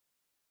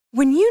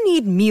When you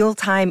need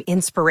mealtime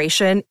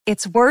inspiration,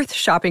 it's worth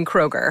shopping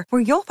Kroger,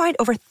 where you'll find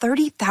over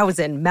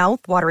 30,000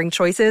 mouth-watering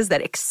choices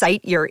that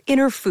excite your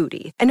inner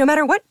foodie. And no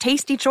matter what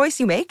tasty choice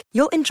you make,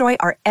 you'll enjoy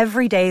our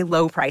everyday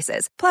low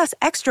prices, plus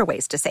extra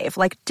ways to save,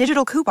 like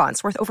digital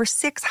coupons worth over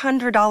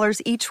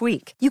 $600 each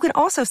week. You can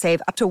also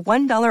save up to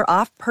 $1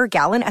 off per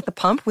gallon at the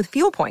pump with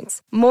fuel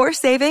points. More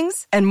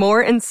savings and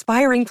more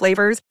inspiring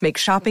flavors make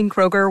shopping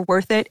Kroger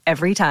worth it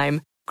every time.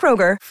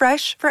 Kroger,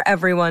 fresh for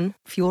everyone.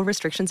 Fuel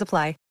restrictions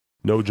apply.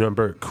 No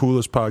Jumper,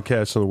 coolest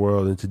podcast in the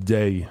world, and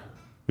today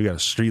we got a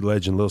street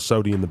legend, Lil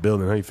Sody, in the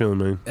building. How you feeling,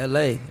 man?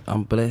 LA,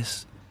 I'm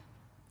blessed.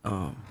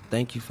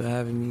 Thank you for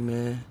having me,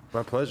 man.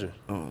 My pleasure.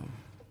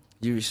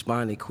 You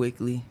responded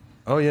quickly.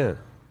 Oh, yeah.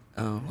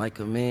 Like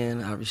a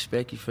man, I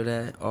respect you for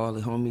that. All the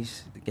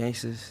homies, the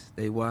gangsters,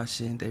 they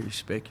watching, they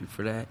respect you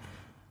for that.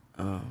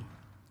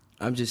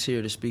 I'm just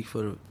here to speak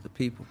for the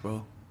people,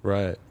 bro.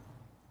 Right.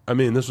 I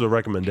mean, this was a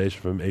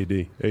recommendation from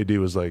AD. AD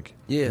was like,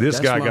 yeah, this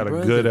guy got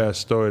brother. A good-ass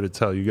story to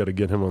tell. You got to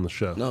get him on the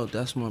show. No,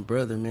 that's my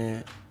brother,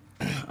 man.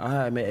 I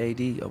had met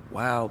AD a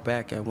while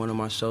back at one of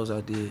my shows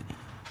I did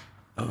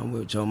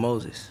with Joe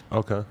Moses.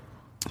 Okay.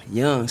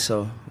 Young,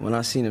 so when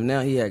I seen him now,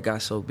 he had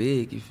got so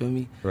big, you feel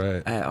me?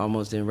 Right. I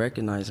almost didn't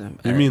recognize him.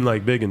 You mean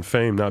like big in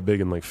fame, not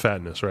big in like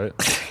fatness, right?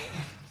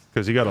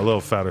 Because he got a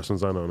little fatter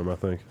since I known him, I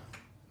think.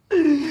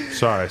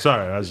 Sorry,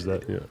 I just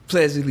that. Yeah.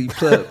 Pleasantly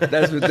plucked.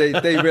 That's what they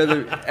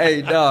rather.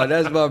 Hey, dog,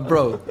 that's my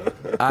bro.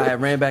 I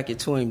ran back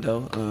into him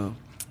though,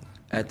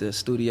 at the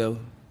studio.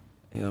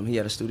 He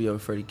had a studio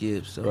with Freddie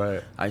Gibbs, so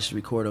right. I used to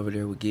record over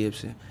there with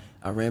Gibbs, and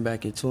I ran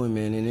back into him,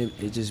 man, and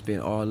it just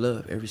been all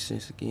love ever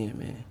since again,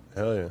 man.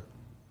 Hell yeah.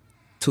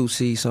 2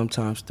 C's,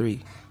 sometimes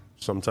 3.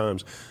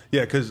 Sometimes,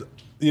 yeah, because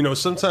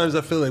sometimes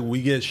I feel like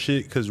we get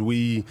shit because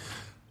we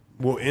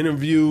will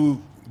interview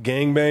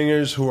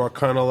gangbangers who are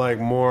kind of like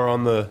more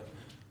on the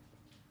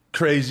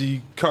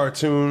crazy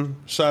cartoon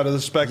side of the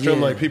spectrum,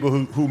 like people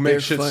who make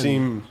shit funny.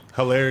 Seem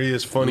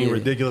hilarious, funny,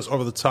 ridiculous,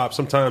 over the top.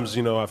 Sometimes,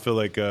 I feel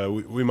like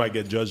we might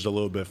get judged a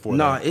little bit for that.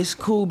 Nah, it's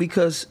cool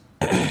because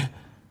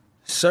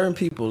certain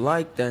people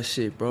like that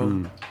shit,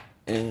 bro.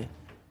 And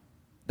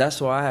that's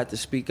why I had to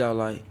speak out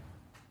like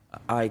an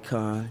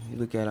icon. You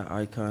look at an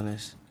icon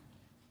as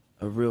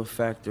a real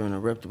factor and a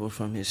reputable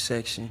from his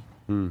section.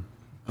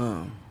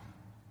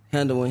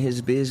 Handling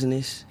his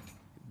business,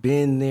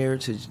 been there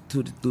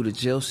through the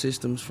jail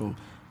systems from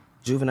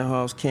juvenile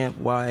halls, camp,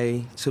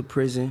 YA to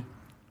prison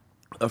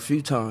a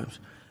few times.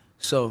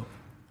 So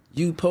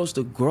you supposed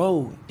to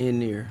grow in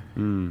there.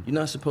 You're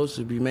not supposed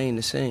to remain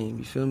the same,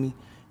 you feel me?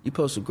 You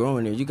supposed to grow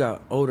in there. You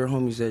got older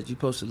homies that you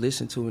supposed to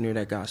listen to in there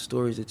that got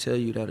stories to tell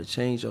you that'll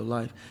change your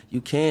life.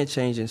 You can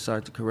change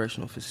inside the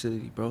correctional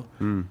facility, bro.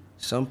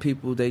 Some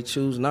people, they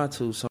choose not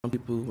to. Some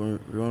people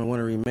want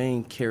to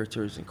remain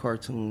characters and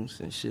cartoons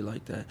and shit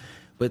like that.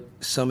 But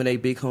some of they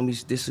big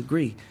homies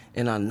disagree.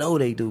 And I know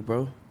they do,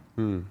 bro.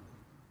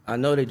 I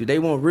know they do. They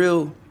want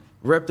real,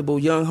 reputable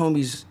young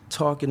homies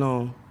talking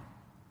on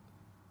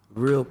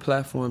real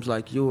platforms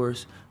like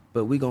yours,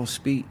 but we gonna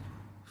speak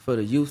for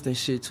the youth and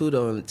shit too,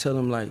 though, and tell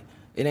them, like,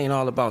 it ain't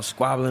all about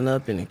squabbling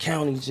up in the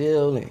county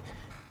jail and,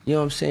 you know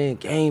what I'm saying,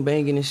 gang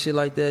banging and shit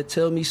like that.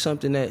 Tell me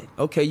something that,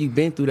 okay, you've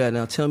been through that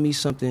now. Tell me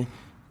something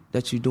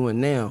that you're doing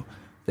now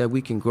that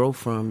we can grow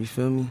from, you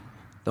feel me?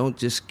 Don't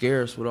just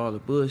scare us with all the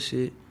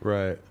bullshit.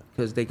 Right.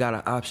 Because they got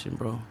an option,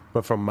 bro.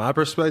 But from my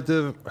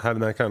perspective,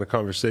 having that kind of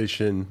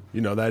conversation,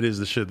 that is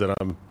the shit that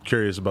I'm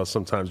curious about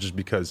sometimes, just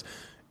because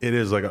it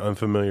is like an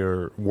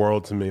unfamiliar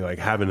world to me, like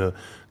having to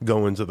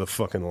go into the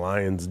fucking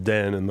lion's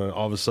den and then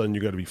all of a sudden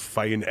you got to be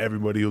fighting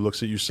everybody who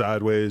looks at you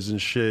sideways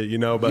and shit,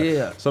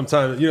 But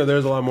sometimes,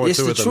 there's a lot more to it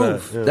than that. It's the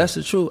truth. Yeah. That's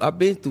the truth. I've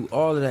been through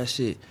all of that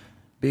shit.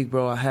 Big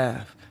bro, I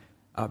have.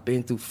 I've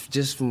been through,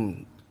 just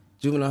from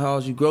juvenile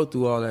halls, you grow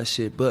through all that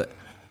shit. But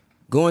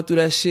going through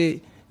that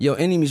shit, your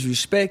enemies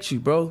respect you,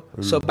 bro.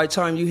 So by the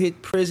time you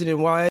hit prison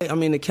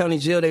and the county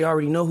jail, they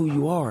already know who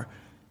you are.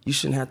 You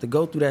shouldn't have to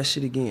go through that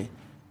shit again.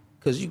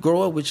 Because you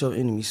grow up with your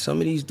enemies. Some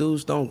of these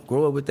dudes don't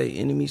grow up with their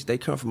enemies. They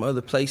come from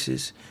other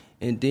places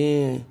and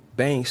then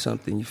bang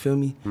something, you feel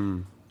me?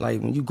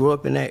 Like when you grow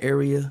up in that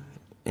area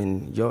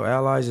and your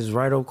allies is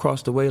right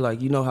across the way,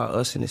 like you know how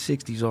us in the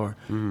 60s are.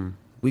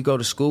 We go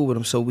to school with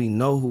them so we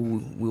know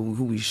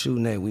who we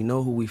shooting at. We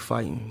know who we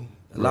fighting.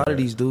 A lot of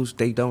these dudes,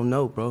 they don't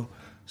know, bro.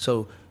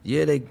 So,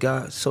 yeah, they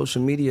got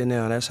social media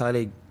now. That's how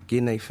they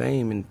getting their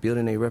fame and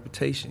building their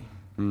reputation.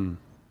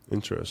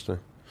 Interesting.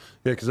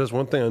 Yeah, because that's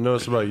one thing I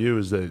noticed about you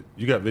is that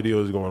you got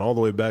videos going all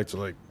the way back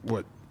to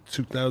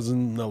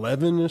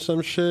 2011 or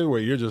some shit, where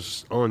you're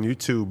just on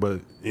YouTube,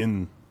 but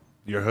in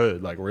your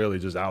hood, like really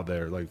just out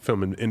there, like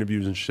filming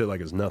interviews and shit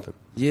like it's nothing.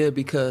 Yeah,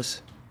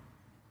 because,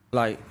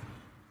 I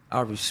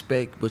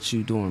respect what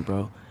you doing,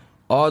 bro.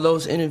 All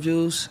those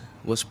interviews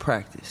was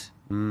practice.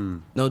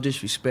 No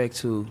disrespect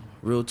to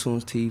Real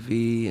Tunes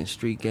TV and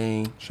Street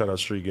Gang. Shout out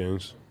Street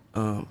Gangs.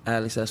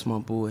 Alex, that's my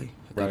boy.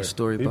 I got a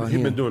story about him.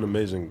 He's been doing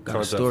amazing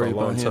content for a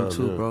long time. Got a story about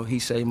him too, bro. He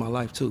saved my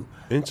life too.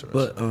 Interesting.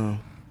 But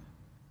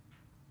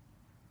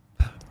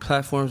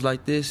platforms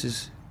like this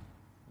is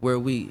where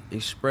we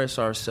express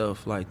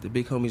ourselves. Like the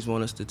big homies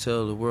want us to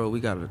tell the world, we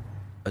got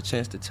a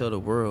chance to tell the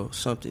world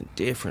something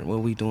different.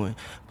 What we doing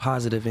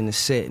positive in the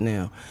set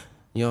now.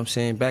 You know what I'm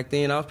saying? Back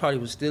then, I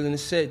was still in the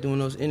set doing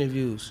those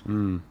interviews,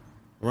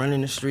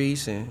 running the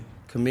streets and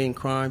committing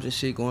crimes and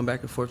shit, going back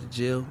and forth to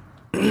jail.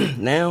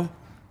 Now,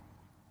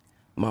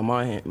 my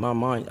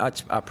mind,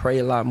 I pray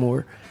a lot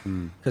more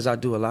because I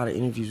do a lot of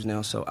interviews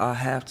now. So I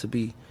have to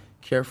be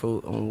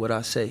careful on what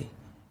I say,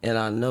 and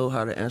I know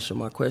how to answer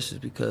my questions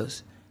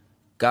because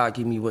God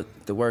give me what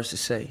the words to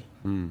say.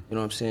 You know what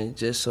I'm saying?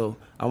 Just so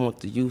I want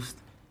the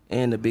youth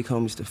and the big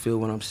homies to feel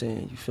what I'm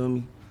saying. You feel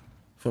me?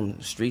 From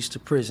the streets to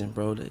prison,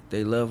 bro.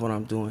 They love what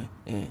I'm doing,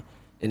 and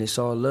it's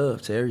all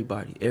love to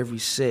everybody. Every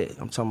set.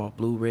 I'm talking about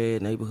Blue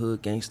Red,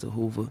 Neighborhood, Gangsta,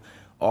 Hoover,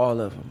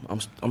 all of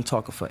them. I'm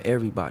talking for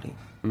everybody.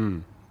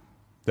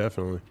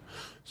 Definitely.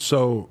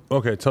 So,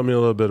 okay, tell me a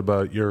little bit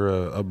about your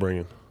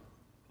upbringing.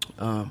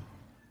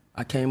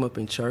 I came up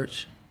in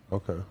church.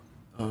 Okay.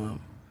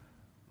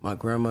 My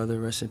grandmother,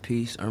 rest in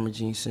peace, Irma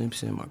Jean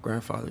Simpson. My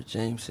grandfather,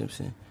 James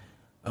Simpson.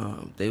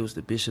 They was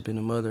the bishop and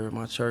the mother of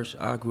my church.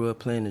 I grew up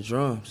playing the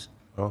drums.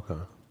 Okay.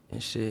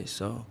 And shit,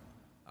 so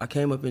I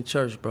came up in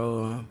church,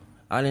 bro.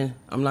 I'm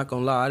not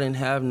gonna lie, I didn't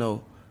have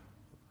no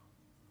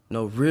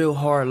real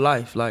hard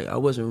life. Like, I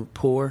wasn't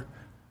poor.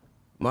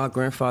 My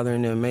grandfather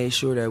and them made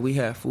sure that we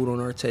had food on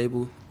our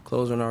table,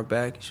 clothes on our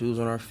back, shoes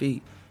on our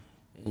feet,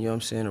 and you know what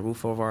I'm saying, a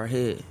roof over our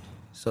head.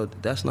 So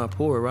that's not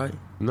poor, right?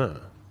 Nah.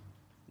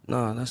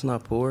 Nah, that's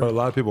not poor. But a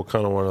lot of people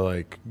kind of want to,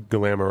 like,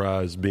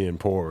 glamorize being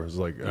poor. It's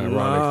like an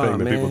ironic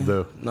thing that people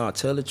do. Nah,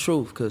 tell the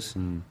truth, because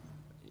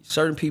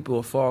certain people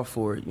will fall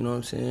for it, you know what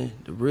I'm saying?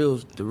 The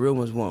real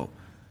ones won't.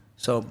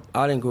 So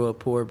I didn't grow up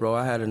poor, bro.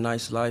 I had a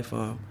nice life.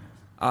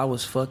 I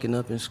was fucking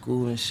up in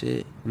school and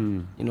shit.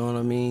 You know what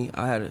I mean?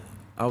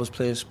 I was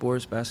playing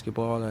sports,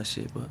 basketball, all that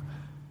shit. But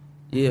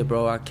yeah,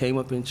 bro, I came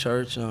up in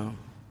church,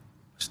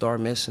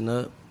 started messing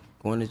up,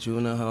 going to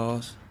juvenile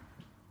halls,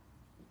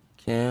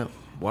 camp,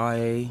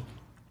 YA,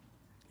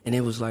 and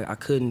it was like I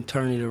couldn't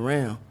turn it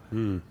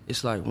around.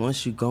 It's like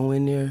once you go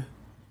in there,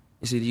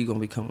 it's either you're gonna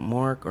become a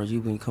mark or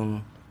you're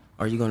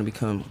gonna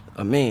become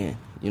a man.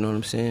 You know what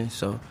I'm saying?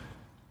 So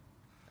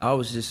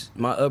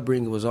my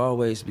upbringing was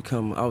always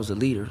I was a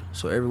leader.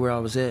 So everywhere I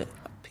was at,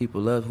 people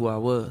loved who I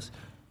was.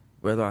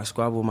 Whether I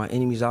squabbled with my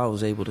enemies, I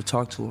was able to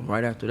talk to them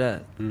right after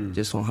that.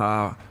 Just on how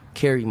I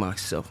carry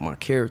myself, my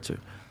character.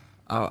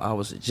 I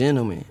was a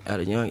gentleman at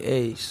a young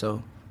age,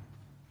 so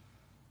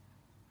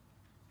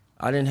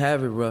I didn't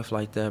have it rough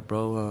like that,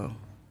 bro.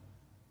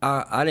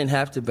 I didn't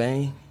have to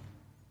bang.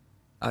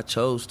 I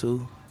chose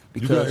to.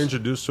 You got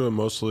introduced to it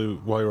mostly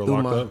while you were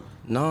locked up?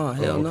 Nah,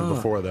 hell no.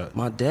 Before that?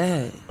 My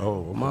dad.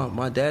 Oh, okay.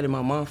 My dad and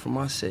my mom from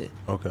my set.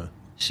 Okay.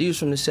 She was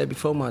from the set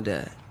before my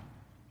dad.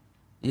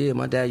 Yeah,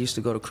 my dad used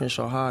to go to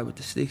Crenshaw High with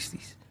the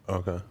 60s.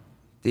 Okay.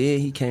 Then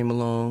he came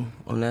along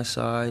on that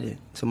side and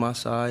to my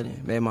side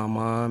and met my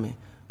mom.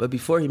 But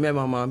before he met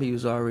my mom, he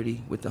was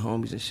already with the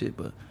homies and shit.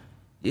 But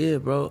yeah,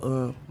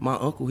 bro, my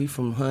uncle, he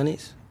from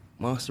Hunnits,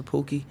 Monster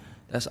Pookie.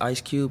 That's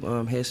Ice Cube,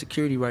 head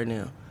security right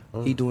now.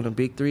 He doing a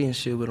big 3 and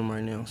shit with him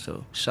right now.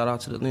 So shout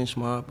out to the Lynch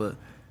Mob. But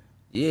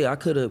yeah,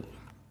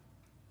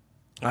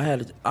 I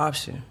had an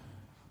option.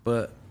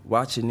 But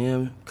watching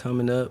them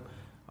coming up,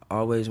 I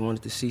always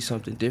wanted to see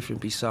something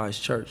different besides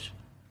church.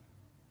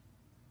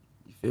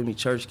 You feel me?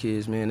 Church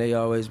kids, man, they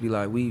always be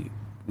like, we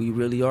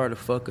really are the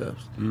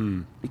fuck-ups.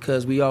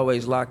 Because we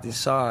always locked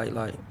inside.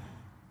 Like,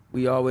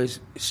 it's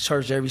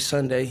church every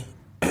Sunday.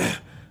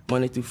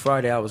 Monday through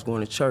Friday, I was going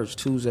to church.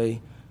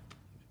 Tuesday,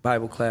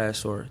 Bible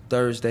class, or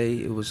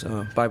Thursday, it was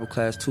Bible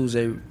class.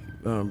 Tuesday,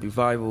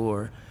 revival,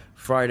 or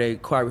Friday,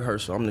 choir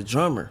rehearsal. I'm the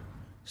drummer.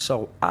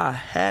 So I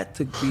had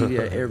to be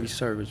there every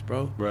service,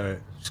 bro. Right.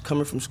 Just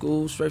coming from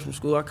school, straight from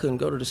school, I couldn't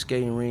go to the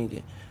skating rink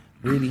and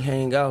really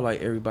hang out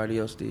like everybody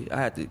else did.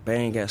 I had to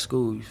bang at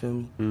school, you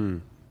feel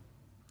me?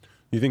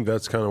 You think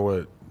that's kind of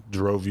what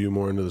drove you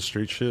more into the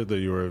street shit, that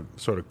you were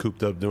sort of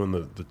cooped up doing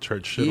the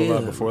church shit a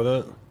lot before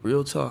that?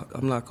 Real talk,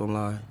 I'm not gonna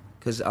lie.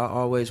 Because I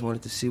always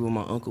wanted to see what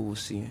my uncle was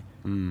seeing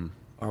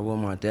or what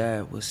my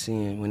dad was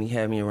seeing when he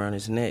had me around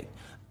his neck.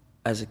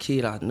 As a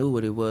kid, I knew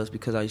what it was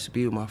because I used to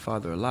be with my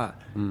father a lot.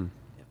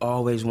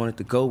 Always wanted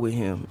to go with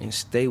him and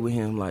stay with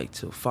him like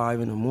till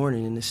 5 in the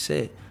morning in the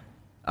set.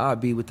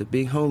 I'd be with the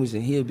big homies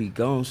and he'd be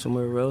gone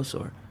somewhere else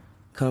or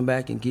come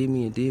back and get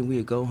me and then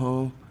we'd go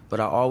home.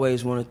 But I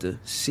always wanted to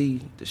see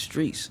the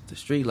streets, the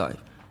street life.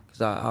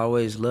 Because I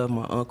always loved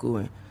my uncle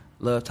and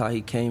loved how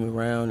he came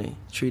around and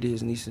treated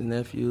his nieces and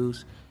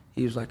nephews.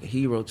 He was like a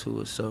hero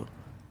to us, so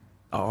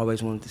I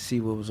always wanted to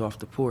see what was off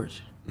the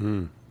porch.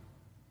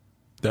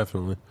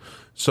 Definitely.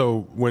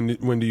 So when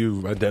do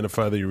you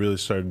identify that you really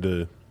started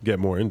to get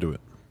more into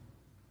it?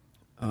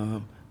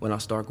 When I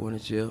start going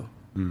to jail.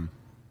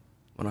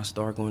 When I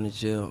start going to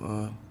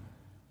jail,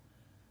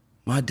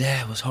 my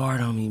dad was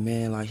hard on me,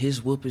 man. Like,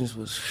 his whoopings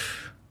was...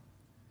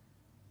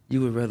 You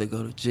would rather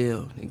go to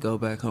jail than go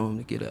back home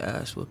to get an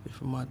ass whooping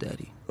from my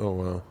daddy. Oh,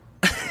 wow.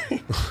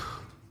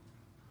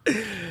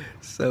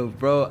 So,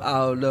 bro, I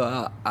don't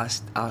know.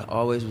 I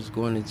always was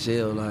going to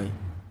jail. Like,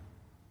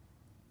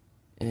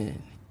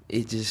 and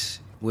it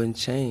just wouldn't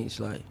change.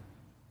 Like,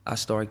 I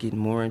started getting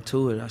more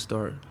into it. I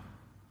started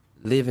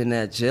living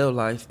that jail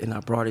life, and I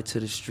brought it to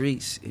the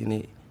streets, and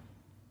it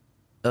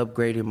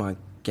upgraded my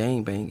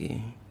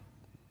gangbanging.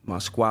 My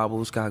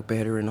squabbles got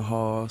better in the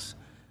halls.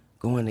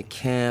 Going to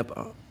camp,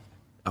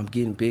 I'm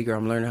getting bigger.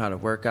 I'm learning how to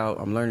work out.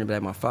 I'm learning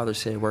that my father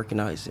said working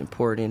out is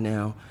important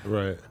now.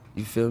 Right.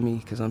 You feel me?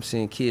 Because I'm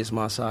seeing kids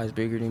my size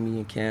bigger than me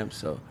in camp.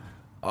 So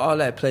all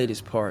that played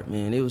its part,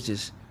 man. It was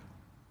just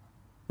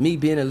me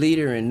being a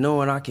leader and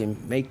knowing I can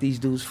make these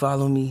dudes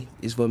follow me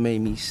is what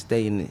made me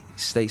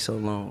stay so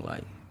long,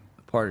 like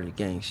a part of the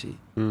gang shit.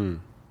 You know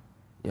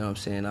what I'm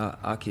saying?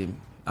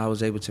 I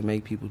was able to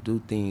make people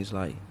do things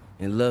like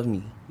and love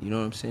me. You know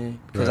what I'm saying?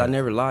 Because I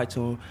never lied to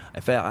them.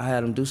 If I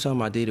had them do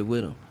something, I did it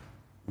with them.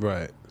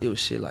 Right. It was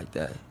shit like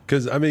that.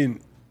 Because, I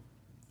mean,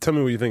 tell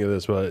me what you think of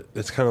this, but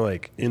it's kind of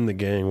like in the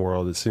gang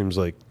world, it seems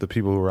like the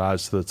people who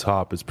rise to the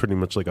top is pretty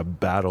much like a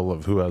battle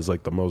of who has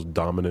like the most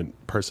dominant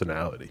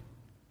personality.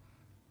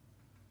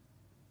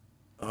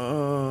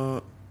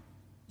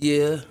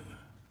 Yeah.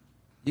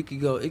 It could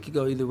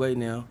go either way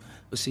now.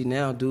 But see,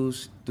 now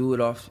dudes do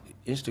it off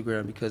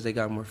Instagram because they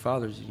got more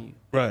followers than you.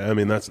 Right. I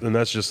mean,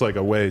 that's just like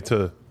a way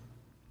to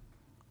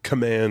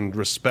command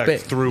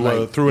respect through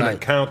an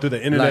account, through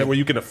the internet, where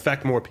you can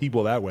affect more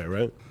people that way,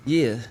 right?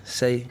 Yeah.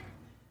 Say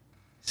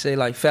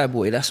like Fat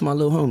Boy, that's my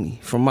little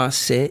homie from my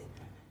set,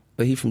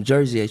 but he from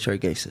Jersey, H.R.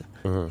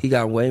 Gangsta. He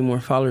got way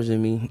more followers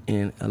than me,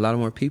 and a lot of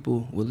more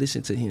people will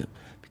listen to him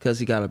because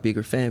he got a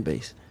bigger fan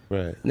base.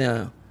 Right.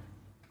 Now,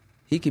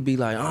 he could be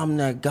like, I'm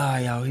that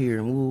guy out here,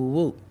 and woo, woo,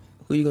 woo.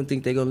 Who you gonna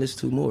think they gonna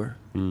listen to more?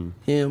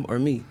 Him or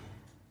me?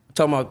 I'm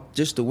talking about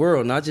just the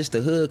world, not just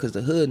the hood, because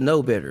the hood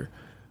know better,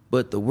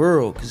 but the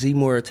world, because he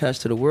more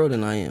attached to the world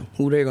than I am.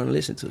 Who they gonna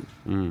listen to?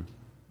 They're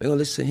gonna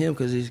listen to him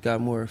because he's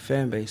got more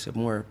fan base, a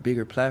more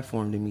bigger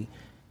platform than me.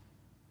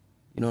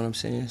 You know what I'm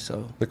saying?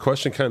 So the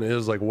question kind of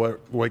is like,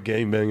 what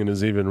gangbanging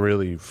is even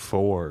really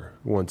for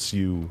once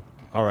you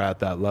are at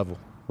that level?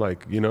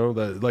 Like, you know,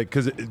 that like,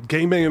 because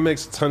gangbanging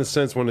makes a ton of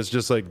sense when it's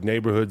just like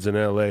neighborhoods in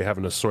LA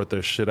having to sort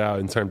their shit out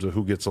in terms of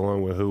who gets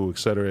along with who, et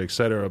cetera, et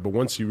cetera. But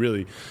once you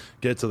really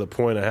get to the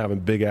point of having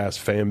big ass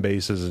fan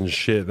bases and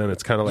shit, then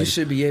it's kind of like, you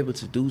should be able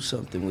to do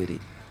something with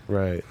it.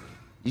 Right.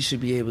 You should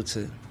be able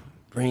to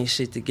bring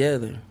shit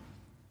together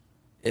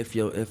if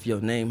your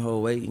name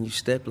hold weight and you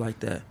step like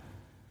that.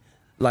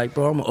 Like,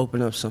 bro, I'm gonna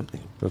open up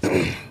something. That's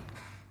good.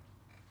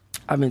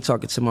 I've been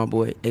talking to my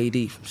boy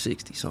AD from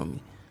 60s on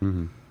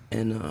me,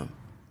 and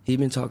he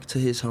been talking to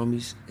his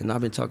homies, and I've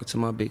been talking to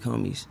my big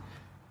homies.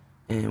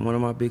 And one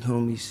of my big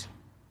homies,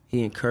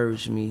 he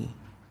encouraged me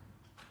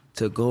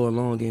to go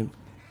along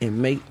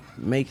and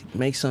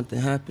make something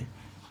happen.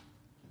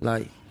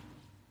 Like,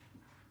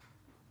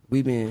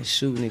 we've been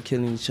shooting and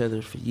killing each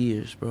other for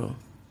years, bro.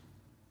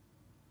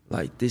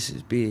 Like, this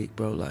is big,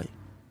 bro. Like,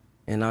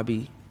 and I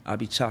be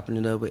chopping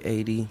it up with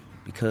AD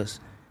because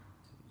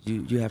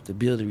you have to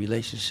build a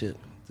relationship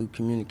through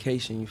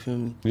communication, you feel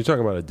me? You're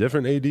talking about a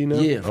different AD now?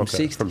 Yeah, from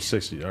 60. From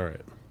 60, all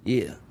right.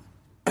 Yeah.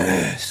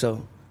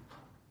 So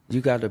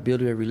you got to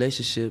build a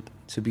relationship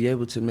to be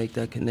able to make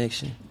that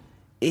connection.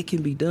 It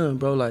can be done,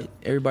 bro. Like,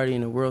 everybody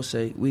in the world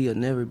say we'll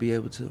never be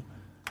able to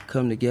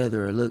come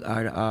together or look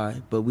eye to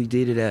eye, but we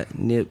did it at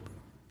NIP,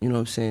 you know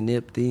what I'm saying,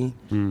 NIP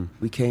thing.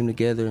 We came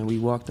together and we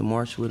walked the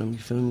march with them, you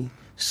feel me?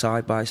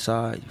 Side by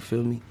side, you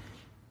feel me?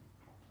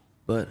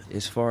 But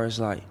as far as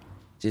like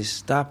just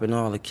stopping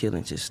all the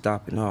killing, just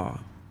stopping all,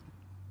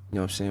 you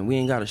know what I'm saying? We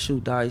ain't got to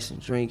shoot dice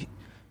and drink,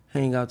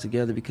 hang out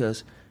together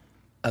because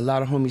a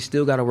lot of homies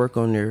still got to work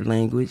on their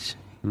language.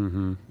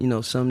 You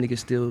know, some niggas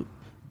still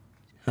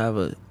have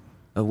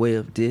a way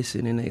of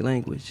dissing in their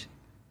language.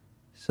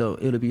 So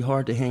it'll be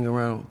hard to hang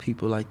around with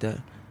people like that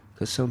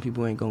because some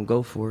people ain't going to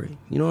go for it.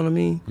 You know what I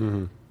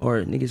mean? Or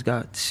niggas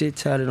got shit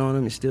tatted on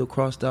them and still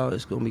crossed out.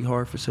 It's going to be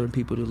hard for certain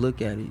people to look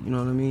at it. You know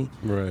what I mean?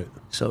 Right.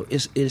 So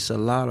it's a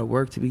lot of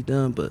work to be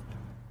done, but,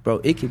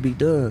 bro, it can be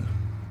done.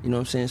 You know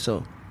what I'm saying?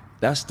 So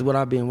that's what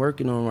I've been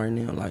working on right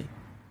now, like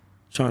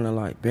trying to,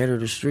 like, better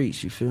the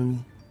streets, you feel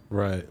me?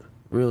 Right.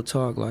 Real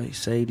talk, like,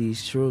 save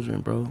these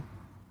children, bro.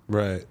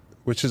 Right.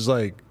 Which is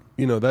like,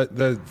 you know,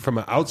 that from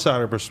an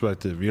outsider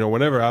perspective, you know,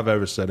 whenever I've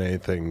ever said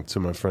anything to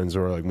my friends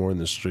who are like more in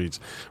the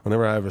streets,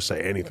 whenever I ever say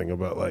anything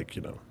about like,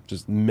 you know,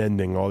 just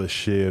mending all this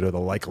shit or the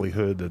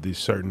likelihood that these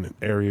certain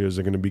areas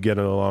are going to be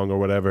getting along or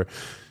whatever,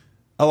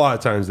 a lot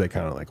of times they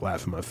kind of like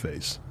laugh in my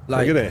face.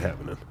 Like it ain't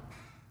happening.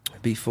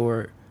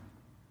 Before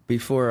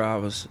I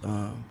was,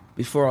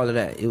 before all of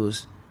that, it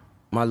was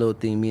my little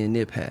thing me and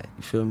Nip had,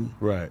 you feel me?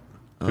 Right.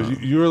 Because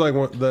you were like,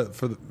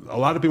 a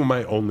lot of people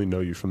might only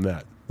know you from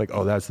that. Like,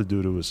 oh, that's the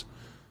dude who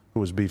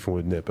was beefing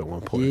with Nip at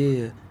one point.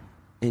 Yeah.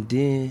 And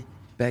then,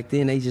 back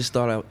then, they just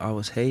thought I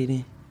was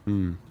hating.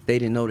 They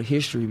didn't know the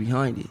history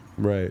behind it.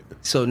 Right.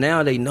 So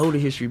now they know the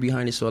history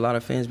behind it, so a lot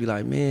of fans be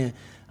like, man,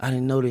 I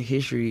didn't know the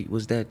history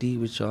was that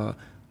deep with y'all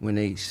when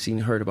they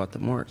heard about the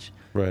march.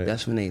 Right.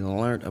 That's when they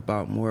learned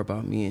more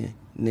about me and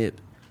Nip,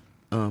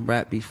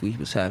 rap beef we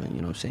was having,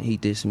 you know what I'm saying? He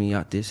dissed me,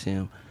 I dissed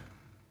him.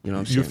 You know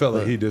what I'm saying? You felt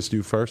like he dissed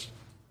you first?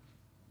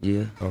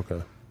 Yeah.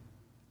 Okay.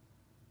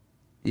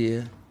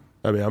 Yeah.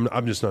 I mean,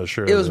 I'm just not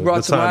sure. It was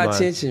brought the to my timeline.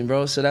 attention,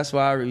 bro, so that's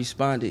why I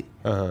responded.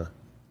 Uh-huh.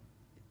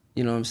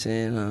 You know what I'm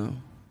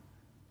saying?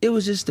 It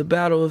was just the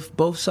battle of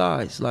both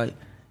sides, like,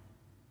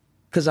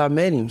 because I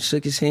met him,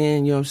 shook his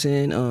hand, you know what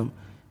I'm saying?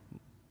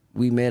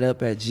 We met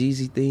up at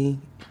Jeezy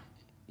thing,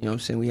 you know what I'm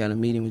saying? We had a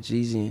meeting with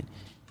Jeezy, and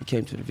he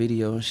came to the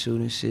video and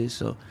shooting shit,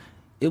 so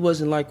it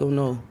wasn't like, oh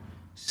no,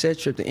 set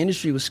trip. The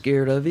industry was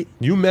scared of it.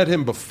 You met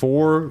him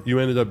before you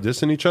ended up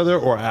dissing each other,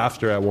 or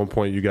after at one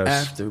point you guys...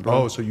 After, bro.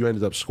 Oh, so you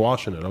ended up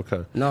squashing it,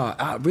 okay. No,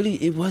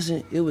 it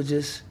wasn't, it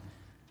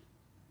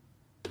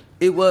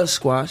was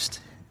squashed.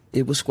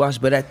 It was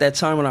squashed, but at that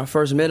time when I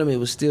first met him, it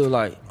was still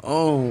like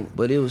on,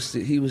 but he was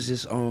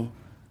just on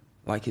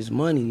like his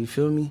money, you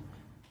feel me?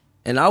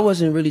 And I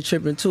wasn't really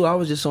tripping too. I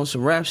was just on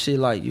some rap shit,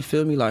 like, you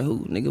feel me? Like, who,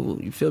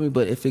 nigga, you feel me?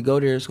 But if it go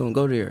there, it's gonna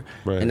go there.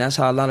 Right. And that's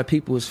how a lot of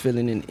people was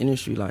feeling in the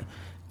industry, like,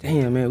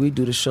 damn, man, we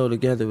do the show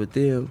together with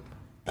them.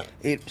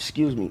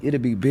 It'll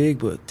be big,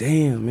 but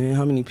damn, man,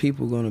 how many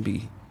people gonna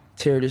be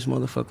tear this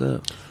motherfucker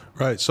up?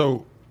 Right,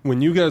 so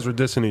when you guys were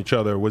dissing each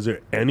other, was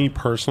there any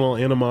personal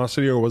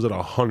animosity, or was it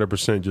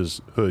 100%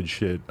 just hood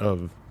shit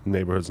of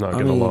neighborhoods not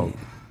getting along?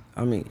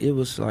 I mean, it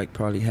was like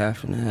probably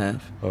half and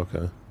half.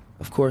 Okay.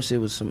 Of course, it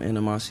was some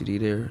animosity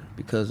there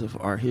because of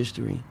our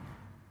history.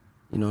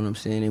 You know what I'm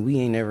saying? And we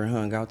ain't never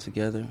hung out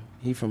together.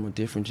 He from a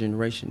different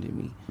generation than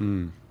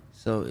me.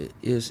 So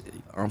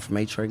I'm from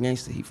A-Track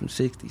Gangsta. He from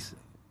 60s.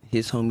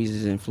 His homies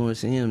is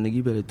influencing him. Nigga,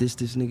 you better diss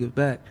this nigga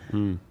back.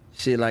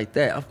 Shit like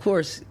that. Of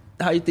course,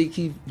 how you think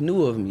he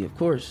knew of me? Of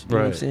course. You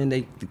know what I'm saying?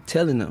 They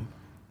telling them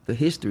the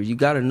history. You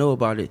got to know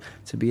about it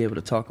to be able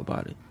to talk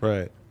about it.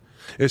 Right.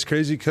 It's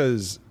crazy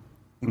because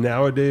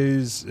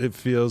nowadays it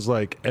feels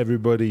like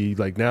everybody,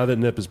 like now that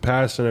Nip is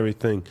passed and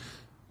everything,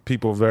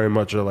 people very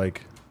much are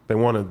like, they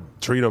want to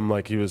treat him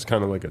like he was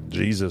kind of like a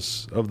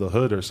Jesus of the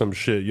hood or some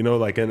shit, you know,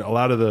 like, and a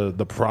lot of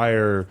the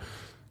prior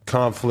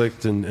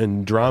conflict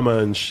and drama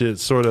and shit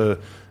sort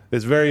of,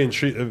 it's very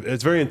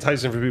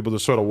enticing for people to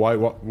sort of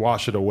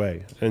wash it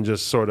away and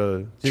just sort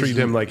of treat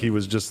him like he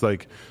was just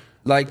like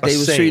they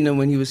was saint. treating him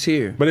when he was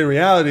here. But in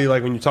reality,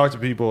 like when you talk to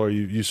people or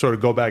you sort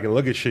of go back and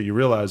look at shit, you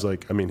realize,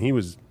 like, I mean, he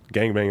was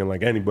gangbanging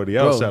like anybody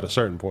else at a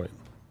certain point.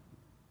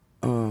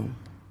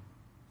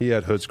 He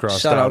had hoods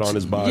crossed out on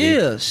his body.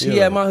 Yeah, he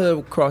had my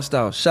hood crossed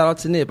out. Shout out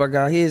to Nip, I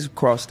got his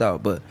crossed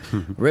out. But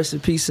rest in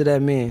peace to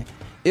that man.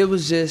 It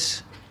was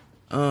just,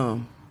 like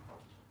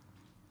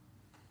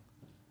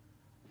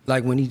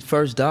when he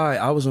first died,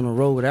 I was on the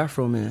road with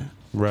Afro Man.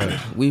 Right.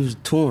 We was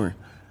touring.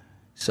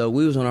 So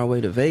we was on our way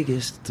to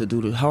Vegas to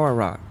do the Hard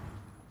Rock.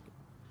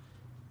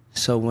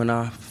 So when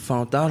I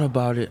found out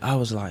about it, I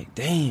was like,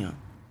 damn,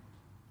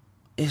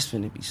 it's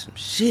finna be some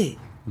shit.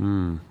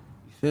 You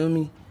feel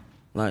me?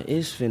 Like,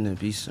 it's finna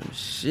be some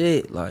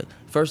shit. Like,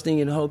 first thing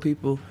in the whole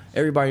people,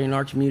 everybody in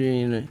our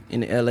community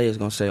in the LA is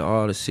gonna say,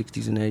 all the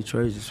 60s and 80s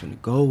trades is finna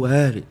go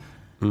at it.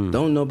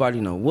 Don't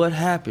nobody know what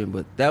happened,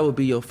 but that would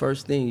be your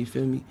first thing, you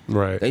feel me?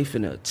 Right. They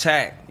finna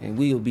attack, and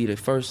we'll be the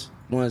first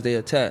ones they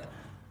attack.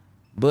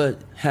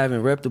 But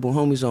having reputable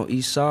homies on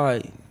each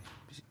side,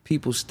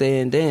 people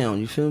stand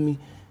down, you feel me?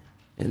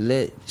 And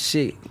let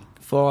shit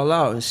fall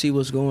out and see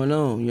what's going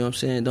on, you know what I'm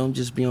saying? Don't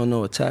just be on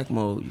no attack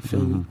mode, you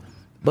feel me?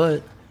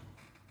 But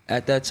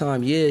at that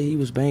time, yeah, he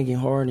was banging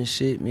hard and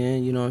shit,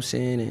 man, you know what I'm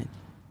saying? And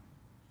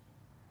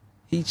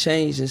he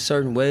changed in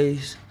certain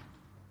ways,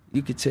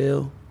 you could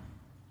tell,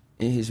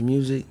 in his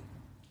music,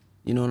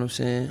 you know what I'm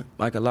saying?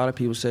 Like a lot of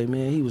people say,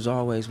 man, he was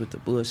always with the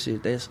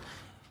bullshit. That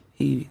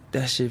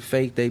shit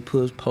fake, they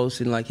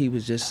posting like he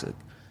was just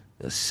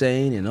a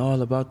saint and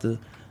all about the,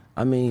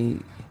 I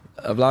mean,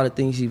 a lot of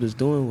things he was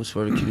doing was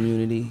for the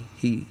community.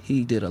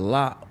 He did a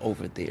lot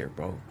over there,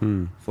 bro,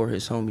 for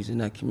his homies in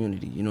that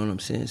community, you know what I'm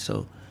saying?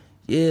 So,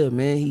 yeah,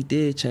 man, he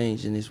did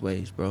change in his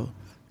ways, bro.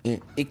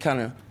 And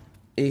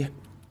it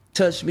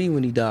touched me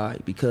when he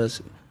died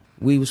because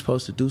we was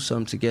supposed to do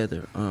something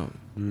together.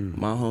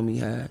 My homie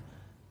had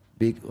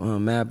Big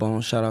Mad Bone,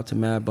 shout out to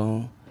Mad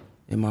Bone,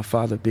 and my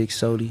father, Big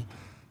Sody.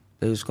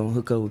 They was gonna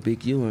hook up with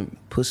Big U and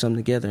put something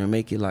together and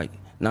make it like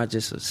not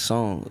just a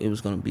song. It was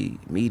gonna be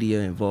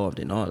media involved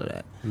in all of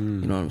that. You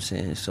know what I'm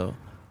saying? So,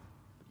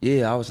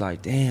 yeah, I was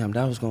like, damn,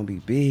 that was gonna be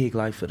big,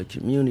 like for the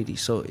community.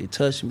 So it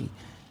touched me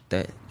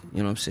that, you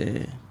know what I'm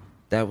saying,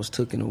 that was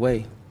taken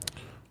away.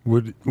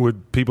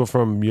 Would people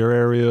from your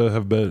area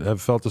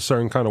have felt a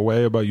certain kind of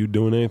way about you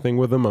doing anything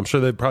with them? I'm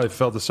sure they probably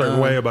felt a certain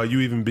way about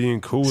you even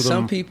being cool with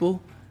them.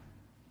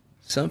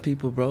 Some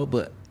people, bro.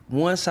 But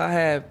once I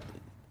had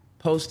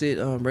posted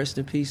rest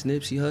in peace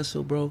Nipsey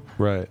Hussle, bro.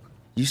 Right.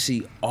 You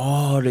see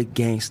all the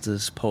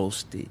gangsters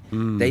posted.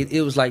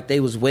 It was like they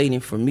was waiting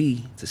for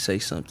me to say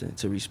something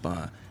to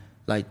respond.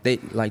 Like they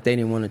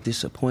didn't want to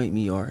disappoint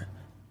me or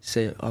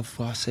say, oh, if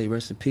I say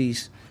rest in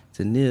peace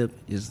to Nip,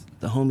 is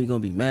the homie gonna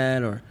be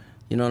mad or,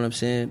 you know what I'm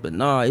saying? But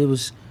nah, it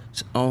was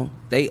on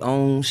they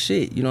own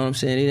shit, you know what I'm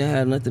saying? It didn't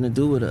have nothing to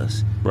do with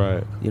us.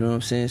 Right. You know what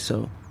I'm saying?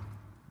 So,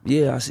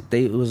 yeah,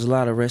 it was a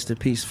lot of rest in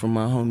peace from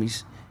my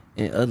homies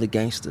and other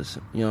gangsters.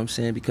 You know what I'm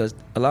saying? Because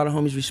a lot of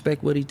homies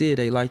respect what he did.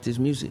 They liked his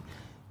music.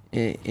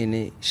 And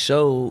it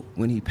showed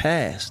when he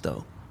passed,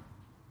 though.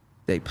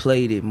 They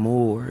played it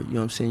more. You know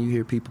what I'm saying? You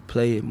hear people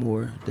play it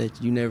more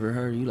that you never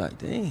heard. You like,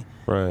 dang.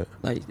 Right.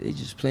 Like, they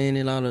just playing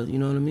it out of, you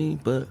know what I mean?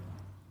 But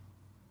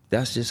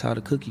that's just how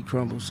the cookie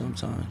crumbles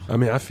sometimes. I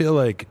mean, I feel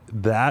like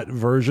that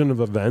version of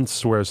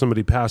events where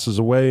somebody passes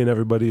away and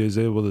everybody is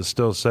able to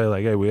still say,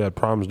 like, hey, we had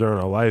problems during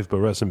our life, but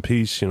rest in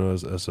peace, you know,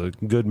 as a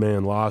good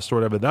man lost or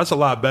whatever. That's a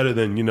lot better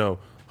than, you know,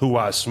 who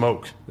I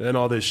smoke and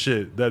all this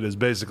shit that is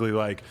basically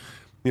like,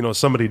 you know,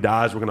 somebody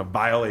dies, we're going to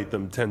violate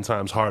them 10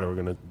 times harder.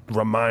 We're going to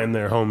remind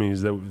their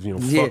homies that, you know,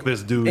 fuck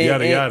this dude,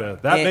 yada, yada.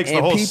 That makes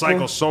the whole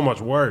cycle so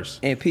much worse.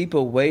 And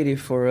people waited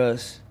for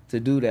us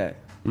to do that.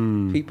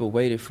 People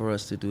waited for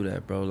us to do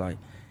that, bro. Like,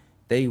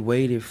 they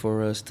waited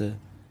for us to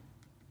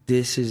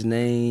diss his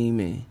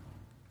name and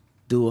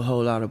do a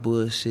whole lot of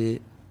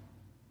bullshit.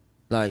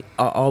 Like,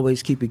 I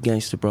always keep it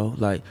gangster, bro.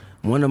 Like,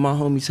 one of my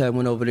homies had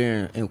went over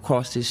there and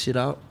crossed this shit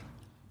out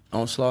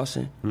on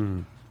Slauson.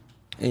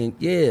 And,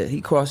 yeah,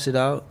 he crossed it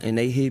out, and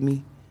they hit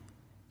me.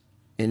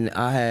 And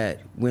I had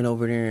went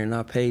over there, and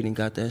I paid and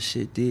got that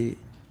shit did.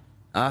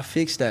 I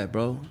fixed that,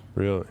 bro.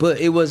 Really? But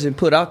it wasn't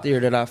put out there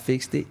that I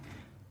fixed it.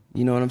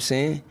 You know what I'm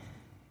saying?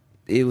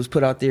 It was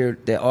put out there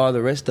that all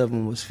the rest of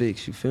them was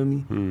fixed, you feel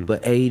me?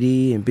 But AD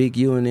and Big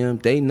U and them,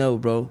 they know,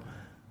 bro,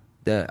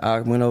 that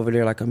I went over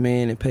there like a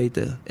man and paid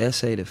the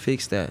essay to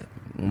fix that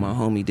when my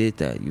homie did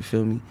that, you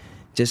feel me?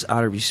 Just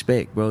out of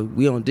respect, bro.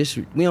 We don't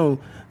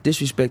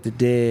disrespect the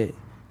dead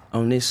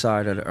on this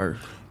side of the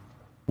earth.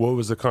 What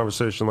was the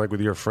conversation like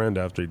with your friend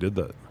after he did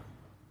that?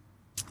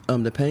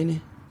 The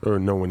painting? Or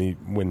no, when he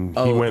went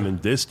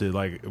and dissed it,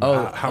 like,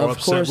 how of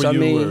upset course, were you?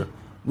 I mean,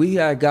 we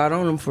had got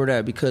on them for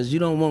that because you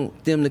don't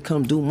want them to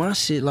come do my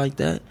shit like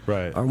that.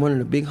 Right. Or one of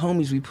the big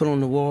homies we put on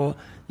the wall,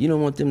 you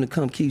don't want them to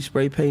come keep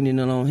spray painting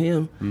it on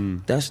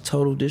him. That's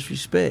total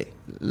disrespect.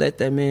 Let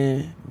that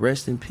man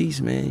rest in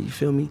peace, man. You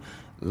feel me?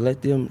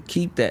 Let them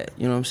keep that.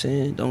 You know what I'm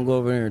saying? Don't go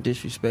over there and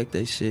disrespect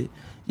that shit.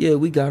 Yeah,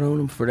 we got on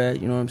him for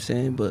that, you know what I'm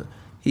saying? But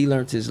he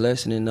learned his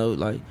lesson and know,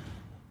 like,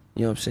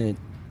 you know what I'm saying?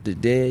 The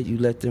dead, you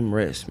let them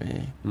rest,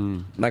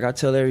 man. Like, I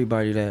tell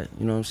everybody that,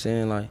 you know what I'm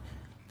saying? Like,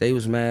 they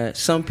was mad.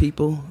 Some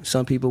people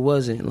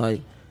wasn't.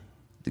 Like,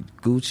 the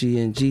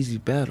Gucci and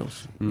Jeezy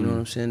battles, you know what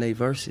I'm saying? They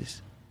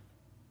verses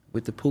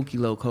with the Pookie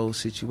Loco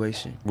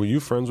situation. Were you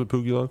friends with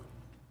Pookie Loco?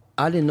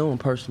 I didn't know him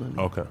personally.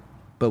 Okay.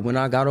 But when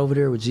I got over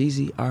there with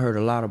Jeezy, I heard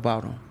a lot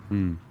about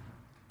him.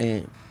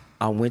 And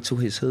I went to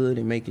his hood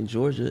in Macon,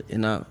 Georgia,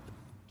 and I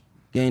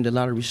gained a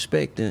lot of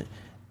respect and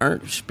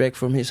earned respect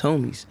from his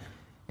homies.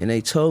 And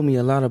they told me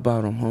a lot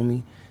about him,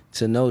 homie,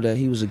 to know that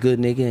he was a good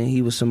nigga and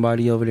he was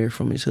somebody over there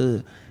from his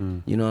hood.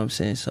 You know what I'm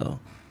saying? So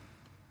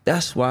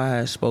that's why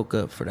I spoke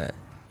up for that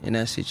in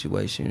that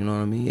situation, you know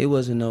what I mean? It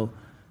wasn't no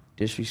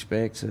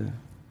disrespect to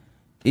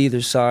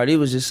either side. It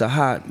was just a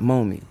hot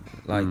moment.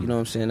 Like, you know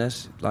what I'm saying?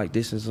 That's like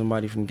dissing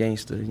somebody from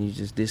gangster and you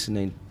just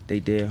dissing they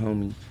dead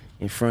homie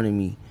in front of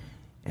me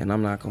and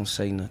I'm not gonna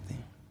say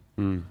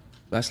nothing.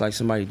 That's like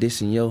somebody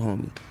dissing your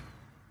homie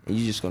and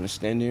you just gonna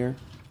stand there.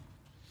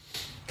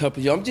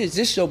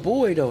 This your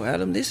boy though,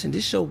 Adam. Listen,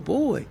 this your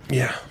boy.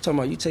 Yeah. I'm talking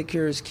about you take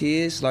care of his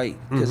kids, like,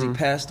 because he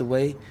passed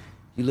away.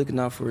 You looking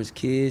out for his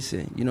kids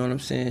and you know what I'm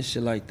saying?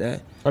 Shit like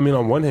that. I mean,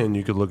 on one hand,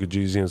 you could look at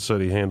Jeezy and said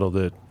he handled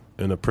it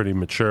in a pretty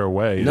mature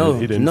way. He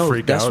didn't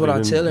freak out. That's what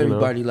I tell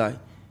everybody.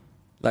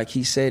 Like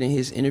he said in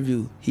his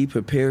interview, he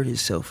prepared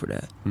himself for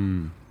that.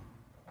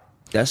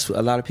 That's what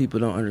a lot of people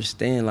don't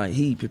understand. Like,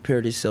 he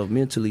prepared himself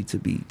mentally to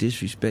be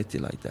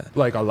disrespected like that.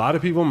 Like, a lot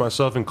of people,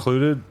 myself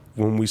included,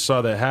 when we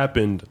saw that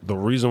happen, the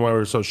reason why we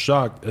were so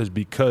shocked is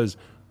because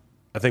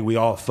I think we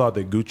all thought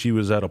that Gucci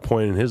was at a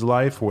point in his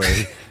life where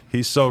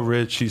he's so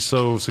rich, he's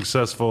so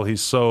successful,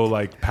 he's so,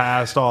 like,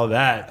 past all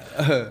that,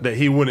 that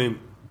he wouldn't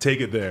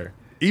take it there.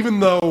 Even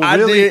though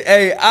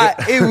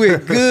it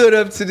went good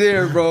up to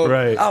there, bro.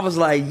 Right. I was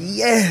like,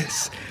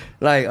 yes.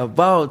 Like,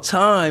 about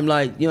time.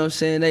 Like, you know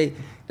what I'm saying?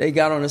 They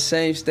got on the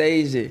same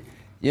stage. You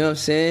know what I'm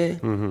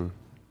saying?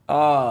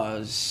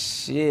 Oh,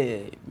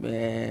 shit,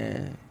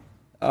 man.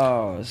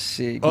 Oh,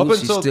 shit.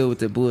 Gucci's still with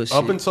the bullshit.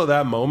 Up until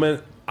that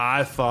moment,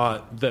 I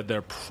thought that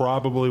there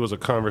probably was a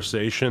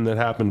conversation that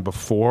happened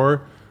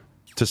before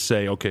to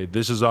say, okay,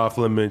 this is off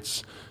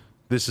limits.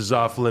 This is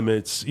off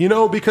limits. You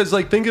know, because,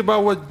 like, think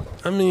about what,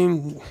 I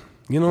mean,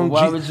 you know.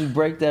 Why would you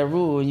break that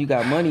rule when you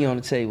got money on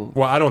the table?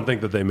 Well, I don't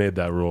think that they made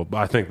that rule.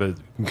 I think that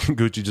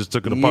Gucci just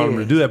took it upon him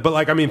to do that. But,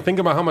 like, I mean, think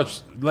about how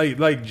much, like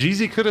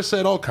Jeezy could have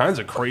said all kinds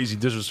of crazy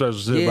disrespectful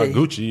shit about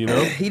Gucci, you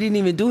know? He didn't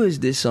even do his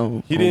diss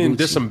song. He didn't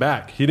diss him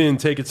back. He didn't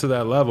take it to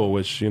that level,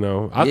 which, you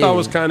know, I thought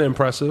was kind of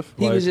impressive.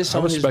 He was just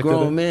on his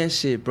grown man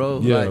shit,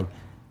 bro. Yeah. Like,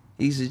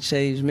 he's a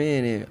changed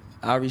man, and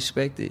I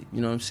respect it.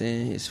 You know what I'm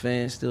saying? His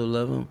fans still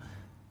love him.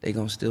 They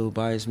gonna still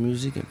buy his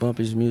music and bump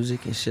his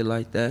music and shit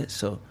like that.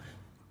 So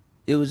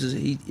it was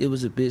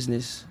a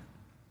business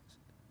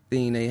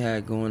thing they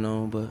had going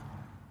on, but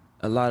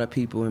a lot of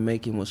people in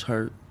Macon was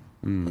hurt.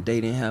 And they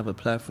didn't have a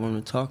platform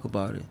to talk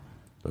about it.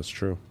 That's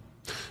true.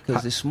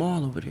 because it's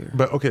small over there.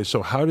 But okay,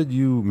 so how did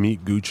you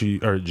meet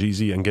Gucci or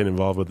Jeezy and get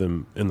involved with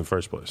him in the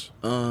first place?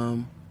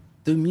 Through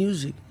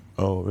music.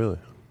 Oh, really?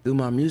 Through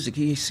my music.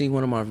 He seen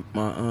one of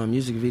my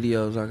music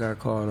videos I got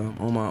called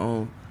On My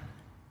Own.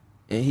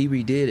 And he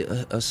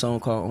redid a song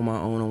called On My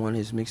Own on one of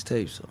his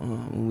mixtapes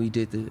when we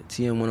did the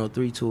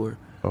TM103 tour.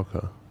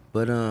 Okay.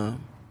 But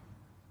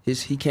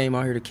he came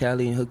out here to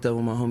Cali and hooked up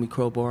with my homie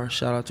Crowbar.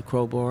 Shout out to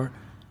Crowbar.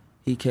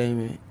 He came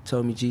and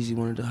told me Jeezy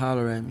wanted to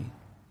holler at me.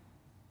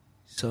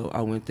 So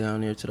I went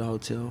down there to the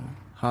hotel,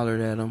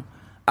 hollered at him.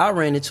 I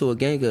ran into a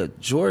gang of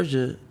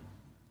Georgia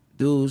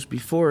dudes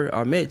before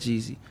I met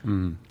Jeezy.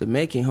 The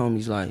making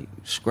homies like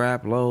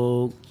Scrap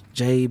Low,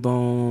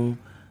 J-Bone,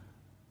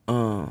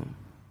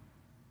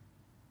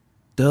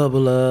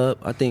 Double Up.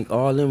 I think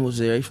all of them was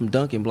there. They from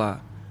Duncan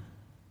Block.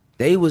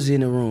 They was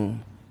in the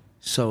room.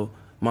 So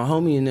my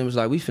homie and them was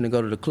like, we finna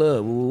go to the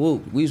club. Woo, woo,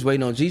 woo. We was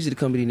waiting on Jeezy to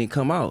come, but he didn't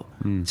come out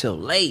till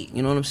late.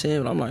 You know what I'm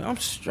saying? But I'm like, I'm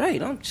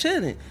straight. I'm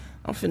chilling.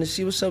 I'm finna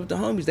see what's up with the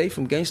homies. They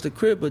from Gangsta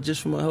Crib, but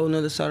just from a whole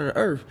nother side of the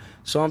earth.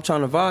 So I'm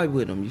trying to vibe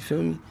with them. You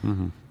feel me?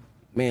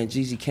 Man,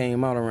 Jeezy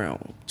came out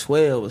around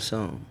 12 or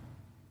something.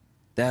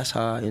 That's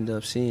how I ended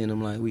up seeing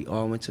him. Like, we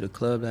all went to the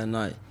club that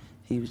night.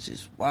 He was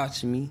just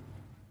watching me.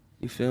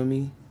 You feel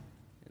me?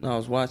 And I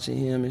was watching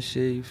him and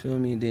shit, you feel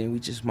me? And then we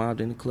just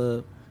mobbed in the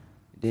club.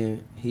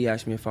 Then he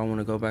asked me if I want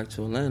to go back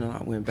to Atlanta.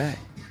 I went back.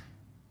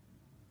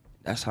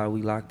 That's how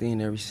we locked in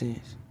ever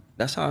since.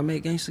 That's how I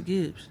met Gangsta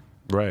Gibbs.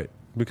 Right.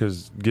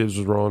 Because Gibbs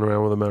was rolling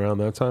around with him around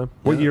that time?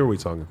 What year are we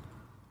talking?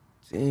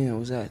 Damn,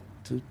 was that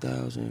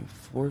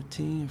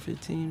 2014,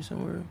 15,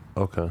 somewhere?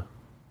 Okay.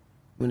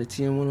 When the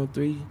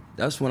TM103,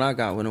 that's when I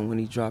got with him, when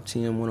he dropped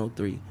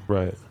TM103.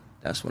 Right.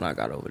 That's when I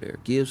got over there.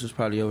 Gibbs was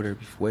probably over there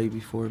way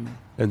before me.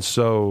 And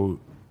so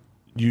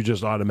you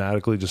just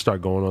automatically just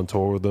start going on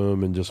tour with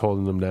them and just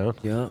holding them down?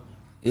 Yup.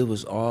 It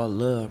was all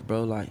love,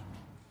 bro. Like,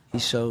 he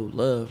showed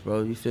love,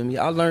 bro. You feel me?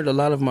 I learned a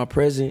lot of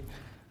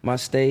my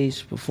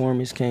stage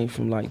performance came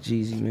from, like,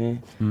 Jeezy,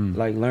 man.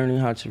 Like, learning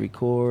how to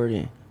record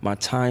and my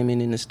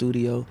timing in the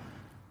studio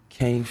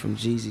came from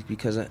Jeezy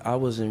because I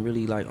wasn't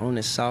really, like, on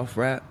the South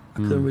rap. I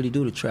couldn't really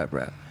do the trap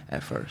rap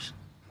at first.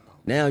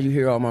 Now you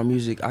hear all my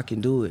music, I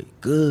can do it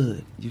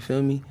good. You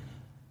feel me?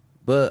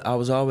 But I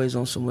was always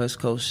on some West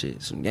Coast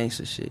shit, some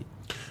gangster shit.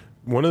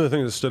 One of the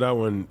things that stood out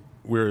when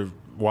we were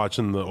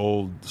watching the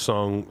old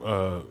song,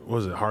 what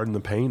was it, Hard in the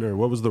Paint, or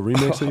what was the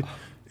remix?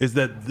 Is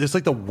that it's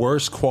like the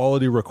worst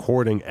quality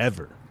recording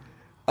ever.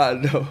 I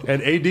know.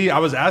 And AD, I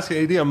was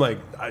asking AD, I'm like,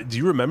 do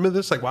you remember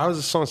this? Like, why does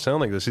this song sound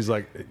like this? He's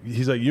like,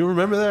 you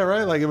remember that,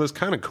 right? Like, it was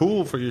kind of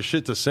cool for your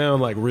shit to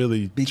sound like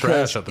really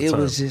trash at the time.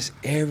 It was just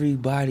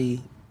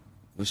everybody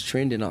was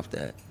trending off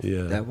that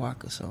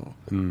Waka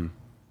song.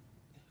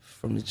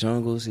 From the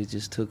jungles, it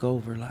just took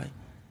over, like.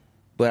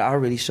 But I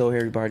really showed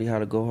everybody how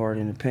to go hard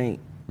in the paint.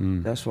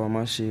 That's why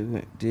my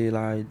shit did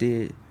like it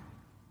did.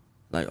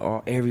 Like,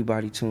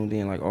 everybody tuned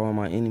in, like all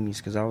my enemies,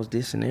 because I was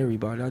dissing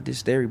everybody. I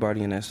dissed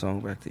everybody in that song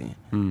back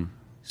then.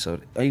 So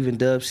even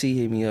Dub C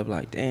hit me up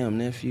like, damn,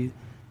 nephew,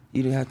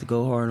 you didn't have to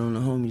go hard on the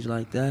homies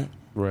like that.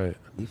 Right.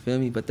 You feel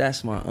me? But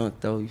that's my unk,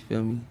 though, you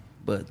feel me?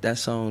 But that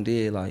song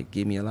did, like,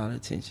 give me a lot of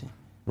attention.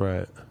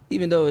 Right.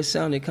 Even though it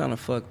sounded kind of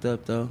fucked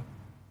up, though.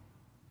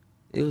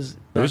 It was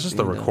just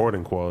the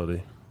recording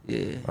quality.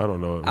 Yeah. I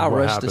don't know. I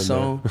rushed the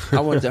song. I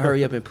wanted to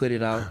hurry up and put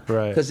it out.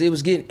 Right. Because it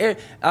was getting...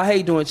 I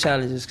hate doing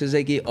challenges because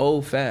they get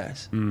old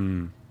fast.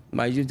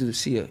 Like, you do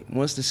see it.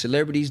 Once the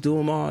celebrities do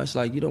them all, it's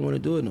like, you don't want to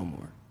do it no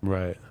more.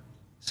 Right.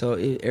 So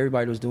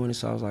everybody was doing it,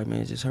 so I was like,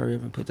 man, just hurry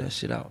up and put that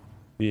shit out.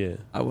 Yeah.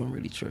 I wasn't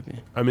really tripping.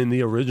 I mean,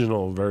 the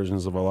original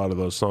versions of a lot of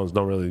those songs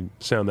don't really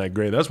sound that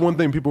great. That's one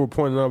thing people were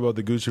pointing out about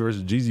the Gucci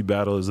versus Jeezy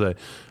battle is that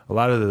a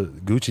lot of the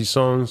Gucci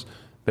songs,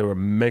 they were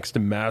mixed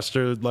and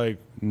mastered, like,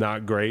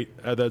 not great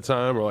at that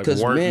time, or like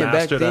weren't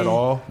mastered at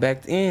all.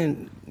 Back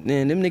then,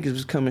 man, them niggas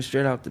was coming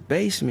straight out the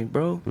basement,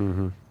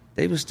 bro.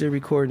 They was still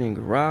recording in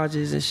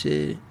garages and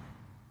shit,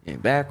 in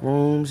back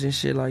rooms and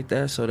shit like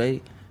that, so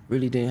they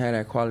really didn't have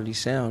that quality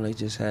sound. They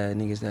just had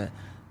niggas that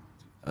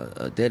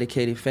a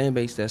dedicated fan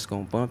base that's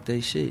gonna bump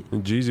their shit.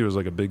 And Jeezy was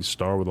like a big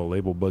star with a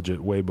label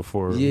budget way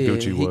before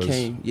Gucci was.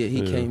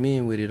 He came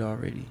in with it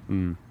already.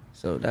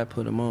 So that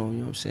put him on, you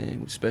know what I'm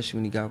saying? Especially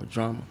when he got with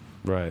drama.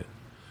 Right.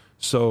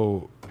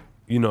 So,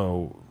 you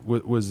know,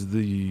 was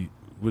the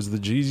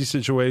Jeezy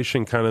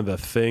situation kind of the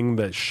thing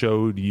that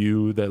showed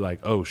you that, like,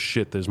 oh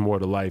shit, there's more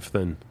to life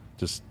than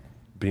just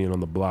being on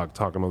the block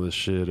talking all this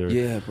shit? Or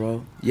yeah,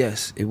 bro.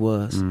 Yes, it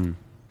was.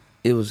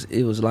 It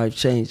was life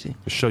changing.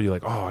 To show you,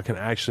 like, oh, I can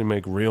actually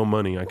make real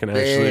money. I can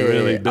actually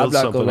really build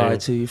something. I'm not gonna lie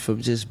to you,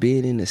 from just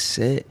being in the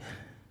set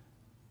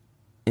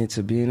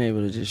into being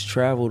able to just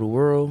travel the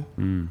world,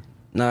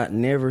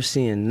 never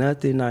seeing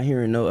nothing, not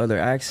hearing no other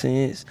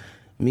accents,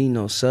 me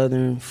no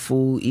Southern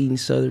food, eating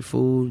Southern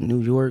food,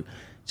 New York,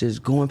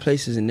 just going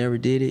places and never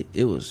did it.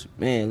 It was,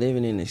 man,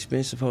 living in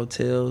expensive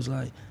hotels,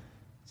 like,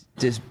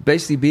 just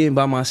basically being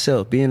by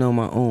myself, being on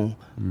my own.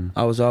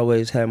 I was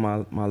always had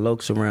my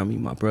lokes around me,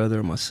 my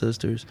brother, my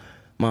sisters,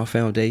 my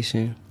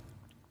foundation.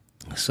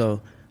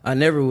 So I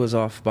never was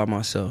off by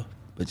myself,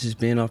 but just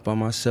being off by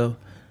myself,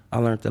 I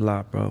learned a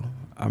lot, bro.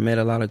 I met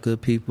a lot of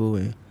good people,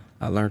 and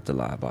I learned a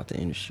lot about the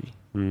industry.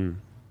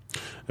 And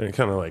it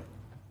kind of like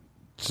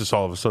just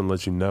all of a sudden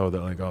lets you know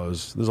that like, oh,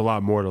 there's a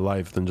lot more to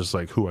life than just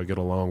like who I get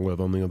along with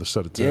on the other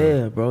side of town.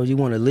 Yeah, bro, you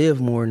want to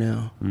live more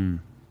now.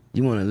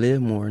 You want to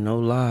live more, no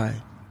lie.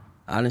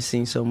 I done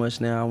seen so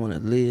much now. I want to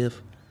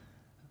live.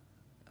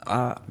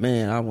 I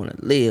want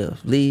to live.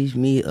 Leave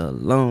me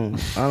alone.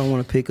 I don't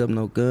want to pick up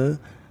no gun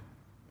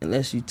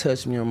unless you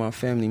touch me or my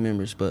family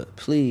members. But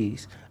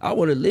please, I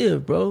want to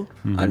live, bro.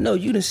 I know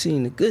you done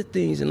seen the good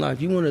things in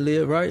life. You want to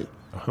live, right?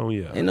 Oh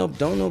yeah. And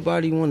don't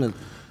nobody want to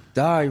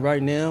die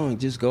right now and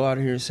just go out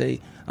here and say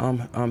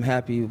I'm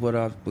happy with what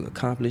I've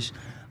accomplished.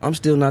 I'm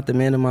still not the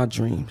man of my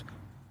dreams.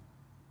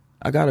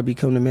 I gotta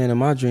become the man of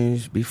my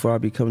dreams before I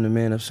become the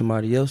man of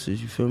somebody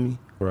else's. You feel me?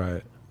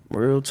 Right.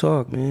 Real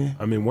talk, man.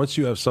 I mean, once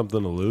you have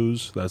something to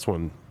lose, that's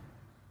when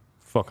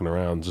fucking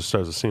around just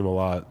starts to seem a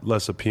lot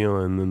less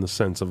appealing in the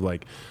sense of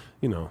like,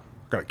 you know,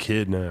 I got a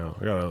kid now.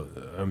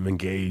 I'm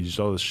engaged,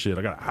 all this shit.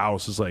 I got a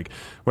house. It's like,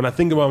 when I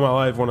think about my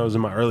life when I was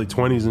in my early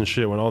 20s and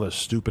shit, when all this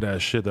stupid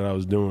ass shit that I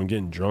was doing,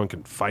 getting drunk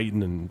and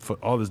fighting and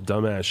all this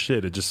dumb ass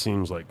shit, it just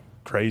seems like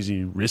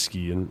crazy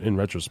risky in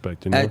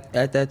retrospect, you know?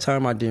 At that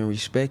time, I didn't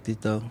respect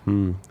it, though.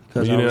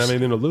 Because you didn't have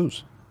anything to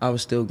lose. I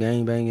was still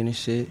gangbanging and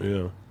shit.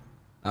 Yeah.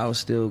 I was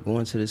still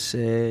going to the set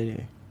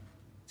and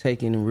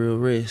taking the real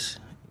risks.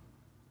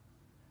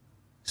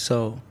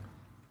 So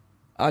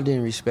I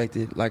didn't respect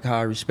it like how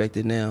I respect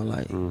it now.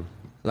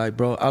 Like,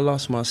 bro, I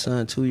lost my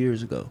son 2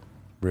 years ago.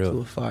 Really? To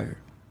a fire.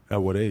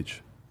 At what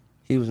age?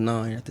 He was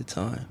 9 at the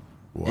time.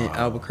 Wow. In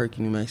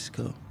Albuquerque, New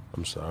Mexico.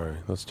 I'm sorry.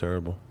 That's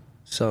terrible.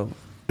 So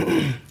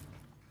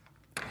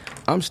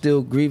I'm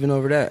still grieving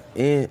over that.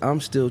 And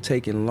I'm still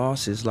taking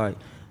losses, like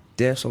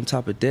deaths on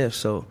top of deaths.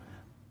 So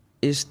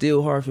it's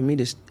still hard for me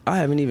to... I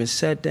haven't even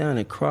sat down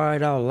and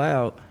cried out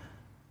loud.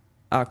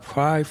 I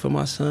cried for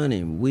my son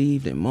and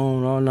weaved and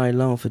moaned all night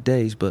long for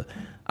days, but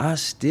I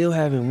still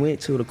haven't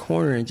went to the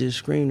corner and just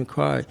screamed and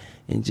cried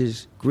and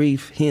just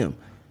grieve him,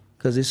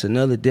 because it's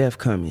another death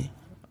coming,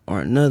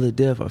 or another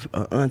death of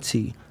an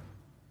auntie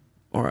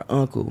or an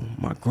uncle,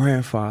 my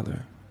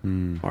grandfather,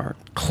 or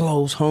a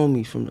close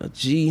homie from a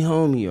G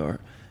homie, or,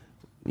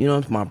 you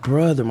know, my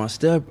brother, my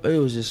step. It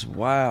was just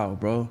wild,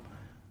 bro.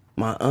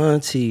 My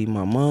auntie,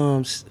 my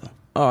mom's.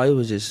 Oh,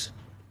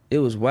 it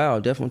was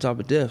wild, death on top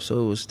of death. So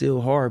it was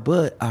still hard,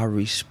 but I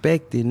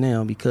respect it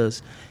now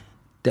because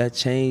that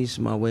changed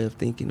my way of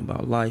thinking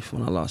about life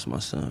when I lost my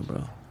son,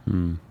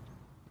 bro.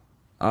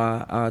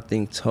 I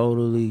think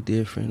totally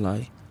different.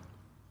 Like,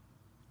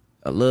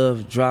 a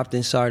love dropped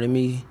inside of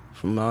me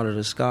from out of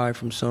the sky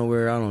from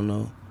somewhere. I don't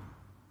know.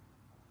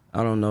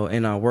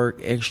 And I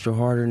work extra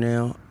harder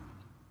now.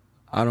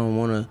 I don't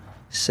want to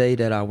say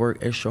that I work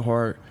extra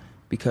hard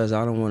because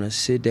I don't want to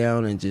sit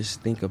down and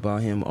just think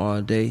about him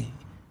all day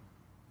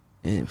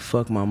and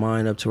fuck my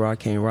mind up to where I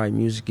can't write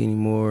music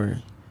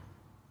anymore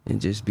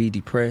and just be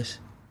depressed.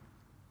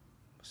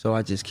 So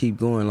I just keep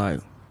going.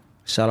 Like,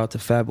 shout out to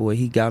Fat Boy.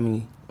 He got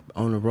me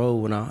on the road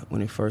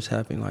when it first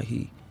happened. Like,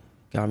 he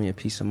got me a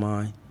peace of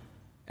mind.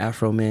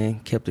 Afro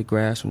Man kept the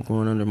grass from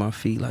growing under my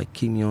feet, like,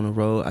 keep me on the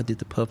road. I did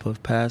the Puff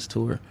Puff Pass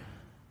tour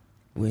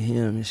with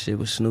him and shit,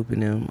 with Snoop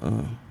and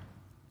them.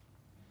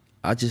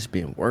 I just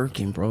been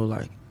working, bro,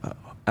 like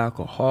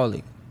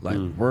alcoholic, like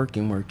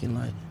working,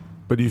 like.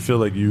 But do you feel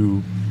like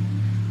you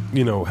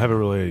know, haven't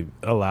really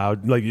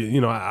allowed, like, you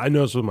know, I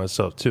notice with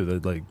myself too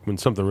that like when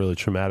something really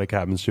traumatic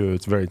happens to you,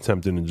 it's very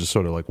tempting to just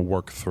sort of like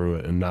work through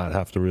it and not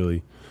have to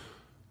really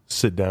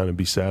sit down and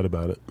be sad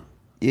about it.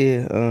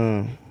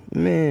 Yeah,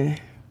 man.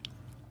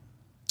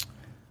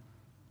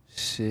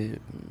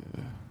 Shit.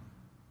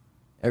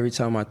 Every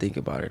time I think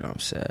about it, I'm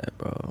sad,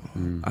 bro.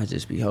 I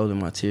just be holding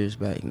my tears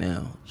back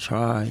now.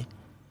 I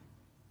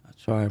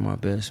try my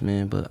best,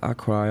 man, but I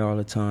cry all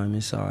the time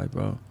inside,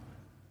 bro.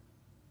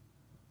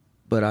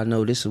 But I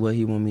know this is what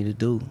he want me to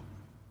do.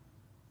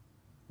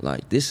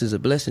 Like, this is a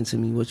blessing to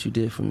me, what you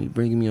did for me,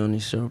 bringing me on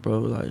this show, bro.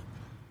 Like,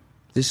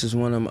 this is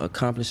one of my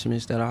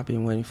accomplishments that I've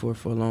been waiting for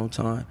a long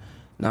time.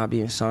 Not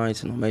being signed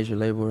to no major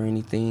label or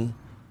anything.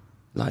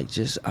 Like,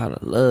 just out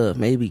of love.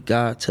 Maybe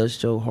God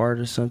touched your heart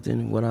or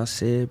something, what I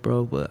said,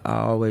 bro. But I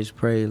always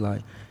pray,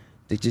 like,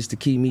 just to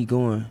keep me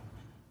going.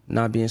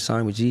 Not being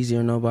signed with Jeezy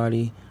or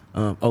nobody.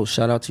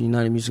 Shout out to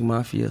United Music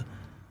Mafia.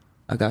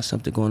 I got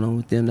something going on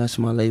with them. That's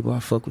my label. I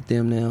fuck with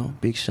them now.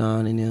 Big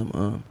Sean and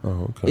them.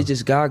 Okay. It's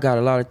just God got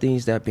a lot of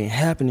things that been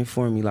happening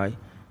for me. Like,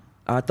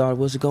 I thought it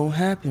wasn't gonna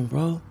happen,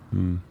 bro.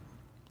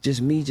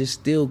 Just me just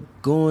still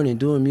going and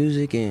doing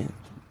music and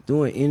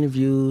doing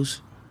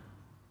interviews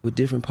with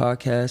different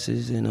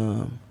podcasts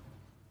and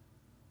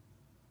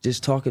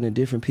just talking to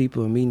different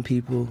people and meeting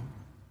people.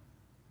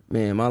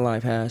 Man, my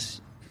life has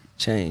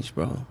changed,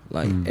 bro.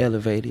 Like,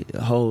 elevated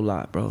a whole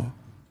lot, bro.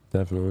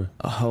 Definitely.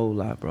 A whole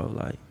lot, bro.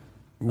 Like,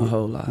 a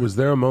whole lot. Was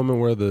there a moment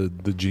where the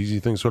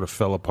Jeezy thing sort of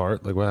fell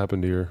apart? Like, what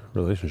happened to your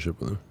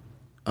relationship with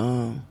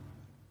him?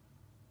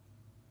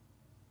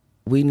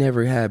 we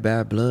never had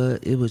bad blood.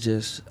 It was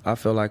just, I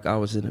felt like I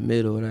was in the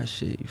middle of that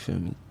shit, you feel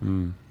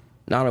me?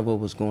 Not of what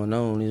was going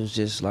on. It was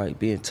just like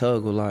being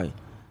tugged with like,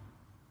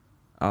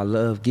 I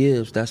love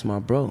Gibbs, that's my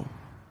bro.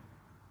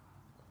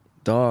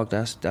 Dog,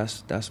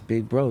 that's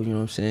big bro, you know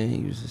what I'm saying?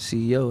 He was the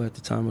CEO at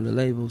the time of the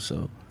label,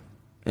 so,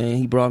 and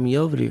he brought me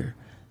over there.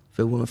 If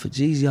it wasn't for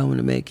Jeezy, I wouldn't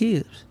have met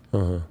Gibbs.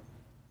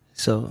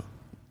 So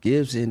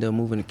Gibbs ended up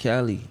moving to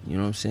Cali, you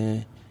know what I'm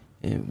saying?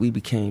 And we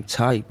became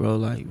tight, bro,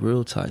 like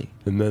real tight.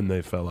 And then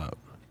they fell out.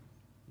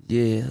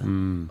 Yeah,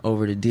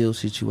 over the deal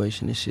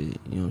situation and shit,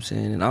 you know what I'm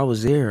saying? And I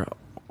was there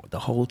the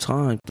whole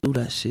time through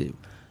that shit,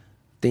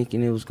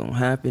 thinking it was gonna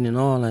happen and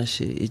all that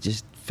shit. It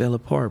just fell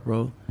apart,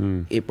 bro.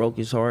 It broke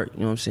his heart, you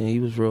know what I'm saying? He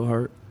was real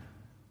hurt.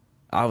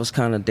 I was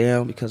kind of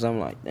down because I'm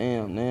like,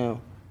 damn, now,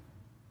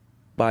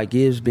 by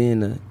Gibbs being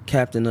the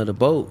captain of the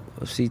boat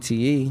of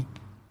CTE,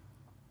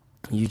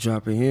 you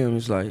dropping him,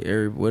 it's like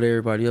what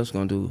everybody else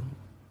gonna do?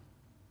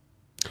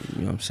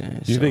 You know what I'm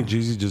saying? Do you think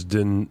Jeezy just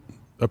didn't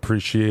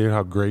appreciate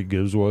how great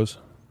Gibbs was?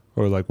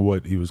 Or like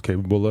what he was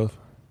capable of?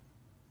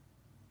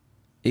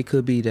 It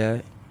could be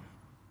that.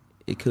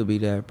 It could be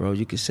that, bro.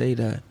 You could say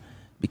that.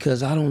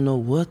 Because I don't know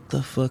what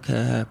the fuck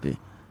had happened.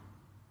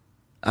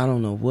 I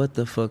don't know what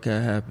the fuck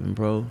had happened,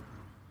 bro.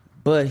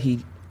 But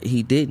he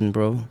didn't,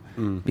 bro.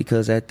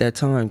 Because at that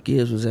time,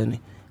 Gibbs was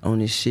on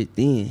this shit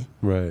then.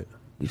 Right.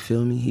 You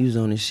feel me? He was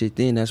on this shit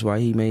then. That's why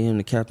he made him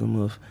the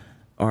captain of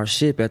our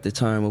ship at the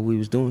time when we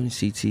was doing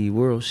CTE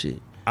World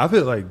shit. I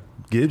feel like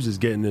Gibbs is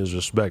getting his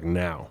respect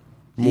now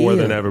more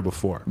than ever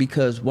before.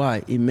 Because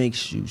why? It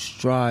makes you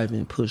strive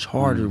and push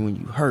harder when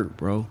you hurt,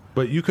 bro.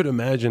 But you could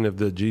imagine if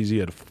the Jeezy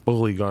had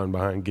fully gone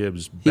behind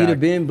Gibbs back, he'd have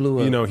been blew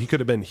up. You know, he could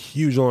have been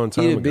huge a long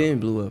time ago. He'd have been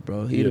blew up,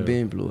 bro. He'd have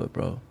been blew up,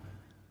 bro.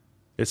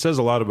 It says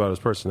a lot about his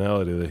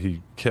personality that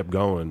he kept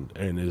going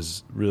and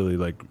is really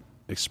like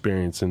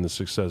experiencing the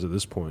success at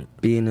this point.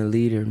 Being a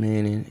leader,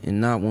 man,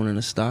 and not wanting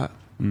to stop.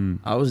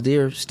 I was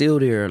there, still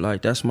there.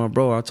 Like, that's my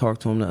bro. I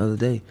talked to him the other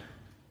day.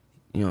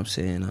 You know what I'm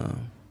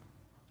saying?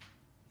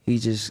 He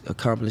just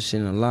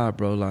accomplishing a lot,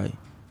 bro. Like,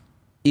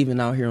 even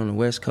out here on the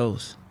West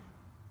Coast,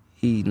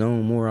 he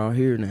known more out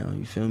here now,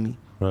 you feel me?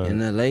 Right.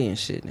 In LA and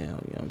shit now, you know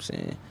what I'm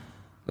saying?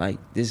 Like,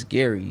 this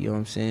Gary, you know what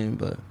I'm saying?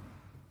 But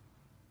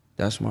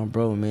that's my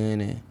bro,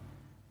 man. And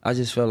I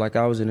just felt like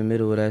I was in the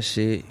middle of that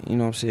shit. You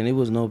know what I'm saying? It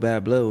was no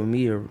bad blood with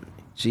me or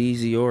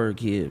Jeezy or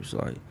Gibbs.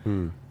 Like,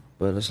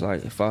 but it's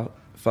like, if I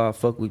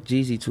fuck with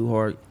Jeezy too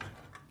hard,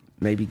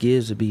 maybe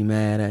Gibbs would be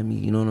mad at me,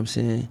 you know what I'm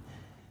saying?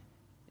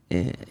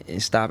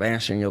 And stop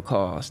answering your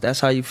calls. That's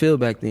how you feel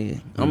back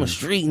then. I'm a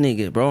street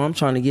nigga, bro. I'm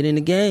trying to get in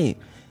the game.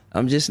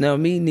 I'm just now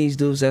meeting these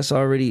dudes that's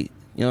already,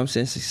 you know what I'm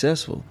saying,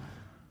 successful.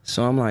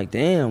 So I'm like,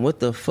 damn, what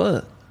the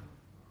fuck?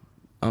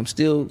 I'm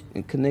still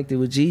connected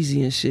with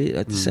Jeezy and shit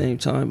at the same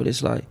time, but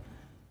it's like,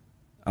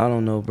 I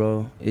don't know,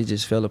 bro. It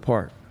just fell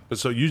apart. But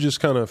so you just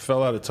kind of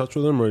fell out of touch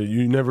with him, or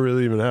you never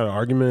really even had an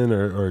argument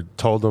or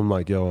told him,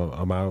 like, yo,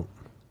 I'm out?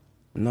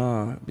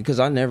 Nah, because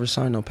I never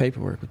signed no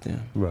paperwork with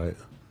them. Right.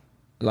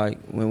 Like,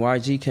 when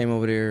YG came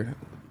over there,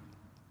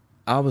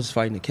 I was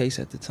fighting the case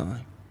at the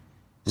time.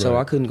 So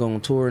I couldn't go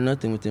on tour or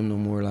nothing with them no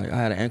more. Like, I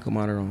had an ankle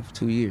monitor on for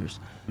 2 years.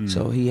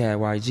 So he had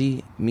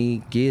YG,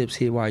 me, Gibbs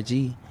hit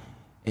YG.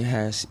 It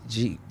has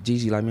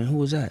Jeezy like, man, who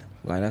was that?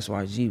 Like, that's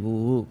YG, woo,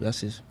 woo.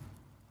 That's his,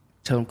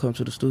 tell him come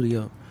to the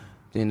studio.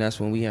 Then that's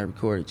when we had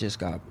recorded Just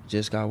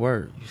Got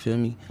Word, you feel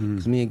me?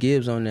 Because me and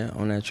Gibbs on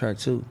that track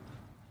too.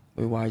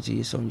 With YG,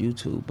 it's on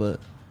YouTube, but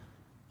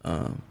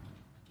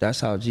that's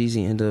how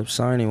Jeezy ended up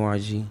signing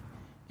YG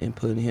and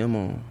putting him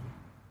on.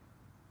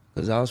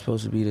 Because I was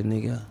supposed to be the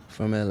nigga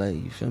from LA,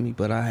 you feel me?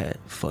 But I had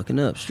fucking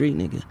up, street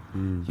nigga.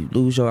 You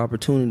lose your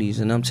opportunities,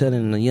 and I'm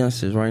telling the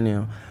youngsters right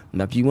now,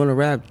 if you want to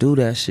rap, do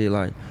that shit,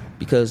 like,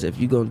 because if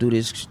you gonna do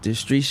this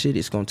street shit,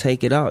 it's gonna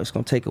take it out. It's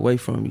gonna take away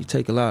from you,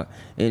 take a lot.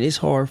 And it's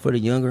hard for the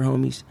younger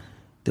homies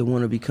that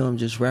want to become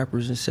just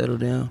rappers and settle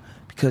down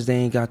because they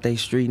ain't got their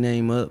street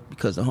name up,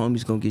 because the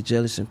homies gonna get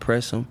jealous and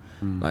press them.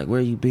 Like,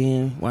 where you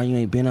been? Why you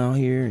ain't been out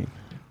here? And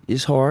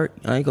it's hard,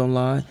 I ain't gonna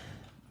lie.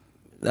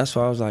 That's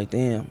why I was like,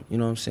 damn, you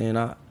know what I'm saying?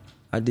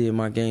 I did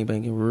my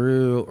gangbanging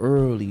real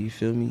early, you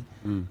feel me?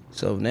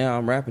 So now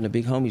I'm rapping, the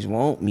big homies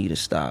want me to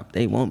stop.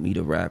 They want me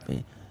to rap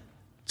and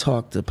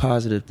talk the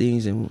positive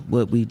things and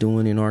what we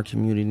doing in our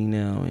community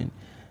now, and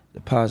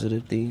the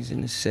positive things in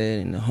the set,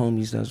 and the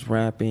homies that's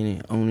rapping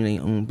and owning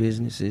their own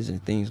businesses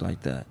and things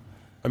like that.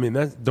 I mean,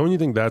 don't you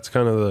think that's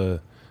kind of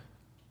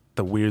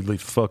the weirdly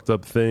fucked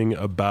up thing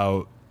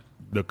about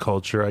the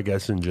culture, I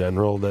guess, in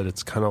general, that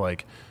it's kind of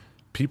like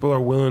people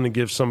are willing to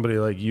give somebody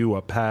like you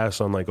a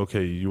pass on, like,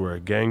 okay, you were a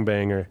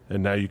gangbanger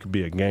and now you could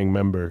be a gang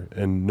member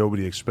and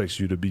nobody expects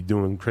you to be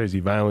doing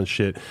crazy violent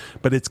shit.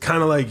 But it's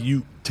kind of like,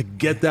 you, to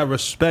get that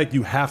respect,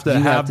 you have to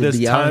have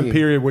this time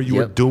period where you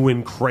were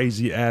doing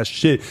crazy ass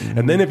shit.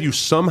 And then if you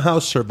somehow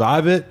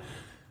survive it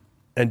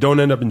and don't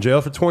end up in jail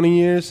for 20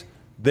 years,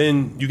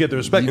 then you get the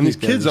respect. And these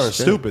kids aren't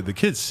stupid. The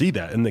kids see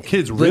that, and the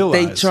kids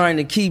realize. But they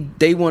trying to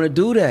they want to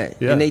do that.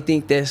 And they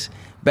think that's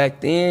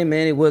back then,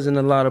 man, it wasn't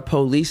a lot of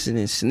policing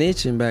and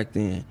snitching back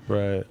then.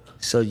 Right.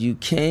 So you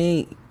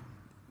can't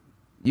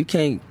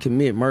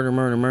commit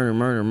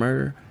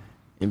murder,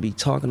 and be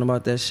talking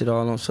about that shit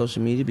all on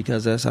social media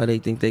because that's how they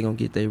think they gonna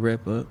get their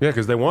rep up. Yeah,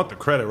 because they want the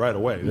credit right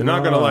away. They're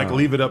not gonna like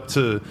leave it up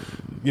to,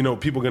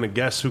 people gonna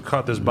guess who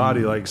caught this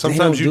body. Like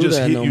sometimes you just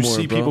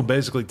see people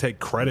basically take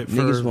credit for.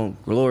 Niggas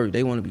want glory.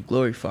 They want to be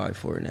glorified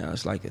for it now.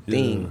 It's like a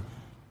thing. Yeah.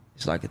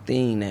 It's like a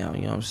thing now.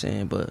 You know what I'm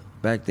saying? But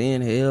back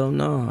then, hell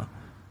nah.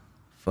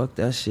 Fuck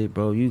that shit,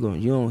 bro. You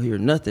don't hear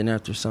nothing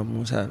after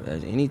something's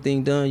happened.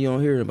 Anything done, you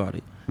don't hear about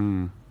it.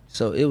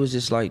 So it was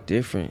just like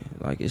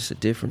different. Like it's a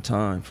different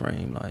time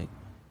frame. Like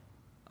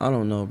I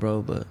don't know,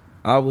 bro, but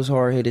I was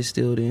hard-headed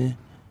still then.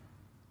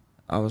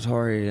 I was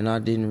hard-headed and I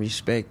didn't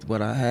respect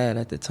what I had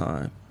at the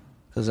time.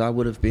 Because I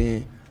would have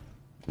been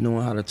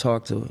knowing how to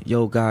talk to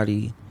Yo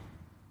Gotti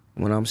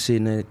when I'm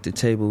sitting at the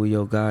table with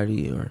Yo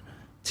Gotti or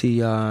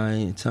T.I.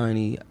 and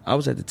Tiny. I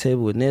was at the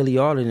table with Nelly,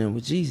 all of them,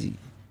 with Jeezy.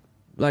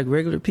 Like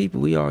regular people,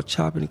 we all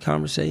chopping and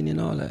conversating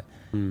and all that.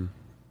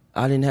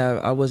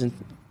 I wasn't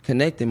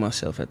connecting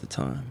myself at the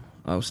time.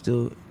 I was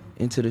still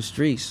into the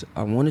streets.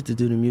 I wanted to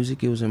do the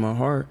music, it was in my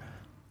heart,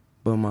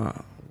 but my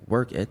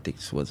work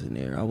ethics wasn't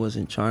there. I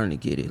wasn't trying to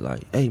get it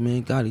like, hey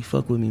man, Gotti,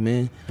 fuck with me,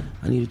 man.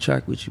 I need a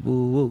track with you,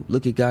 woo, woo.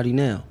 Look at Gotti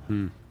now. You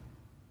know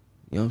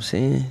what I'm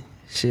saying?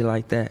 Shit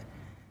like that.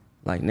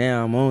 Like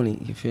now I'm on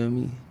it, you feel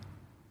me?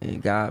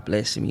 And God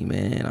blessing me,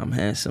 man. I'm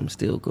handsome,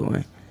 still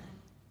going.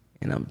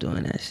 And I'm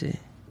doing that shit.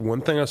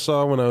 One thing I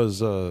saw when I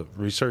was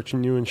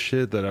researching you and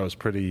shit that I was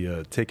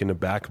pretty taken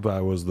aback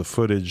by was the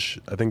footage.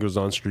 I think it was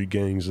on Street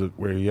Gangs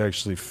where he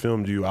actually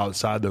filmed you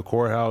outside the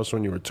courthouse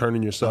when you were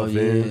turning yourself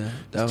in,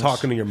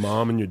 talking to your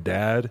mom and your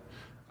dad.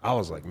 I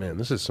was like, man,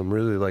 this is some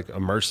really like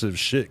immersive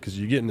shit because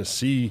you're getting to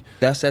see.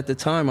 That's at the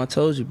time I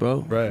told you,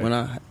 bro. Right. When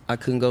I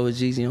couldn't go with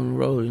Jeezy on the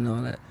road and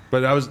all that.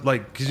 But I was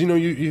like, because you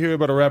hear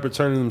about a rapper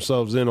turning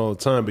themselves in all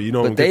the time, but you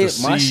don't get to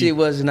see. My shit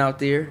wasn't out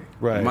there.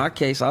 Right. In my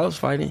case, I was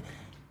fighting.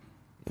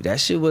 If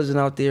that shit wasn't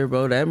out there,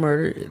 bro, that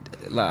murder,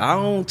 like I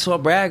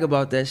don't brag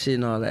about that shit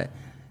and all that.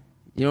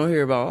 You don't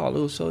hear about, oh,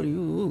 Lil Sody,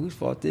 we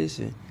fought this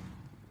and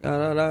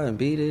and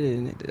beat it,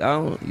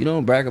 and you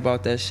don't brag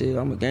about that shit.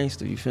 I'm a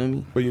gangster, you feel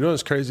me? But you know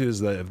what's crazy is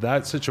that if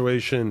that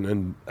situation,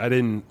 and I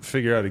didn't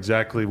figure out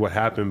exactly what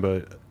happened,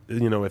 but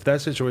if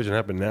that situation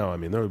happened now, I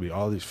mean, there would be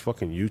all these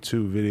fucking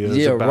YouTube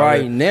videos about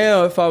right it.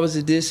 Now, if I was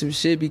to do some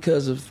shit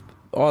because of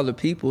all the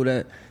people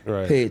that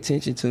pay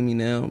attention to me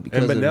now.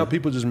 But now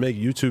people just make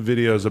YouTube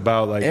videos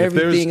about like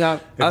everything.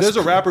 If there's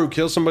a rapper who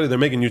kills somebody, they're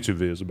making YouTube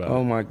videos about it.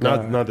 Oh my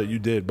God. Not that you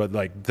did, but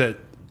like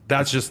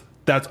that's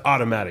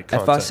automatic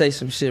content. If I say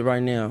some shit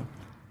right now,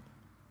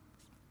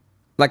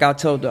 like I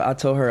told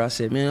her, I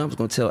said, man, I was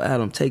gonna tell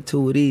Adam, take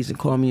 2 of these and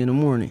call me in the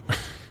morning.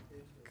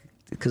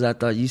 Because I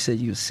thought you said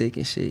you was sick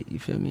and shit, you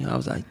feel me? I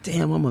was like,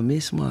 damn, I'm gonna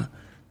miss my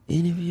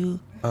interview.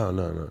 Oh,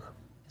 no.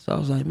 So I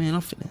was like, man,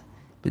 I'm finna.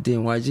 But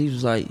then YG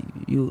was like,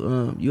 you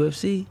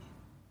UFC?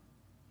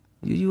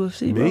 You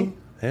UFC, bro? Me?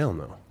 Hell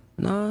no.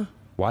 Nah.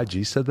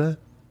 YG said that?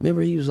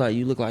 Remember, he was like,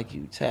 you look like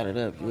you tatted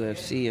up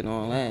UFC and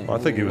all that. Well,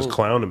 I think he was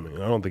clowning me.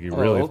 I don't think he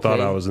really thought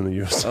I was in the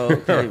UFC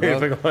okay, or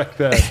anything like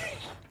that.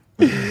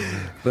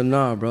 But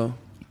nah, bro.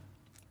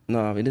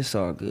 Nah, I mean, it's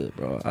all good,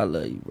 bro. I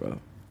love you,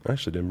 bro. I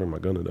actually didn't bring my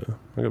gun today.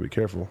 I gotta be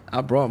careful.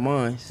 I brought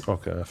mine.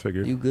 Okay, I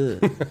figured. You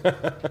good.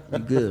 You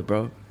good,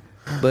 bro.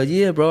 But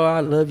yeah, bro,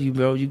 I love you,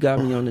 bro. You got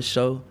me on the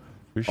show.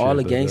 Appreciate all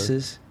the that,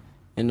 gangsters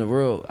in the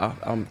world,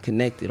 I'm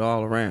connected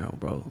all around,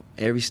 bro.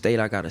 Every state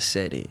I got a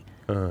set in.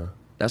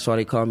 That's why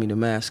they call me the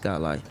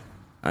mascot. Like,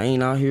 I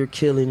ain't out here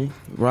killing it,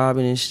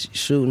 robbing and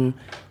shooting.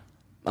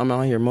 I'm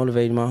out here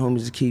motivating my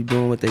homies to keep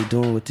doing what they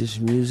doing with this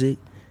music,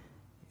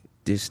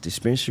 this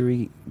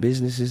dispensary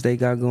businesses they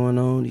got going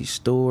on, these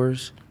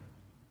stores,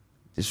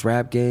 this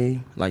rap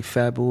game, like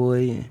Fat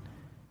Boy, and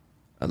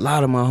a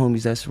lot of my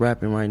homies that's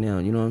rapping right now,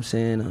 you know what I'm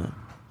saying?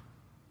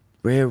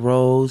 Red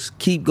Rose,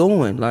 keep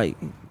going, like,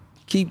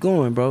 keep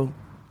going, bro.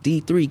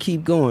 D3,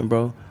 keep going,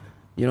 bro.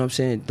 You know what I'm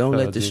saying? Don't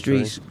let the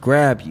streets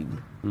grab you.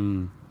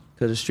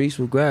 Because the streets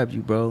will grab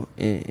you, bro,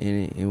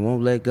 and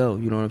won't let go.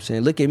 You know what I'm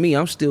saying? Look at me,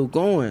 I'm still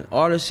going.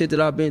 All the shit that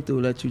I've been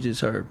through that you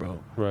just heard, bro.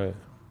 Right.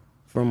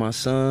 From my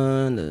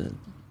son, the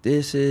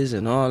disses,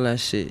 and all that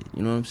shit.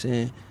 You know what I'm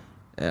saying?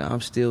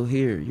 I'm still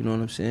here, you know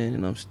what I'm saying?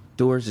 And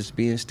doors is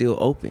being still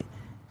open.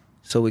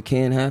 So it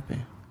can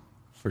happen.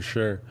 For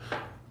sure.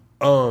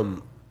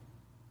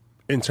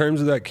 In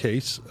terms of that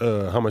case,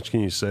 how much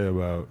can you say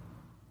about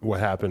what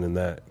happened in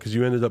that? Because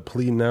you ended up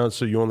pleading out,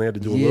 so you only had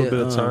to do a little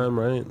bit of time,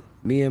 right?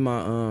 Me and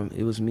my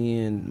it was me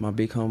and my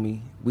big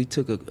homie. We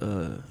took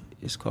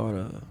it's called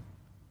a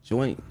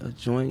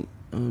joint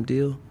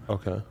deal.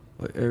 Okay.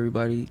 Where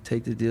everybody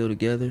take the deal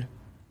together.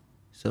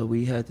 So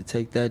we had to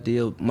take that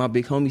deal. My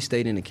big homie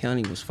stayed in the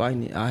county, was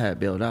fighting it. I had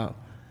bailed out,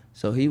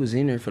 so he was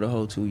in there for the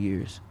whole 2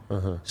 years.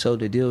 So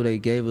the deal they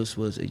gave us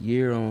was a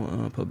year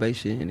on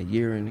probation and a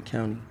year in the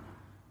county.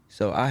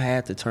 So I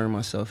had to turn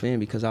myself in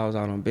because I was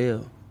out on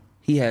bail.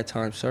 He had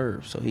time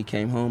served, so he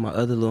came home. My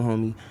other little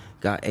homie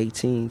got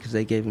 18 because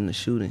they gave him the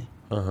shooting.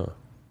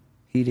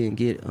 He didn't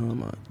get,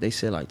 they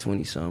said like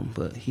 20 something,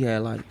 but he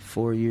had like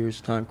 4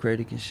 years time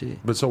credit and shit.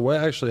 But so what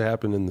actually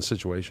happened in the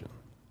situation?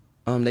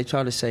 They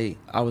tried to say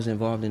I was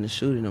involved in the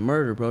shooting, a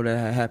murder, bro, that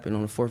had happened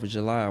on the 4th of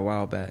July a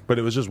while back. But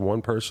it was just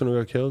one person who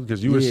got killed?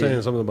 Because you were Yeah.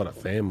 saying something about a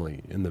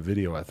family in the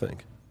video, I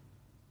think.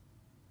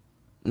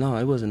 No,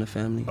 it wasn't a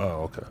family.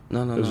 Oh, okay.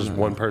 No, It was just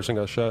one person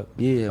got shot?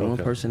 Yeah, one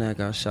Okay. person that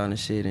got shot and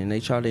shit, and they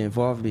tried to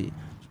involve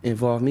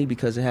me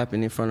because it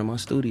happened in front of my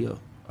studio.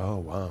 Oh,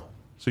 wow.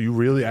 So you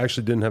really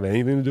actually didn't have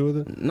anything to do with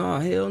it? No,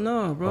 hell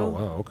no, bro. Oh,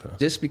 wow, okay.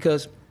 Just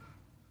because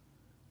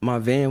my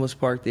van was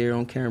parked there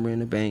on camera in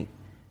the bank,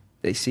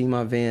 they see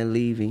my van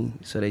leaving,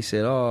 so they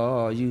said,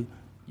 "Oh,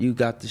 you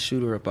got the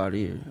shooter up out of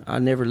here." I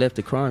never left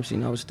the crime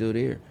scene; I was still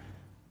there.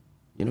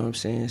 You know what I'm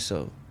saying?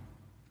 So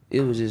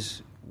it was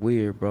just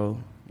weird, bro. You That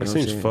know what I'm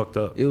seems saying? fucked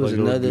up. It was Like,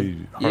 it would another,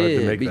 be hard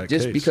to make that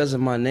just case. because of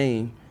my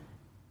name,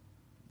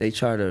 they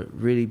try to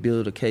really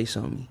build a case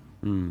on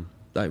me.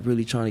 Like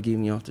really trying to get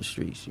me off the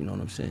streets. You know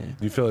what I'm saying?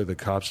 You feel like the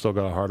cops still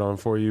got a hard on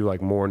for you,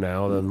 like more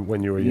now than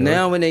when you were young?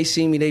 Now when they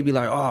see me, they be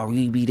like, "Oh,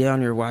 we be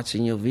down there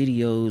watching your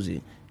videos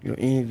and your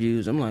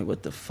interviews." I'm like,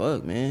 "What the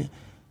fuck, man?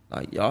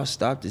 Like y'all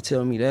stopped to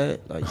tell me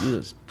that? Like you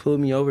just pulled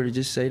me over to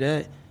just say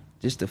that,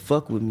 just to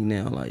fuck with me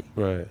now? Like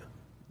Right.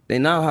 they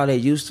not how they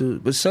used to.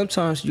 But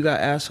sometimes you got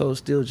assholes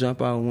still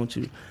jump out and want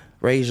you to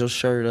raise your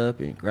shirt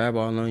up and grab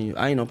all on you.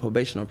 I ain't on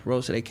probation or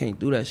parole, so they can't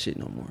do that shit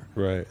no more.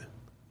 Right.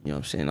 You know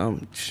what I'm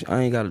saying?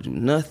 I ain't got to do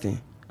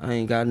nothing. I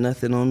ain't got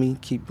nothing on me.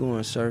 Keep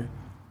going, sir.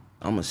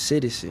 I'm a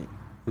citizen.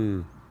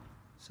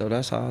 So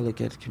that's how I look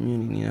at the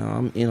community. You know,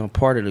 I'm in a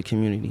part of the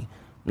community,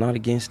 not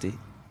against it.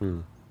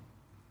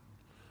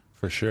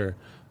 For sure.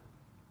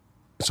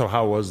 So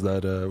how was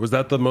that? Was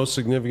that the most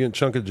significant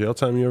chunk of jail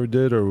time you ever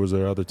did, or was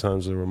there other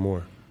times there were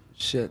more?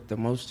 Shit, the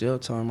most jail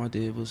time I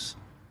did was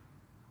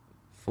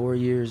 4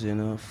 years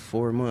and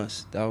 4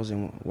 months. That was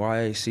in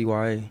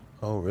CYA.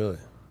 Oh, really?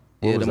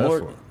 What Yeah, was the that more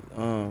for?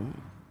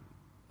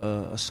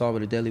 assault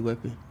with a deadly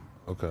weapon.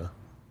 Okay.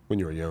 When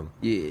you were young.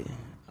 Yeah,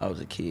 I was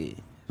a kid.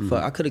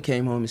 Fuck, I could have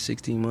came home in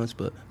 16 months,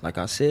 but like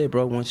I said,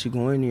 bro, once you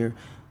go in there,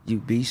 you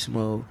beast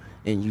mode,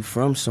 and you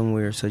from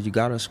somewhere, so you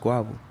gotta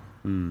squabble.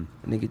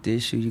 Nigga,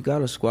 this shit, you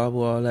gotta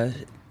squabble all that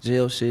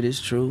jail shit.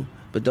 Is true,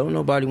 but don't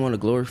nobody want to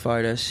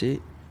glorify that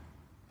shit.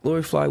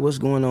 Glorify what's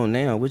going on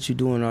now, what you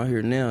doing out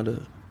here now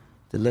to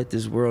let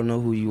this world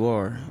know who you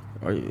are,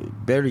 or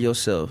better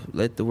yourself.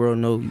 Let the world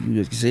know you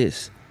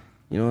exist.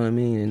 You know what I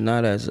mean, and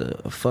not as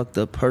a fucked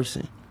up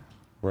person.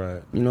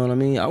 Right. You know what I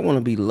mean? I want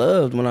to be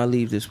loved when I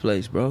leave this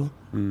place, bro.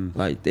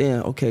 Like,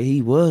 damn, okay,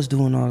 he was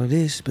doing all of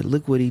this, but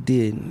look what he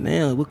did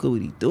now. Look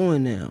what he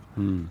doing now.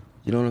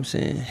 You know what I'm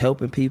saying?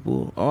 Helping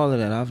people, all of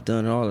that. I've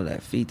done all of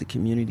that. Feed the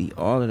community,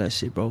 all of that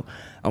shit, bro.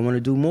 I want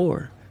to do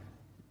more.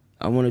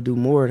 I want to do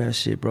more of that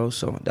shit, bro.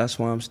 So that's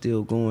why I'm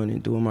still going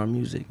and doing my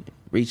music,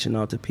 reaching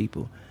out to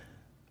people.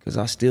 Because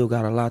I still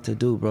got a lot to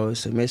do, bro.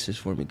 It's a message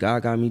for me.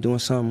 God got me doing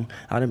something.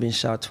 I done been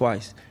shot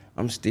twice.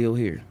 I'm still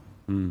here.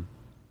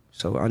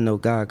 So I know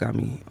God got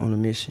me on a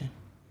mission.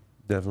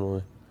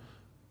 Definitely.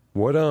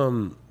 What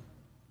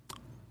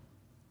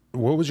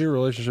was your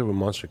relationship with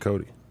Monster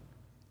Cody?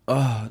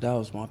 Oh, that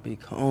was my big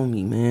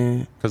homie,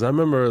 man. Because I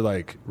remember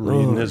like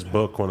reading his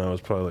book when I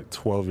was probably like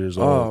 12 years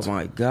Oh old.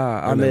 my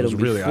God. I And it met was him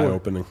really before.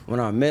 eye-opening. When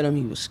I met him,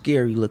 he was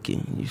scary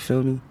looking. You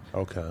feel me?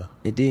 Okay.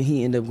 And then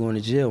he ended up going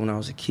to jail when I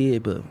was a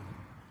kid. But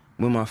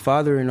when my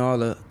father and all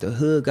the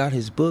hood got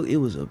his book, it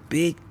was a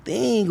big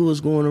thing. It was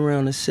going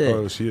around the set. Oh,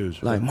 it was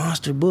huge. Like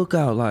Monster book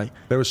out. Like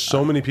There was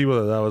so many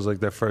people that was like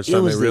their first it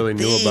time they was really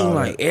the knew thing. about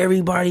Like it.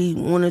 everybody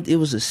wanted. It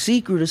was a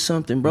secret or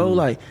something, bro.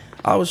 Like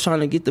I was trying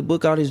to get the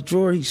book out his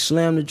drawer. He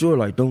slammed the drawer.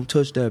 Like, don't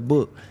touch that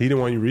book. He didn't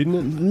want you reading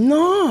it?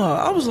 No,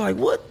 I was like,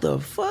 what the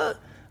fuck?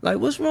 Like,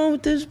 what's wrong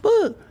with this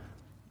book?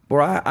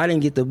 Bro, I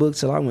didn't get the book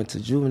till I went to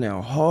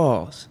juvenile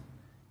halls.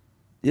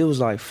 It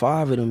was like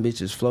 5 of them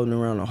bitches floating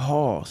around the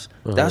halls.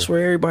 That's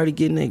where everybody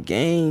getting that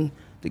gang,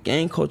 the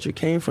gang culture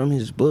came from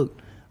his book.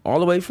 All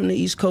the way from the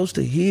East Coast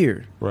to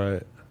here.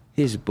 Right.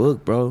 His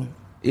book, bro.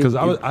 Because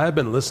I had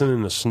been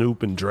listening to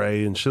Snoop and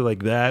Dre and shit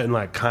like that and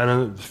like kind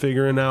of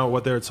figuring out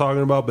what they were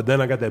talking about. But then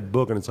I got that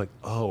book and it's like,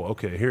 oh,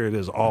 okay, here it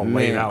is all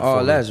laid out for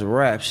me. That's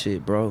rap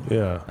shit, bro.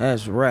 Yeah.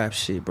 That's rap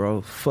shit,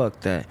 bro.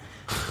 Fuck that.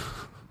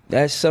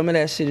 That's some of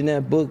that shit in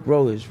that book,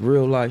 bro, is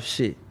real life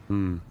shit.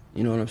 You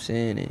know what I'm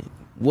saying? And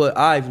what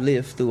I've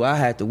lived through, I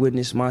had to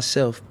witness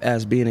myself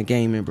as being a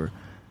gang member.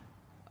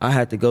 I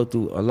had to go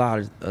through a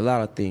lot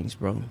of things,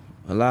 bro.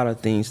 A lot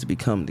of things to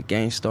become the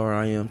gang star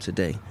I am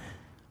today.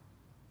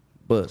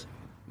 But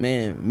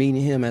man,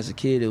 meeting him as a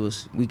kid,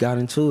 we got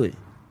into it.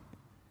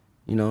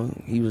 You know,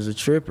 he was a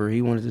tripper.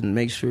 He wanted to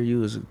make sure you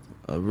was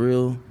a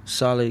real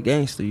solid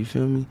gangster. You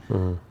feel me?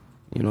 You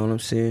know what I'm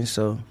saying?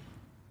 So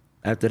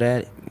after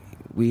that,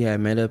 we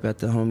had met up at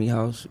the homie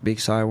house, Big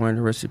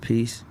Sidewinder, rest in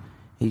peace.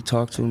 He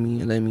talked to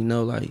me and let me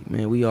know, like,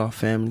 man, we all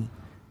family.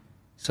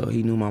 So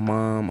he knew my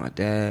mom, my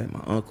dad,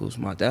 my uncles.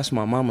 That's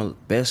my mama's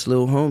best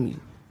little homie.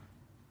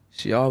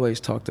 She always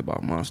talked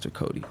about Monster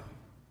Cody.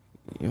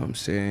 You know what I'm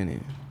saying?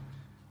 And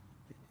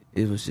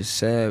it was just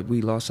sad.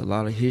 We lost a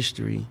lot of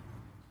history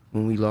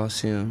when we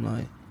lost him.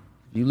 Like,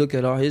 you look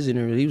at all his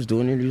interviews, he was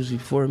doing interviews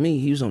before me.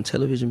 He was on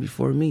television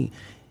before me.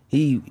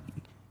 He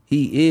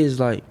is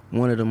like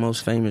one of the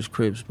most famous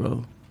Crips,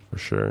 bro. For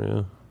sure,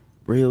 yeah.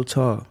 Real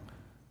talk.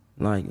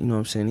 Like, you know what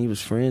I'm saying? He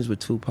was friends with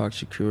Tupac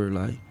Shakur.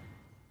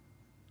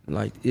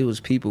 Like it was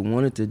people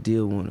wanted to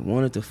deal with him,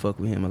 wanted to fuck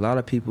with him. A lot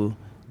of people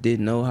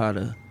didn't know how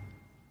to.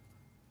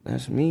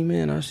 That's me,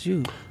 man. That's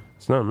you.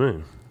 It's not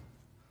me.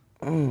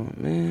 Oh,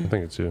 man. I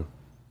think it's you.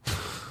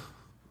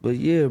 But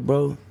yeah,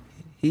 bro,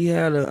 he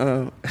had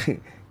a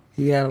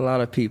lot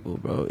of people,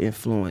 bro,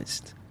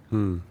 influenced.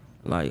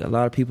 Like, a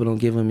lot of people don't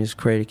give him his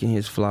credit and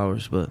his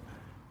flowers,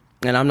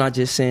 and I'm not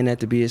just saying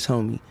that to be his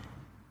homie.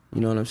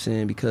 You know what I'm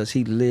saying? Because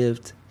he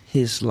lived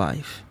his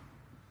life.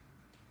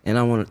 And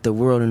I want the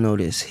world to know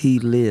this. He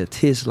lived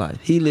his life.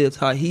 He lived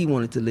how he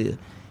wanted to live.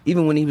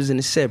 Even when he was in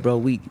the set, bro,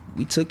 we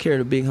took care of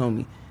the big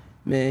homie.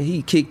 Man,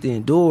 he kicked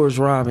in doors,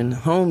 robbing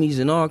homies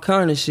and all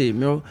kind of shit,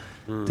 bro,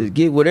 to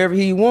get whatever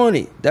he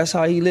wanted. That's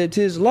how he lived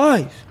his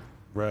life.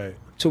 Right.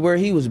 To where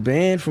he was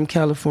banned from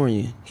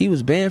California. He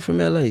was banned from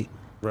L.A.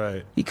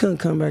 Right. He couldn't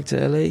come back to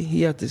L.A.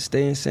 He had to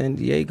stay in San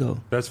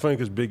Diego. That's funny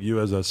because Big U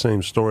has that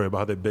same story about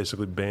how they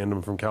basically banned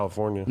him from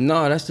California.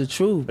 No, that's the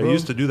truth, bro. They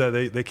used to do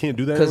that. They can't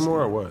do that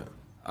anymore, or what?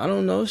 I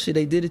don't know. Shit,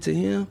 they did it to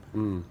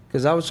him.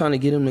 Because I was trying to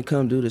get him to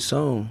come do the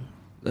song.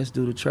 Let's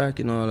do the track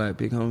and all that,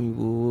 big homie,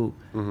 woo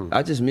woo.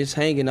 I just miss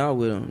hanging out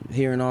with him,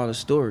 hearing all the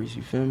stories,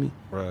 you feel me?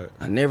 Right.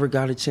 I never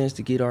got a chance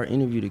to get our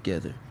interview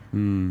together.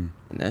 And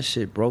that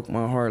shit broke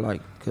my heart,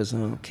 like, because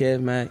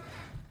Kev Mack,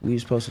 we were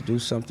supposed to do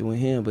something with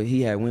him, but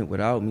he had went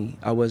without me.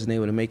 I wasn't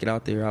able to make it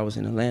out there. I was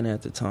in Atlanta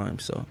at the time,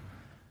 so.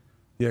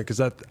 Yeah, because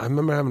I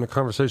remember having a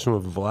conversation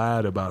with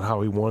Vlad about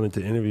how he wanted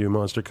to interview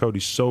Monster Cody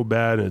so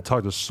bad and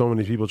talked to so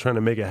many people trying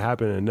to make it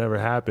happen, and it never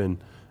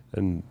happened.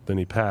 And then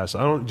he passed.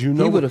 Do you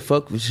know? He would have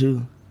fucked with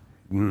you.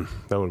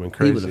 That would have been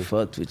crazy. He would have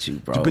fucked with you,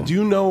 bro. But do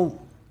you know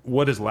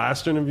what his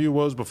last interview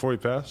was before he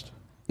passed?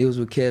 It was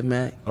with Kev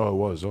Mack. Oh, it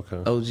was,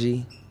 okay.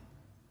 OG.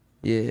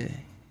 Yeah.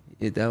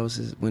 That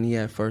was when he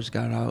had first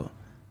got out.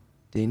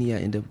 Then he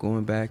had ended up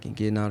going back and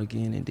getting out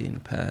again and then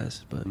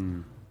passed. But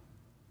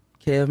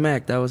Kev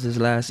Mack, that was his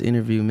last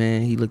interview,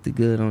 man. He looked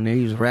good on there.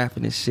 He was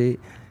rapping and shit.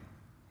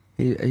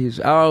 I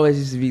always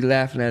used to be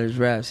laughing at his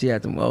raps. He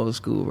had them old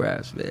school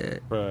raps,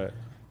 man. Right.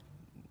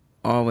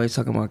 Always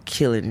talking about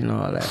killing and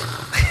all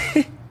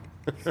that.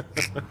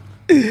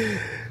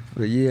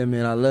 But yeah,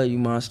 man, I love you,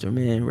 Monster,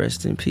 man.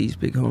 Rest in peace,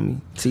 big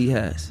homie.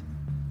 T-Has.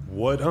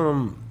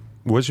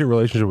 What's your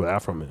relationship with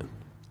Afro Man?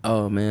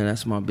 Oh, man,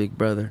 that's my big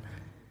brother.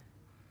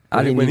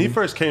 When he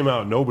first came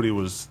out, nobody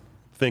was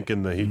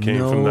thinking that he came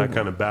from that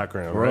kind of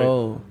background,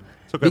 bro. Right?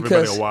 Took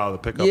everybody a while to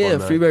pick up on that. Yeah,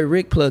 Freeway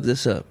Rick plugged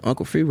us up.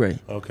 Uncle Freeway.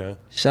 Okay.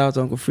 Shout out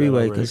to Uncle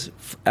Freeway, because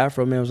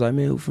Afro Man was like,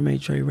 man, who from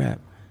A-Tray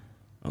Rap?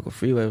 Uncle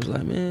Freeway was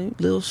like, man,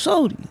 Lil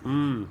Sody.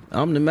 I'm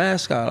the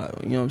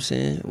mascot, you know what I'm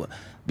saying?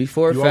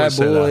 Before you Fat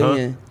Boy that, huh?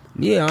 and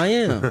yeah, I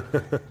am.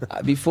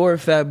 Before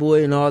Fat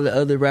Boy and all the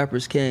other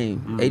rappers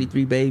came,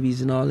 83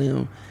 Babies and all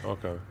them.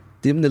 Okay.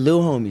 Them the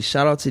Lil homies.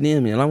 Shout out to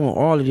them, man. I want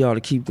all of y'all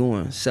to keep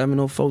going.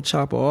 704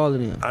 Chopper, all of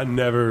them. I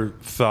never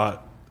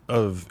thought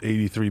of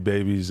 83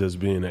 Babies as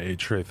being an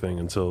A-Tray thing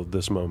until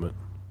this moment.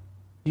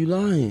 You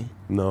lying?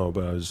 No,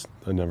 but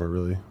I never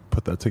really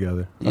put that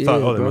together. I Yeah, thought,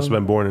 they bro. must have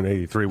been born in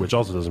 83, which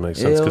also doesn't make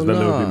sense because then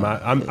it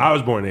would be I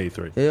was born in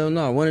 83. Hell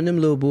no. One of them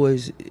little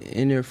boys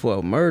in there for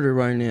a murder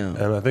right now.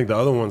 And I think the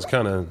other one's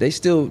kind of... They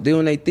still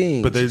doing their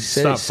thing. But they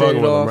stopped set fucking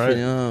it with off them, right?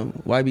 And,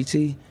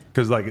 YBT.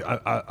 Because like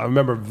I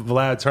remember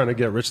Vlad trying to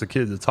get Rich the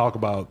Kid to talk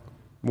about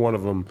one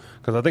of them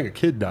because I think a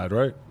kid died,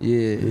 right?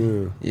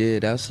 Yeah,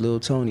 that's Lil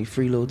Tony,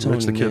 free Lil Tony.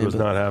 Rich the Kid man, was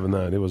not having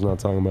that. He was not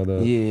talking about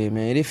that. Yeah,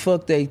 man, they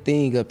fucked their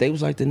thing up. They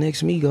was like the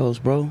next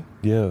Migos, bro.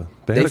 Yeah,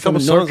 they They had a couple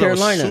from songs North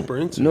Carolina. I was super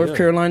into. North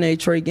Carolina,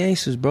 A-Tray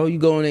Gangsters, bro. You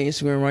go on their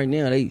Instagram right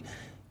now, they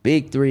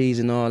big threes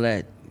and all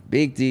that.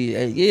 Big D,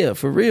 yeah,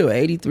 for real,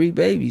 83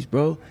 Babies,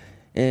 bro.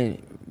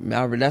 And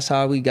that's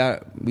how we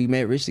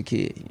met Rich the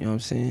Kid. You know what I'm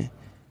saying?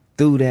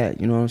 Through that,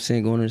 you know what I'm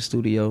saying, going to the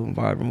studio and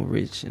vibing with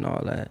Rich and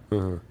all that.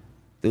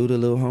 Through the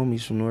little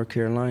homies from North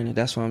Carolina.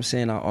 That's what I'm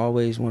saying. I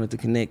always wanted to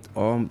connect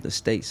all the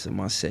states in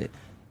my set.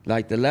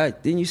 Like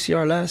didn't you see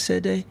our last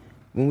set day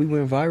when we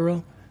went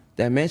viral?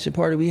 That mansion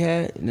party we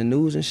had and the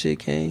news and shit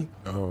came.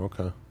 Oh,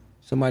 okay.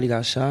 Somebody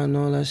got shot and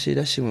all that shit.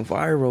 That shit went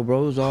viral,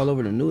 bro. It was all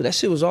over the news. That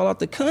shit was all out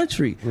the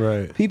country.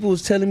 Right. People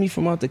was telling me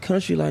from out the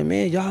country, like,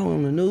 man, y'all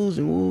on the news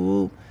and woo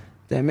woo.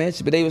 That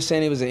mansion, but they was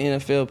saying it was an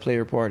NFL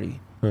player party.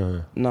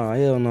 Nah,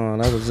 hell no,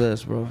 that was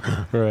us, bro.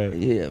 Right.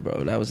 Yeah,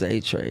 bro, that was the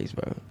A-Trays,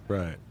 bro.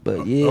 Right.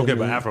 But yeah, okay, man.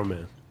 but Afro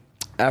Man.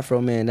 Afro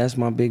Man, that's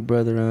my big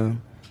brother.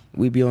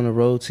 We be on the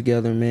road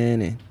together,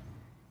 man, and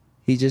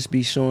he just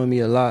be showing me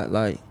a lot,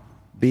 like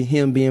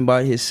him being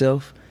by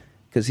himself,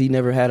 because he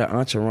never had an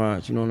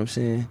entourage. You know what I'm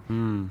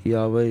saying? He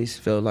always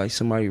felt like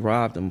somebody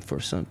robbed him for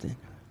something.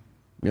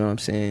 You know what I'm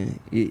saying?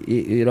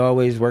 It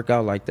always work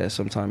out like that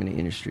sometime in the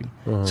industry.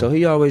 So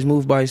he always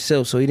moved by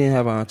himself, so he didn't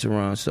have an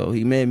entourage. So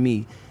he met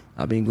me.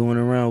 I've been going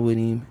around with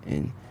him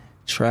and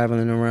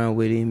traveling around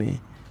with him, and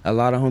a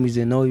lot of homies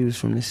didn't know he was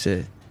from the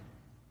set.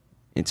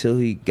 until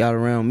he got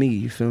around me,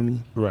 you feel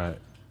me? Right.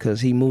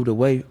 Because he moved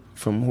away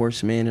from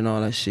Horseman and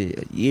all that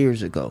shit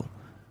years ago.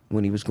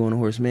 When he was going to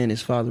Horseman,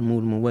 his father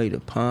moved him away to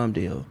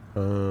Palmdale.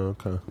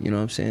 Okay. You know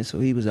what I'm saying? So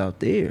he was out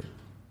there.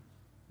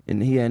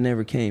 And he had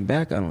never came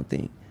back, I don't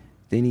think.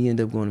 Then he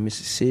ended up going to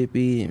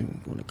Mississippi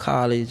and going to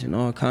college and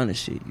all kind of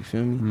shit, you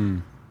feel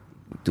me?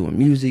 Doing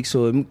music,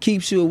 so it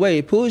keeps you away.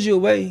 It pulls you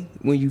away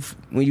when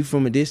you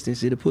from a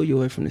distance. It'll pull you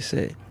away from the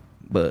set.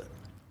 But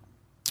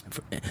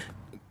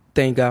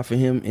thank God for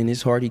him. In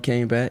his heart, he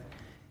came back,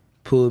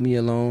 pulled me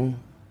along,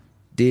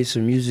 did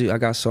some music. I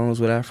got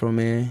songs with Afro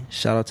Man.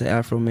 Shout out to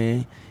Afro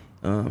Man.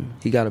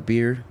 He got a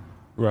beard.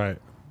 Right.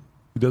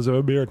 He does have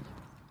a beard.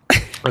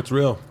 That's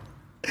real.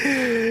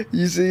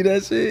 You see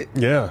that shit?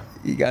 Yeah.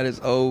 He got his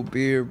old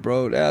beard,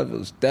 bro.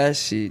 That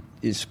shit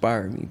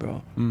inspired me,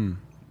 bro.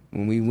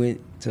 When we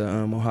went to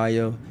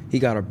Ohio, he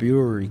got a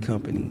brewery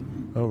company.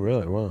 Oh,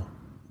 really? Wow.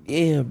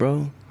 Yeah,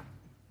 bro.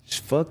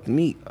 Just fucked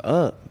me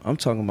up. I'm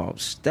talking about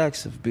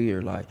stacks of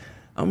beer. Like,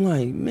 I'm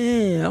like,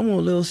 man, I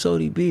want Lil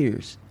Sody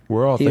beers.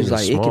 We're all he thinking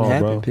was like, small, it can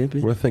happen, bro.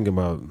 pimpin'. We're thinking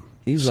about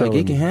He was like,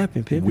 it can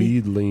happen, pimpin'.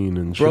 Weed lean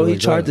and shit bro, he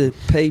like tried that.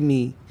 to pay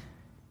me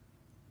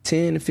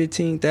 10 to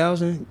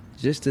 15,000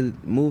 just to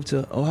move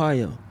to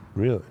Ohio.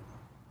 Really?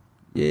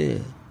 Yeah.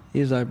 He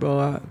was like,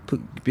 bro,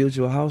 build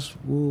you a house.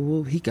 Woo,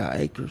 woo. He got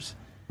acres.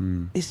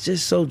 It's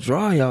just so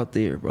dry out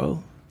there,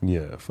 bro.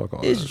 Yeah, fuck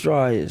all It's that.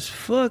 dry as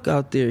fuck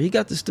out there. He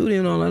got the studio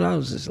and all that. I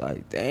was just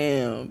like,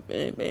 damn,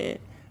 man,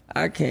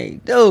 I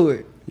can't do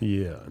it.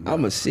 Yeah. No.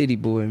 I'm a city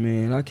boy,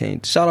 man. I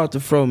can't. Shout out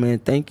to Fro, man.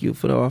 Thank you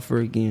for the offer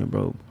again,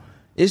 bro.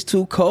 It's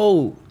too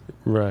cold.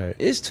 Right.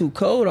 It's too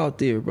cold out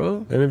there,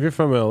 bro. And if you're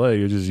from LA,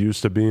 you're just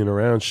used to being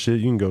around shit.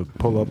 You can go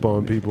pull up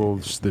on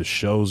people, the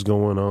shows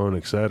going on,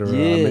 etc. Yeah, I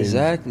mean,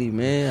 exactly,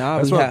 man.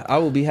 That's I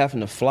would be having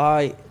to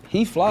fly.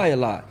 He fly a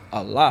lot.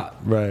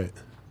 Right.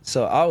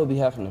 So I would be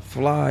having to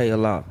fly a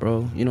lot,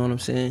 bro. You know what I'm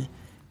saying?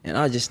 And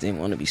I just didn't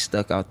want to be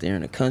stuck out there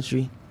in the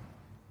country.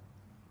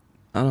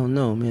 I don't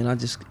know, man.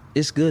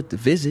 It's good to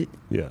visit.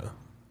 Yeah.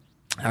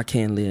 I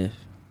can't live.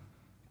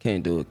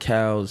 Can't do it.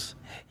 Cows,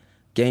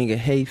 gang of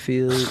hay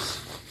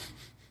fields.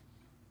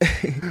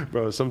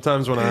 Bro,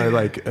 sometimes when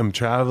I am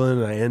traveling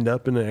and I end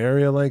up in an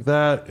area like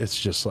that, it's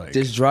just like,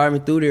 Just driving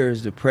through there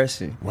is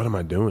depressing. what am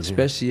I doing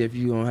Especially if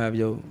you don't have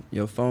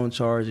your phone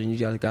charged and you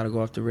gotta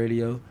go off the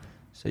radio.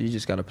 So you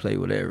just gotta play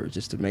whatever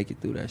just to make it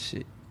through that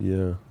shit.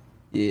 here?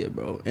 Yeah,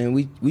 bro. And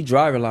we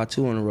drive a lot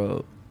too on the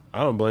road.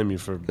 Yeah. I don't blame you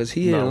for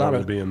He hit not a lot wanting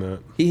of to be in that.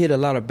 He hit a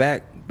lot of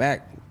back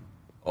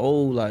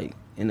old like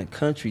in the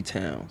country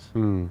towns.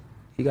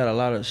 He got a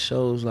lot of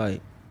shows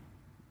like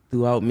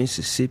throughout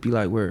Mississippi,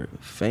 like where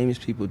famous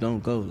people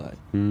don't go,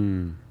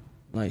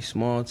 like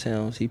small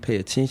towns. He pay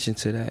attention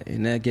to that,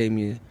 and that gave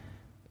me.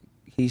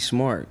 He's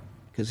smart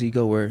because he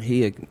go where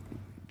he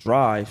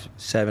drive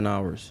 7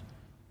 hours,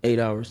 8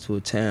 hours to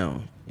a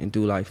town and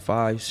do like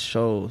 5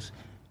 shows,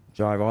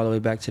 drive all the way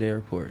back to the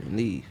airport and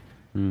leave.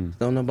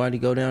 Don't nobody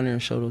go down there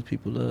and show those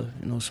people love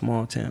in those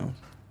small towns.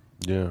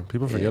 Yeah,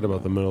 people forget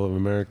about the middle of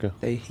America.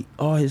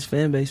 All his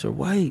fan base are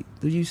white.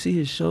 Do you see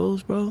his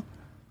shows, bro?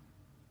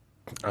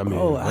 I mean,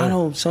 Oh, I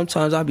don't.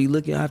 Sometimes I be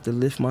looking. I have to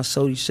lift my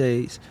Sody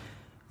shades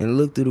and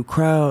look through the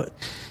crowd,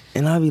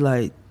 and I be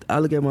like, I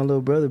look at my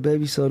little brother,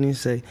 Baby Sody, and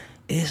say,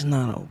 "It's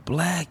not a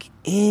black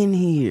in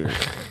here."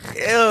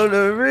 Hell,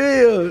 the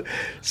real.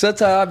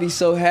 Sometimes I be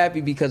so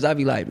happy because I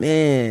be like,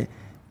 man,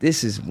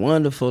 this is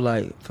wonderful.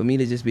 Like for me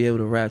to just be able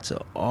to rap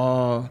to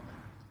a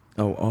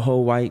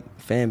whole white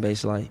fan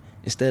base, like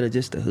instead of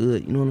just the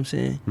hood. You know what I'm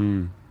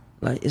saying?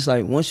 Like it's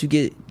like once you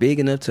get big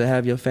enough to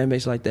have your fan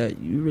base like that,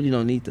 you really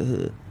don't need the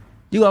hood.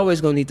 You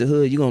always gonna need the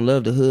hood. You gonna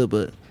love the hood,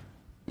 but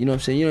you know what I'm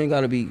saying? You ain't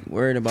gotta be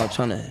worried about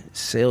trying to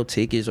sell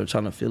tickets or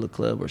trying to fill a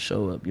club or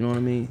show up. You know what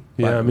I mean?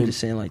 Yeah, like, I mean, I'm just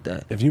saying like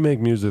that. If you make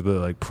music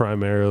that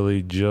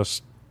primarily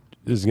just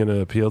is gonna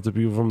appeal to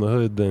people from the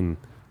hood, then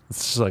it's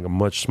just like a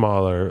much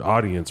smaller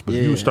audience. But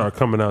if you start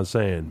coming out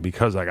saying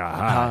because I got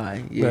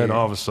high, then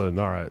all of a sudden,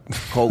 all right,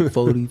 Coke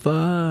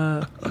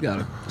 45. You got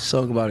a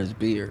song about his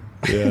beard.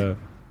 Yeah.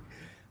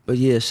 But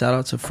yeah, shout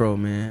out to Fro,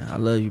 man. I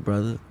love you,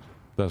 brother.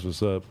 That's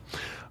what's up.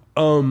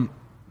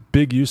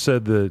 Big, you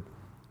said that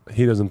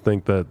he doesn't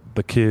think that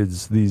the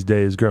kids these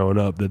days growing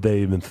up, that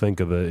they even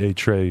think of the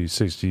A-Tray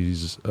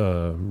 60s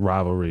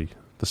rivalry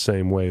the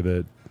same way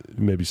that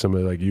maybe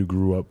somebody like you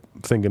grew up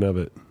thinking of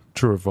it.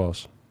 True or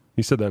false?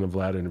 He said that in a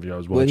Vlad interview I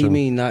was watching. What do you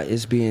mean, not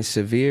it's being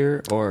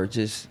severe or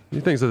just...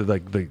 He thinks that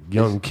the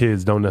young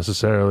kids don't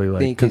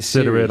necessarily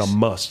consider it a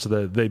must,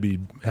 that they be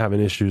having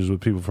issues with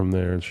people from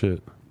there and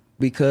shit.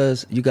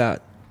 Because you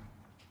got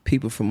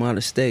people from out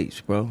of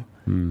states, bro.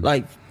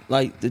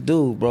 Like the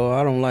dude, bro,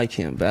 I don't like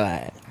him.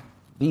 Vlad.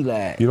 You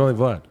don't like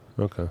Vlad?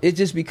 Okay. It's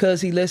just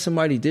because he let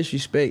somebody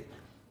disrespect.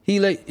 He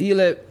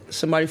let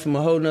somebody from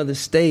a whole nother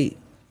state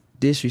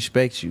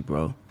disrespect you,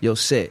 bro. Your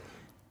set.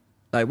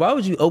 Like, why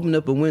would you open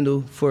up a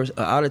window for an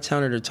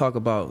out-of-towner to talk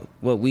about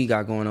what we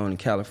got going on in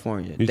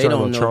California? You talking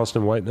about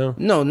Charleston White now?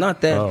 No,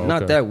 not that. Oh,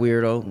 Not okay. that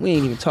weirdo. We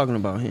ain't even talking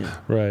about him.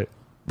 Right.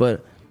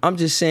 But I'm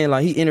just saying,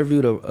 like, he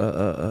interviewed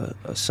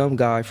some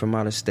guy from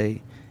out of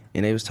state,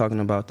 and they was talking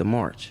about the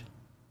march.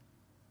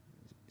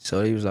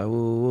 So they was like,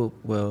 whoa,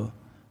 well,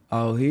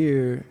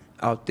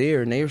 out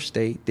there in their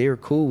state, they're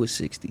cool with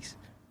 60s.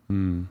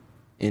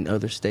 In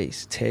other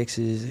states,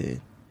 Texas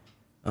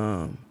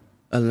and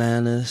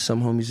Atlanta,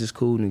 some homies is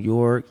cool. New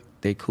York,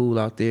 they cool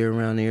out there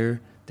around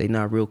there. They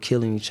not real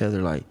killing each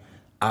other like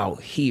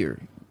out here.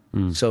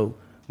 So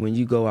when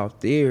you go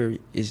out there,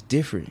 it's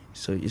different.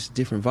 So it's a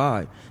different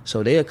vibe.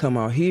 So they'll come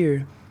out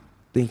here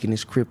thinking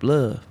it's Crip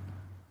love.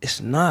 It's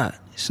not.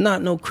 It's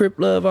not no Crip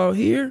love out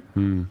here.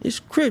 It's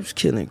Crips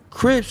killing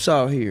Crips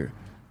out here.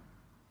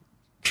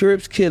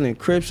 Crips killing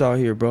Crips out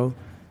here, bro.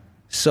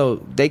 So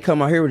they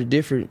come out here with a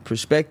different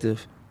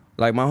perspective.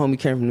 Like my homie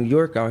came from New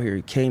York out here.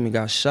 He came and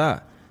got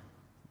shot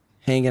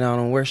hanging out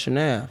on Western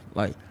Ave.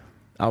 Like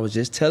I was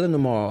just telling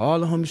them all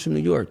the homies from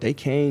New York, they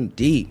came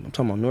deep. I'm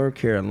talking about North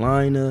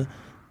Carolina,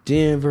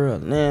 Denver,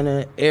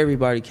 Atlanta,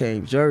 everybody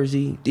came.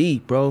 Jersey,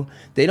 deep, bro.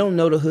 They don't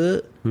know the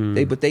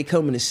hood, but they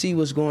coming to see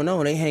what's going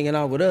on. They hanging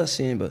out with us,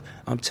 but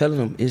I'm telling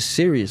them it's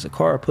serious. A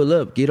car pull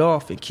up, get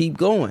off, and keep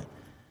going.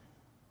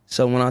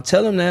 So when I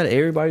tell them that,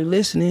 everybody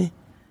listening,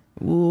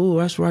 woo,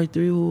 that's right,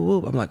 3, woo,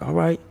 woo. I'm like, all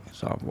right.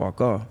 So I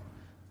walk off.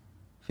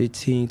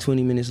 15,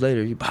 20 minutes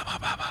later, you bah, bah,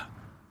 bah, bah.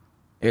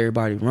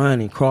 Everybody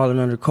running, crawling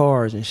under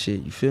cars and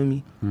shit, you feel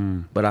me?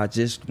 But I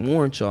just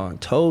warned y'all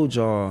and told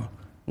y'all,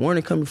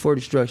 warning coming before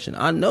destruction.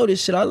 I know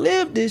this shit. I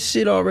lived this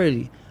shit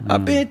already.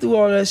 I've been through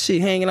all that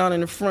shit, hanging out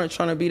in the front,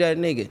 trying to be that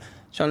nigga,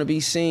 trying to be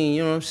seen,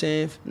 you know what I'm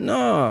saying?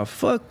 Nah,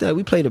 fuck that.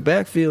 We play the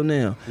backfield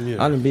now.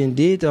 I done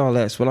did all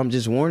that. So I'm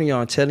just warning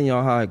y'all and telling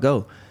y'all how it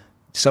go.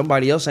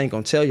 Somebody else ain't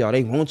gonna tell y'all.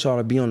 They want y'all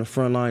to be on the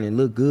front line and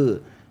look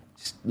good.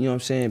 You know what I'm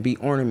saying? Be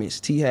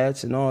ornaments,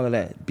 T-hats and all of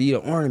that. Be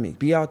an ornament.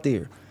 Be out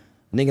there.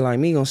 Nigga like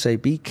me gonna say,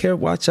 be careful,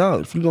 watch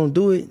out. If you gonna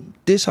do it,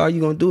 this how you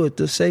gonna do it,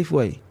 the safe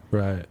way.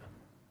 Right.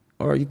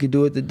 Or you could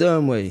do it the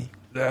dumb way.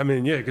 I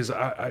mean, yeah, because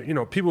I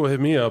people hit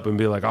me up and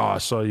be like, "Oh, I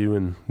saw you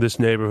in this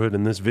neighborhood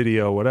in this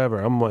video, whatever."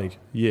 I'm like,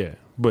 "Yeah,"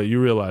 but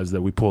you realize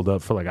that we pulled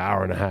up for like an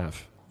hour and a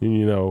half, yeah.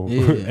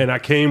 And I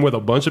came with a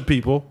bunch of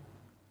people,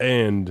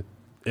 and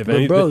if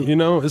anything,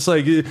 bro, it's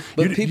like you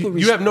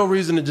have no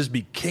reason to just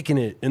be kicking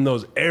it in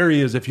those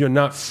areas if you're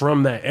not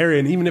from that area,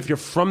 and even if you're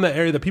from that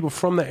area, the people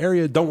from the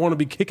area don't want to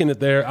be kicking it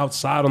there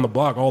outside on the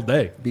block all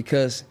day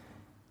because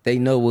they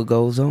know what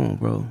goes on,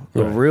 bro.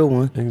 A real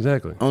one,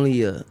 exactly.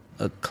 Only a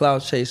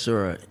clout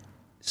chaser or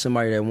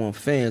somebody that want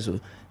fans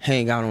will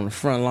hang out on the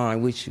front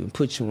line with you and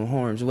put you in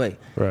harm's way.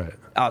 Right.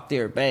 Out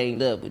there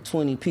banged up with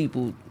 20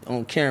 people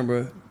on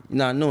camera,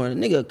 not knowing. A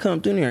nigga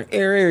come through there and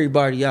air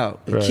everybody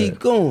out and keep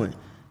going.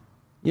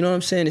 You know what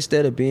I'm saying?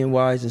 Instead of being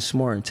wise and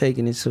smart and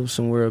taking it to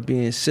somewhere,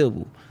 being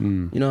civil.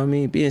 You know what I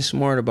mean? Being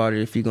smart about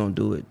it if you're going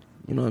to do it.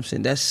 You know what I'm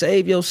saying? That's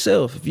save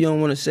yourself. If you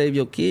don't want to save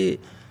your kid,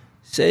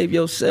 save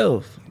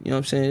yourself. You know what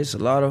I'm saying? There's a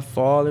lot of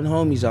fallen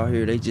homies out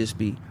here. They just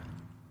be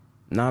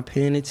not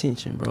paying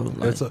attention, bro.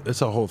 Like,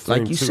 it's a whole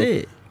thing. Like you too.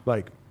 said.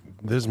 Like,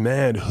 there's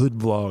mad hood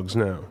vlogs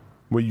now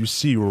where you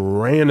see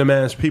random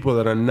ass people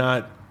that are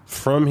not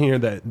from here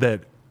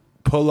that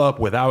pull up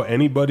without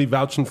anybody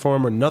vouching for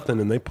them or nothing,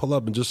 and they pull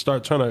up and just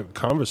start trying to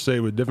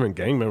conversate with different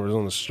gang members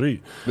on the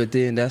street. But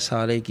then that's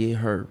how they get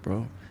hurt,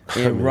 bro.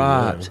 And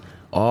robbed. Yeah.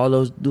 All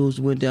those dudes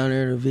went down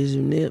there to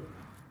visit Nip.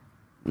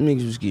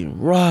 Niggas was getting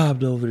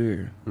robbed over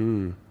there.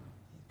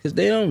 Cause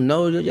they don't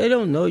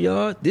know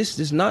y'all. This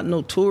is not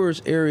no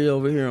tourist area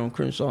over here on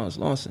Crenshaw and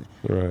Slauson.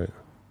 Right.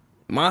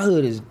 My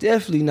hood is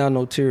definitely not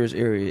no tourist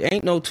area.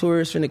 Ain't no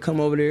tourists finna come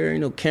over there.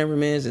 Ain't no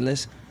cameramans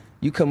unless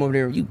you come over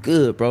there. You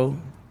good, bro.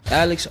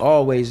 Alex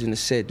always in the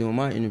set doing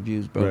my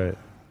interviews, bro. Right.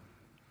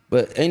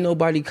 But ain't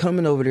nobody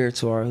coming over there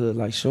to our hood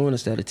like showing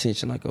us that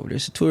attention like over there.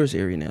 It's a tourist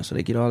area now, so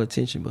they get all the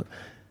attention. But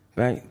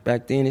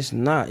back then it's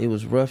not. It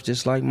was rough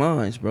just like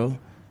mine's, bro.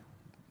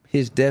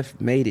 His death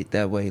made it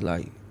that way,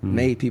 like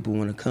made people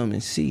want to come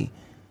and see.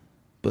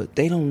 But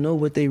they don't know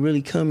what they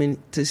really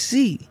coming to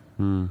see.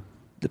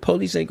 The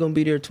police ain't gonna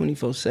be there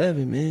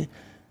 24/7, man,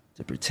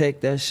 to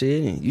protect that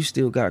shit. And you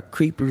still got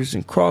creepers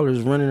and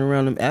crawlers running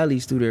around them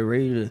alleys through there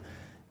ready to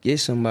get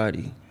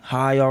somebody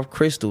high off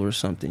crystal or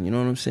something. You know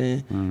what I'm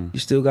saying? You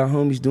still got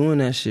homies doing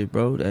that shit,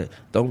 bro, that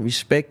don't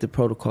respect the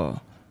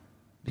protocol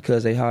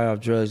because they high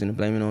off drugs and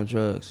blame it on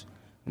drugs.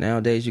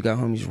 Nowadays, you got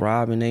homies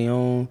robbing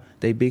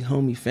they big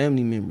homie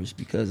family members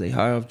because they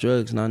high off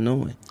drugs not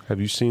knowing. Have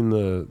you seen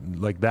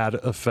that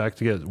effect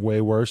get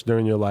way worse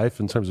during your life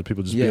in terms of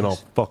people just being all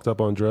fucked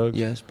up on drugs?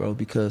 Yes, bro,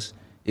 because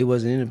it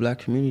wasn't in the black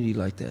community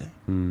like that.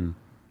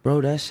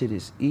 Bro, that shit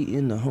is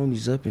eating the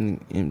homies up in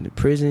the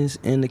prisons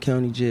and the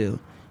county jail.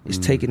 It's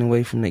taken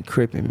away from they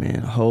crippin',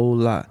 man, a whole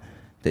lot.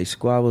 They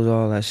squabbles,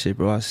 all that shit,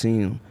 bro. I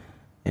seen them,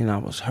 and I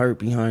was hurt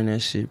behind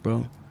that shit,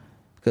 bro.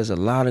 Because a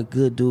lot of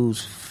good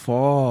dudes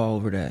fall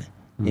over that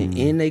and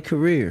in their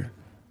career,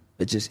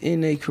 but just in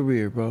their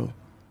career, bro.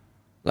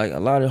 Like a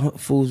lot of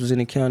fools was in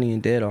the county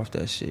and dead off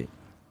that shit.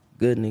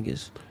 Good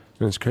niggas.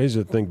 And it's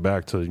crazy to think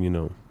back to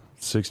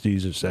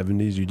 60s or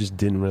 70s. You just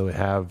didn't really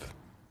have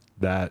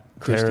that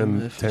Crystal tearing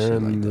meth and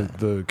shit like that.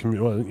 the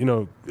community. Well, you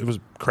know, it was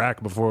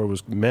crack before it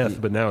was meth,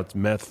 but now it's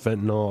meth,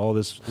 fentanyl, all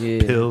this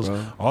pills,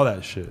 bro. all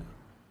that shit.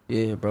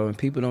 Yeah, bro, and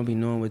people don't be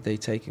knowing what they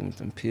taking with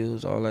them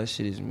pills. All that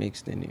shit is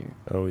mixed in there.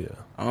 Oh yeah.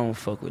 I don't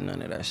fuck with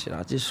none of that shit.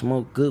 I just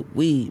smoke good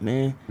weed,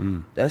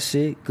 man. That's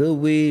it. Good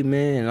weed,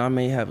 man, and I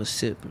may have a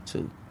sip or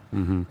two.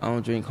 Mm-hmm. I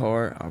don't drink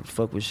hard. I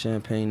fuck with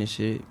champagne and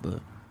shit, but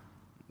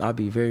I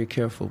be very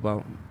careful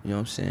about, you know what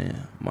I'm saying,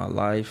 my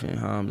life and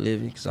how I'm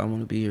living, because I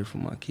want to be here for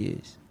my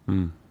kids.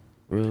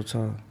 Real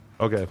talk.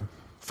 Okay.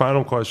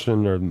 Final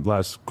question, or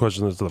last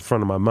question that's to the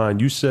front of my mind.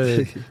 You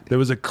said there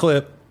was a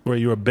clip where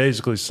you were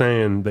basically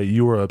saying that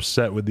you were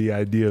upset with the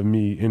idea of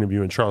me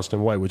interviewing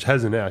Charleston White, which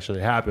hasn't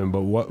actually happened,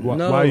 but why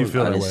do you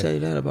feel that way? I didn't say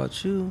that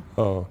about you.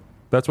 Oh,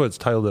 that's what it's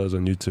titled as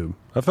on YouTube.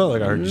 I felt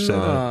like I heard you say that.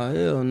 Nah,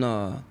 hell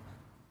nah.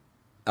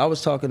 I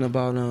was talking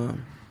about,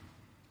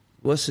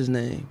 what's his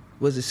name?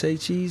 Was it Say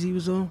Cheese he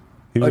was on?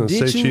 He was Or on Say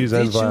did you- Cheese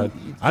and did you- Vlad.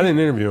 I didn't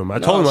interview him. I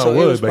No, told him so I it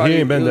would, was but probably- he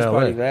ain't been it was that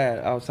probably way.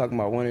 Vlad. I was talking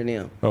about one of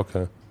them.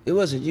 Okay. It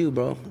wasn't you,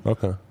 bro.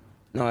 Okay.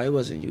 No, it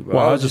wasn't you, bro.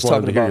 Well, I I was just just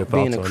wanted talking to hear your about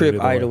being thoughts a on it Crip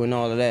either way. idol and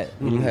all of that.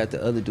 You had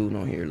the other dude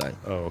on here, like,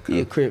 Oh, okay. he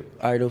a Crip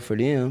idol for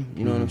them,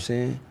 you know what I'm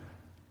saying?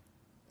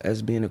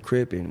 As being a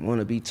Crip and want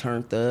to be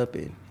turned up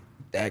and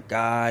that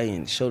guy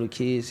and show the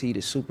kids he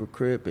the super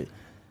Crip, and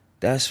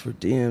that's for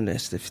them.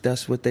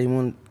 That's what they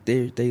want.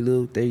 They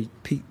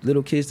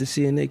little kids to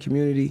see in their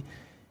community.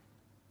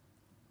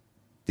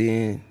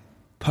 Then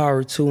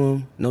power to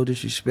them, no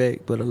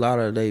disrespect, but a lot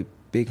of they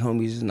big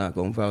homies is not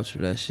gonna vouch for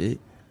that shit.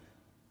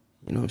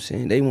 You know what I'm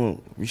saying? They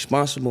want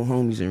responsible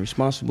homies and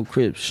responsible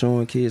Crips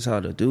showing kids how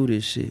to do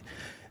this shit.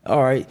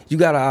 All right, you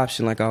got an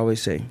option, like I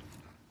always say.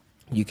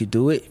 You could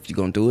do it. If you're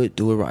gonna do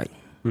it right.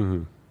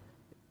 Mm-hmm.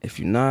 If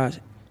you're not,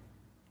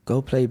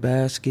 go play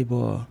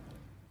basketball.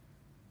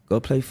 Go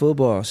play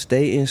football.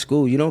 Stay in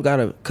school. You don't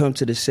gotta come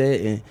to the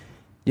set and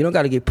you don't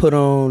gotta get put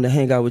on to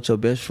hang out with your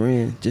best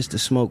friend just to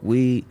smoke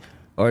weed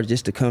or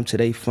just to come to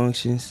their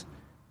functions.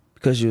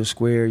 Because you're a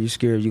square, you're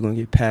scared you're gonna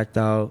get packed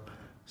out.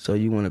 So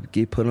you wanna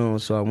get put on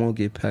so I won't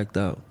get packed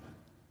out.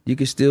 You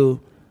can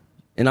still,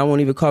 and I won't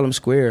even call them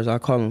squares, I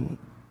call them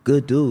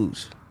good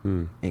dudes.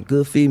 And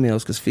good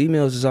females, because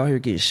females is out here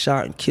getting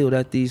shot and killed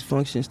at these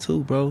functions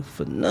too, bro,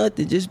 for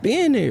nothing, just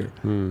being there.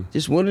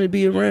 Just wanting to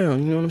be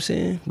around, you know what I'm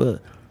saying?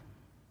 But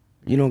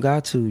you don't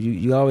got to.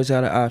 You always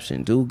got an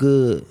option. Do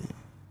good.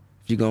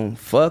 If you're going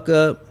to fuck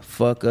up,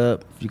 fuck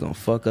up. If you're going to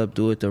fuck up,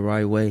 do it the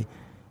right way.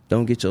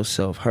 Don't get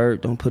yourself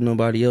hurt. Don't put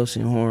nobody else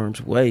in harm's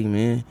way,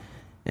 man.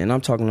 And I'm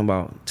talking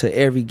about to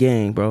every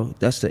gang, bro.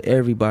 That's to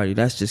everybody.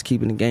 That's just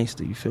keeping the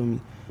gangster, you feel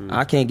me?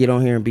 I can't get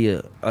on here and be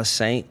a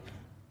saint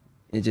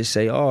and just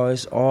say, oh,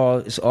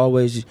 it's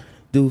always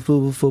do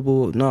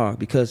football. Nah,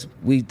 because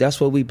that's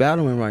what we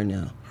battling right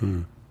now.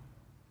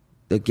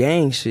 The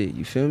gang shit,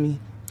 you feel me?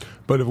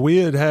 But if we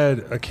had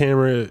a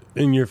camera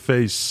in your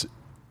face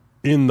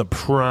in the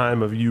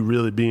prime of you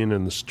really being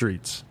in the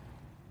streets,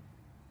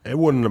 it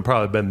wouldn't have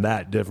probably been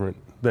that different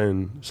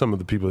than some of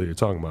the people that you're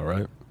talking about,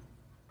 right?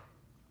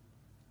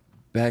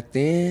 Back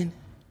then,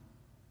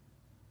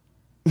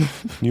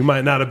 You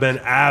might not have been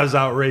as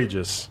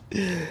outrageous,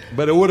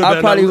 but it would have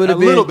been probably a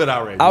little bit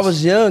outrageous. I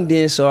was young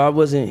then, so I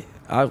wasn't.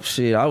 I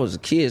was a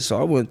kid, so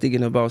I wasn't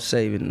thinking about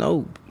saving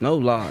no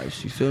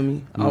lives. You feel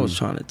me? I was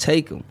trying to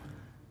take them.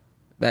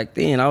 Back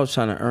then, I was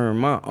trying to earn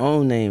my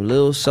own name,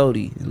 Lil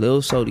Sody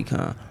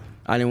Khan.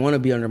 I didn't want to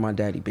be under my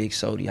daddy, Big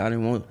Sody. I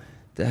didn't want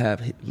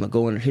to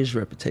go under his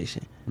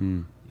reputation.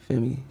 You feel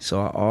me?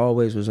 So I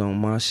always was on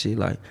my shit.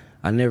 Like,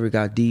 I never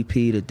got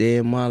DP'd a day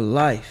in my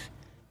life.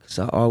 Because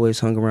I always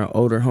hung around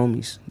older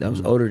homies that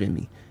was older than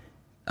me.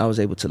 I was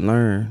able to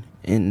learn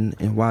and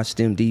watch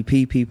them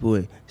DP people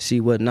and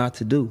see what not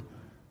to do.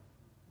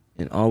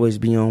 And always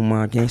be on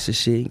my gangster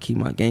shit and keep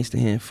my gangster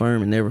hand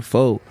firm and never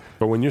fold.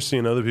 But when you're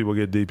seeing other people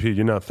get DP'd,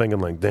 you're not thinking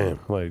like, damn,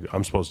 like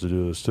I'm supposed to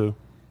do this too.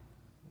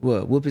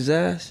 What, whoop his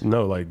ass?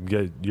 No, like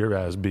get your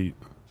ass beat.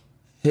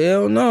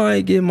 Hell no, I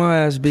ain't getting my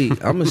ass beat.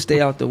 I'm going to stay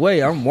out the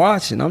way. I'm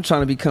watching. I'm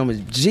trying to become a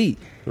G.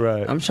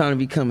 Right. I'm trying to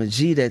become a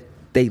G that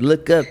they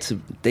look up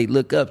to.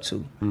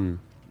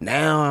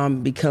 Now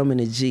I'm becoming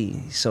a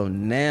G. So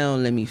now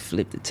let me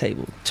flip the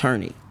table,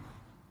 turn it.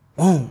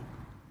 Boom.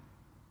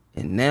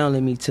 And now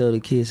let me tell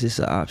the kids it's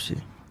an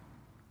option.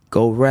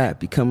 Go rap,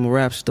 become a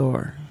rap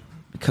star.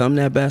 Become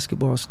that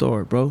basketball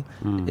star, bro.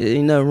 It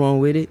ain't nothing wrong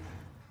with it.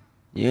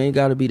 You ain't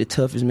got to be the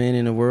toughest man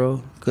in the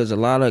world, because a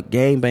lot of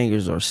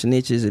gangbangers are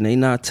snitches and they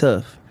not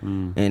tough.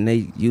 And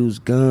they use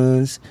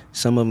guns.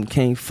 Some of them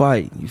can't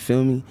fight, you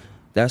feel me?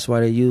 That's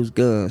why they use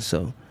guns.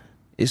 So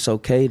it's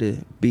okay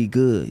to be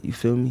good, you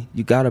feel me?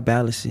 You got to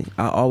balance it.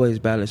 I always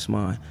balance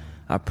mine.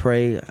 I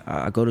pray.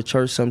 I go to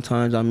church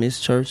sometimes. I miss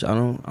church. I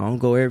don't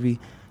go every,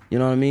 you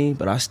know what I mean?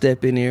 But I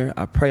step in there.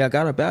 I pray. I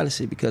got to balance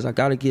it because I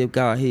got to give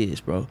God his,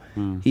 bro.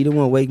 He the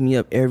one wake me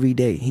up every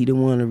day. He the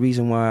one the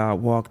reason why I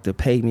walk the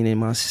pavement in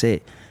my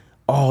set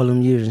all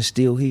them years and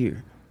still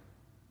here.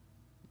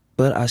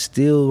 But I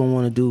still don't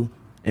want to do,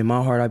 in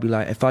my heart, I be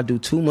like, if I do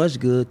too much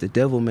good, the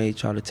devil may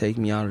try to take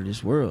me out of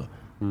this world.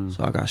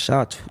 So I got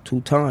shot two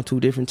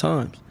different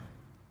times.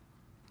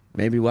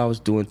 Maybe I was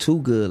doing too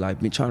good,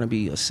 like me trying to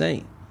be a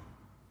saint.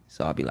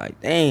 So I'll be like,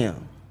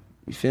 damn,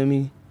 you feel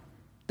me?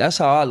 That's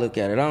how I look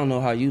at it. I don't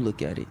know how you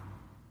look at it.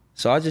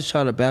 So I just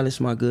try to balance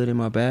my good and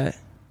my bad.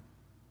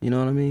 You know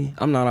what I mean?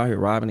 I'm not out here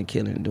robbing and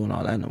killing and doing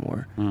all that no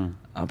more.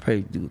 I'll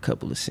probably do a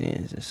couple of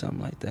sins or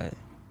something like that.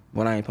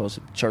 When I ain't supposed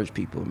to church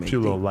people. A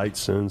few little light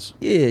sins.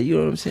 Yeah, you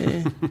know what I'm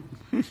saying?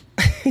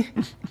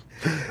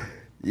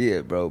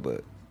 Yeah, bro,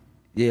 but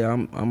yeah,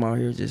 I'm out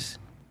here just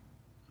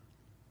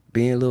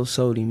being a little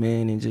sody,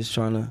 man, and just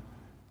trying to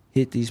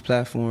hit these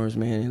platforms,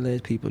 man, and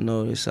let people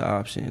know it's an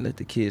option. Let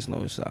the kids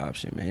know it's an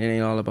option, man. It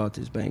ain't all about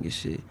this banging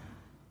shit.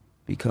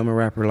 Become a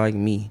rapper like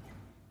me.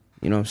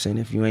 You know what I'm saying?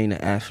 If you ain't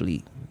an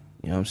athlete,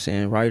 you know what I'm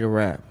saying? Write a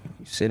rap.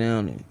 Sit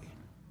down and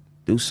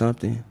do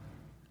something.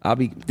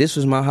 This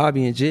was my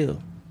hobby in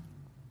jail.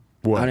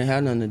 What? I didn't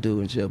have nothing to do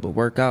in jail but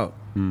work out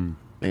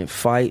and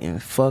fight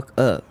and fuck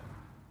up.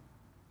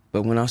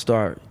 But when I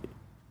started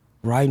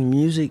writing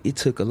music, it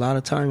took a lot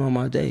of time on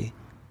my day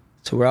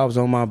to where I was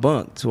on my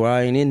bunk, to where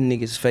I ain't in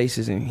niggas'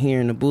 faces and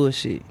hearing the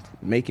bullshit,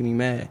 making me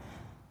mad.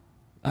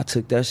 I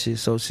took that shit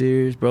so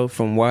serious, bro.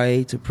 From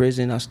YA to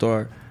prison, I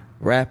started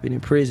rapping in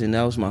prison.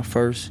 That was my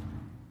first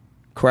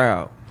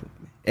crowd.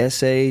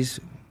 Essays,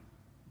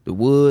 the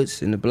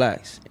Woods, and the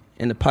Blacks,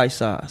 and the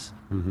Paisas.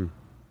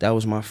 That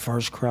was my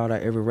first crowd I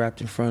ever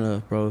rapped in front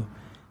of, bro.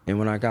 And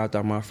when I got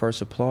my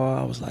first applause,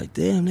 I was like,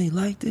 damn, they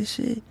like this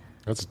shit.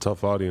 That's a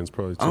tough audience,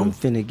 probably, too. I'm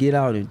finna get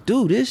out and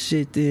do this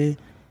shit then.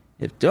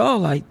 If y'all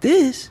like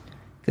this,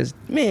 because,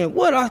 man,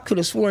 what I could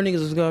have sworn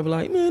niggas was gonna be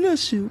like, man, that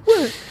shit,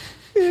 what?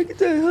 Man, get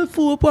that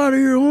fool up out of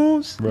here,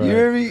 Holmes. Right. You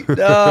hear me?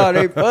 Nah,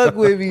 they fuck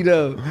with me,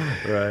 though.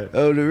 Right.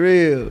 Oh, the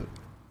real.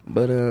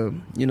 But,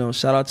 you know,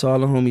 shout out to all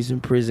the homies in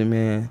prison,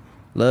 man.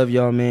 Love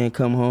y'all, man.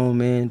 Come home,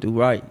 man. Do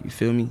right. You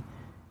feel me?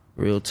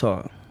 Real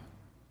talk.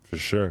 For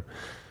sure.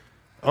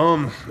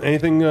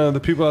 Anything the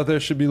people out there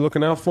should be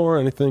looking out for?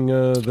 Anything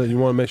that you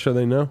want to make sure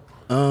they know?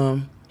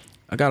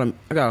 I got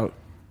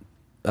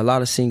a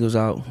lot of singles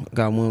out. I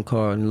got one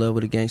called "In Love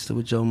with a Gangster"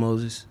 with Joe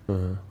Moses.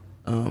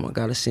 I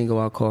got a single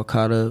out called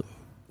 "Caught Up"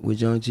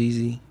 with Young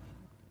Jeezy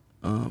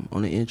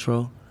on the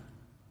intro.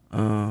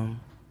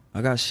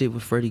 I got shit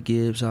with Freddie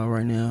Gibbs out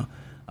right now.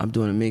 I'm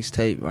doing a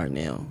mixtape right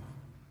now.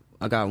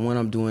 I got one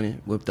I'm doing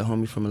it with the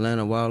homie from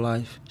Atlanta,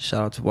 Wildlife.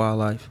 Shout out to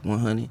Wildlife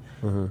 100.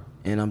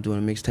 And I'm doing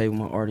a mixtape with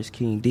my artist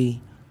King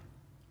D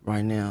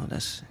right now.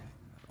 That's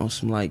on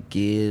some like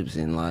Gibbs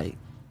and like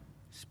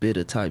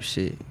Spitter type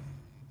shit.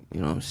 You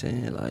know what I'm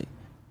saying? Like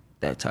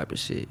that type of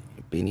shit.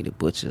 Benny the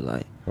Butcher,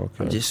 like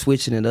I'm just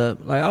switching it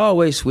up. Like I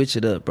always switch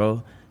it up,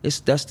 bro.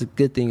 That's the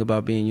good thing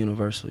about being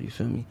universal, you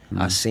feel me?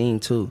 I sing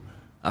too.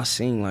 I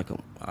sing like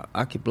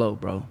I could blow,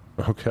 bro.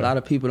 Okay. A lot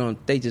of people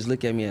they just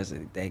look at me as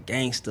that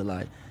gangster,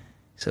 like.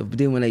 So but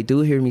then when they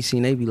do hear me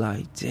sing, they be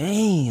like,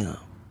 damn.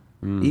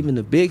 Even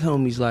the big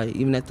homies, like,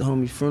 even at the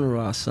homie's funeral,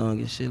 I sung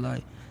and shit,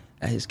 like,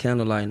 at his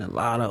candlelight, and a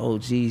lot of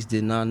OGs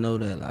did not know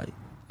that, like,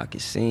 I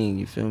could sing,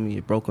 you feel me?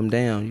 It broke them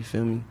down, you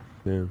feel me?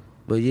 Yeah.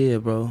 But yeah,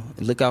 bro,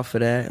 look out for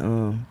that.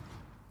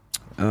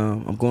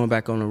 I'm going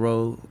back on the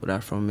road with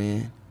Afro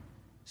Man.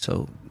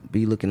 So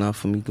be looking out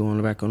for me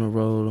going back on the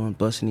road, on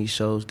busting these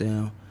shows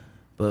down.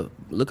 But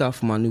look out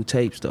for my new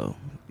tapes, though.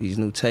 These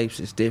new tapes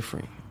is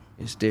different.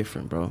 It's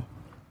different, bro.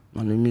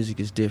 My new music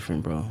is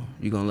different, bro.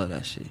 You gonna love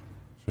that shit.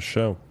 For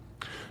sure.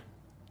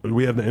 Do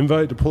we have the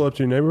invite to pull up to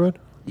your neighborhood?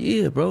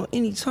 Yeah, bro.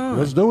 Anytime.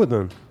 Let's do it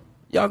then.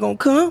 Y'all gonna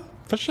come?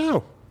 For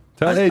sure.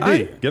 Tell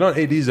AD. Get on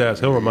AD's ass.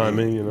 He'll remind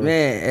me, you know.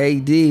 Man,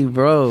 AD,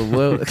 bro.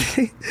 Well,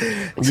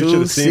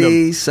 2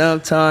 C's,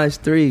 sometimes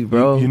 3,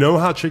 bro. You know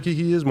how tricky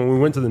he is? When we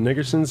went to the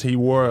Nickersons, he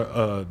wore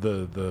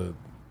the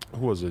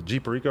who was it?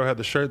 G Perico had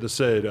the shirt that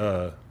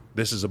said,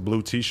 this is a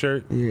blue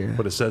T-shirt. Yeah.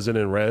 But it says it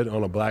in red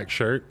on a black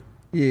shirt.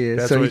 Yeah,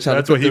 that's so what, you trying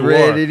that's to put what he the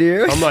red wore. in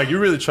here? I'm like, you're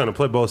really trying to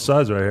play both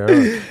sides right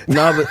here,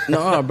 huh?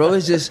 No, bro.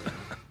 It's just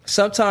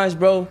sometimes,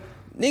 bro,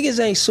 niggas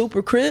ain't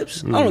super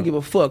Crips. I don't give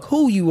a fuck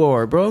who you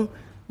are, bro.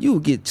 You will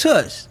get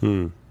touched.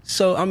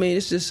 So I mean,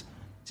 it's just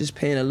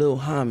paying a little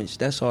homage.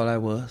 That's all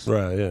that was.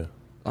 Right, yeah.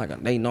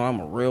 Like they know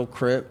I'm a real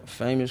Crip,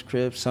 famous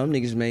Crip. Some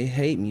niggas may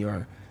hate me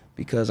or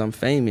because I'm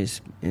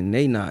famous and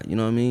they not. You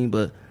know what I mean?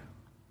 But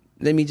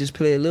let me just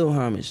play a little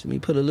homage. Let me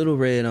put a little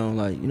red on,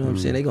 like, you know what I'm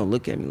saying? They gonna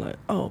look at me like,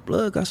 oh,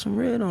 blood got some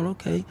red on,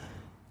 okay.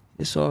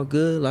 It's all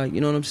good, like,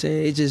 you know what I'm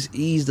saying? It just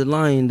eased the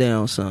lion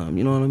down some,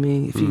 you know what I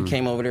mean? If you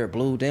came over there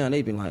blue down,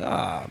 they'd be like,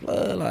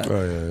 blood, like,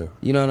 yeah.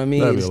 You know what I mean?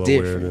 That'd it's be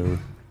a different. weird,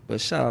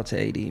 but shout out to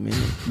AD, man.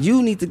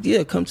 You need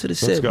to, come to the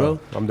set, Let's go. bro.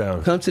 I'm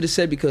down. Come to the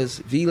set because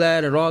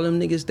V-Lad and all them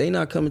niggas, they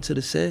not coming to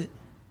the set.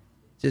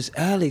 Just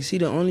Alex, he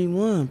the only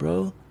one,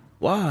 bro.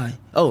 Why?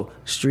 Oh,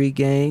 Street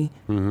Gang,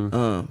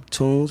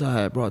 Tunes. I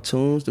had brought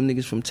Tunes. Them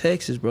niggas from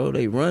Texas, bro.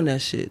 They run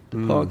that shit. The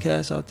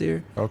podcast out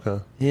there. Okay.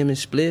 Him and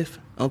Spliff,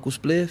 Uncle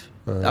Spliff.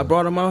 I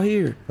brought them out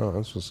here. Oh,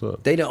 that's what's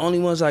up. They the only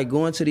ones like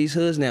going to these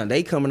hoods now.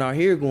 They coming out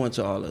here going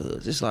to all the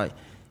hoods. It's like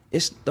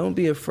don't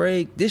be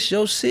afraid. This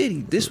your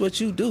city. This what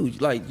you do.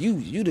 Like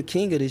you the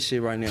king of this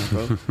shit right now,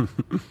 bro.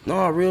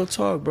 No, real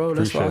talk, bro.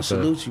 That's why I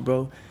salute you,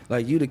 bro.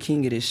 Like you the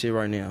king of this shit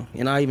right now.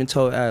 And I even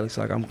told Alex,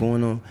 like, I'm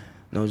going on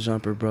No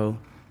Jumper, bro.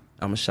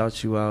 I'm gonna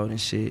shout you out and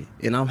shit.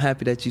 And I'm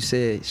happy that you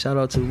said shout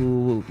out to Woo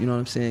Woo. You know what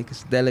I'm saying?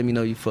 Because that let me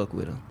know you fuck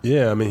with him.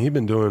 Yeah, I mean, he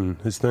been doing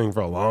his thing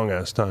for a long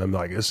ass time.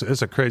 Like it's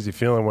a crazy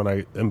feeling when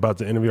I am about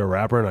to interview a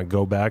rapper and I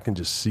go back and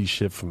just see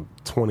shit from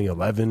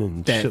 2011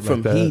 and That shit from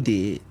like that. he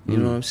did. You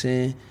know what I'm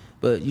saying?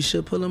 But you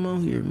should pull him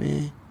on here,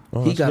 man.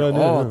 Oh, He that's a got good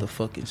idea, all yeah. the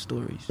fucking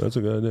stories. That's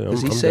a good idea.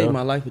 Because he I'm saved down.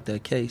 my life with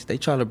that case. They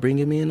try to bring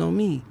him in on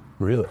me.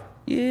 Really?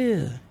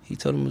 Yeah. He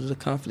told him it was a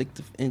conflict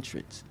of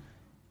interest.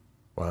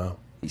 Wow.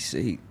 He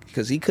said,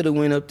 because he could have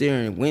went up there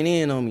and went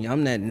in on me.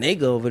 I'm that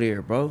nigga over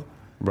there, bro.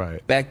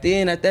 Right. Back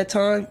then, at that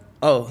time,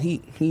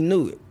 he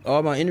knew it.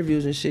 All my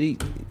interviews and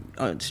shit,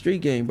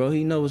 street game, bro.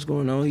 He know what's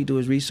going on. He do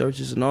his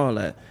researches and all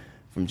that.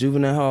 From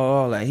juvenile hall,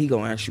 all that. He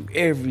gonna ask you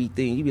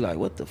everything. You be like,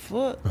 what the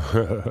fuck?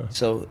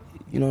 So,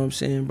 you know what I'm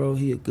saying, bro?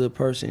 He a good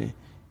person,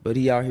 but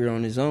he out here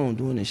on his own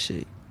doing this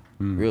shit.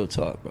 Real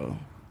talk, bro.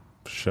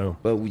 For sure.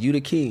 But you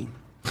the king.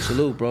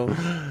 Salute, bro.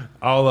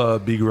 I'll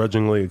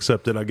begrudgingly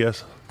accept it, I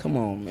guess. Come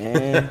on,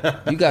 man.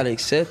 You gotta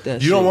accept that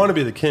shit. You don't want to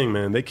be the king,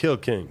 man. They kill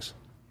kings.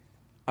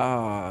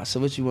 So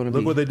what you want to be?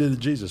 Look what they did to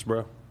Jesus,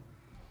 bro.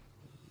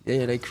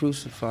 Yeah, they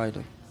crucified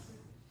him.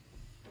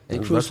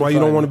 That's why you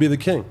don't want to be the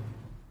king.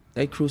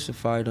 They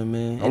crucified him,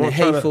 man, I'm in a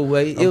trying to- hateful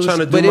way. I'm trying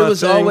to do But it my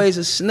was thing. always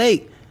a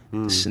snake.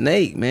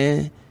 Snake,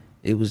 man.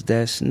 It was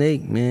that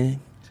snake,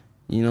 man.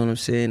 You know what I'm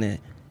saying? That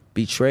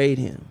betrayed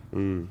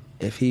him.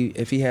 If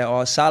he had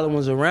all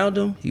Solomons around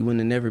him, he wouldn't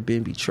have never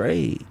been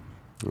betrayed.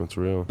 That's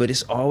real. But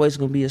it's always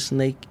gonna be a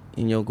snake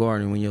in your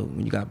garden when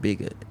you got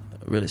big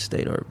real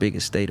estate or a big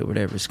estate or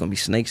whatever. It's gonna be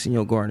snakes in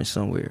your garden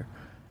somewhere.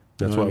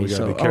 That's You know why what I we mean?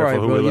 gotta be So, careful all right,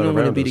 who bro. we You let don't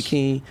want to around be the us.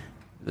 king,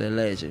 the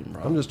legend,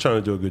 bro. I'm just trying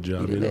to do a good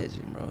job, Be you the know?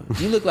 legend, bro.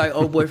 You look like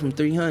old boy from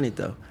 300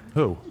 though.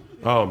 Who?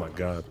 Oh, my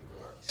God.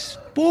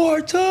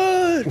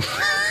 Spartan!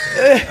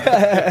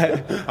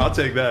 I'll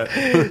take that.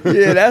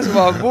 Yeah, that's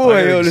my I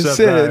boy can on the accept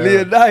set, that,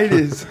 yeah.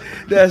 Leonidas.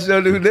 That's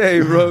your new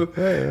name, bro.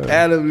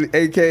 Adam,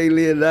 a.k.a.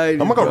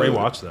 Leonidas. I'm going to bro. go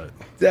rewatch that.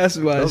 That's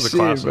my That was a shit,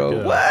 classic, bro.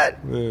 yeah. What?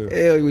 Yeah.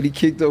 Hell, when he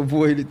kicked old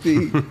boy in the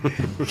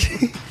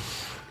thing.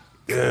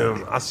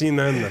 Damn, I seen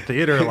that in the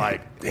theater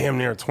like damn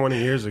near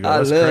 20 years ago. I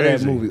That's love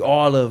crazy. that movie.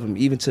 All of them,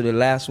 even to the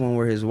last one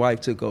where his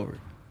wife took over.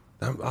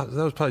 That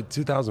was probably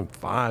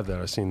 2005 that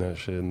I seen that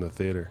shit in the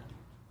theater.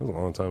 That was a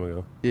long time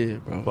ago. Yeah,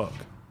 bro. Fuck.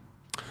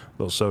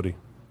 Lil Sody.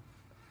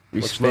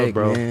 Much Respect, love,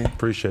 bro. man.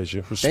 Appreciate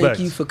you. Respect. Thank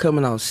you for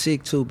coming out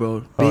sick too, bro.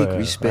 Big Oh, yeah.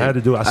 respect. I had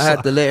to do it. I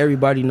had to let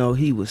everybody know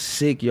he was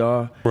sick,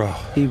 y'all. Bro.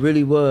 He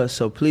really was.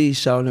 So please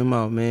shout him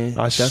out, man.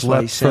 I That's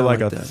why he slept for sound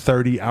like a that.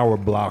 30-hour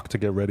block to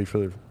get ready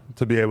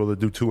to be able to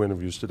do 2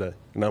 interviews today.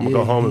 And I'm going to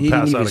Yeah, go home and he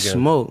pass didn't out even again.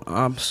 smoke.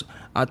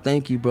 I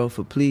thank you, bro,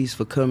 for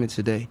coming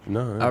today.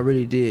 No, yeah. I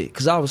really did.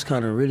 Because I was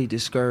kind of really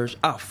discouraged.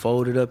 I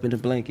folded up in the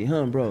blanket,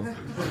 bro?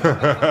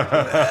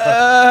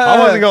 I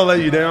wasn't going to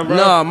let you down, bro.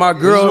 Nah, my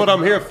This girl- is what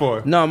I'm here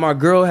for. No, my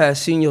girl had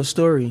seen your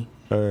story.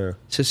 Yeah.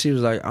 So she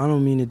was like, I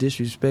don't mean to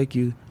disrespect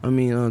you.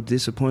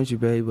 Disappoint you,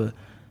 babe, but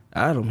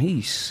Adam,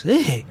 he's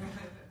sick.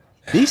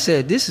 He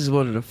said this is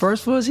one of the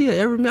first ones he had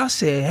ever met. I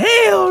said,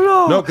 hell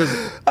no. No,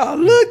 'cause I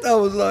looked, I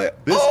was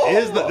like,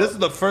 This is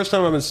the first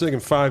time I've been sick in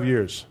 5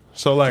 years.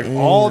 So like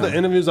all the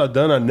interviews I've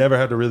done, I never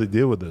had to really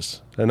deal with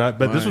this. But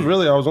this was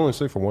really I was only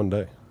sick for 1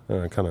 day.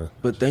 And I kind of.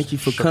 But thank you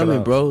for shook it coming,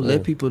 off. bro. Yeah.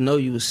 Let people know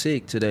you was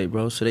sick today,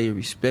 bro. So they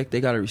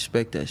gotta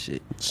respect that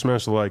shit.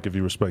 Smash the like if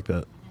you respect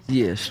that.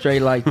 Yeah,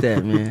 straight like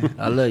that, man.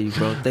 I love you,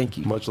 bro. Thank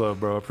you. Much love,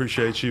 bro.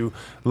 Appreciate you.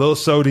 Lil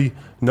Sody,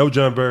 No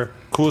Jumper,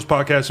 coolest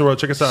podcast in the world.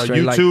 Check us out on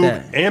Straight like YouTube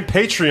that. and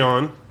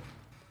Patreon.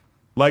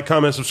 Like,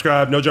 comment,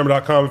 subscribe.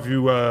 NoJumper.com if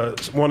you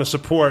want to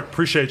support.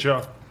 Appreciate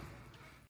y'all.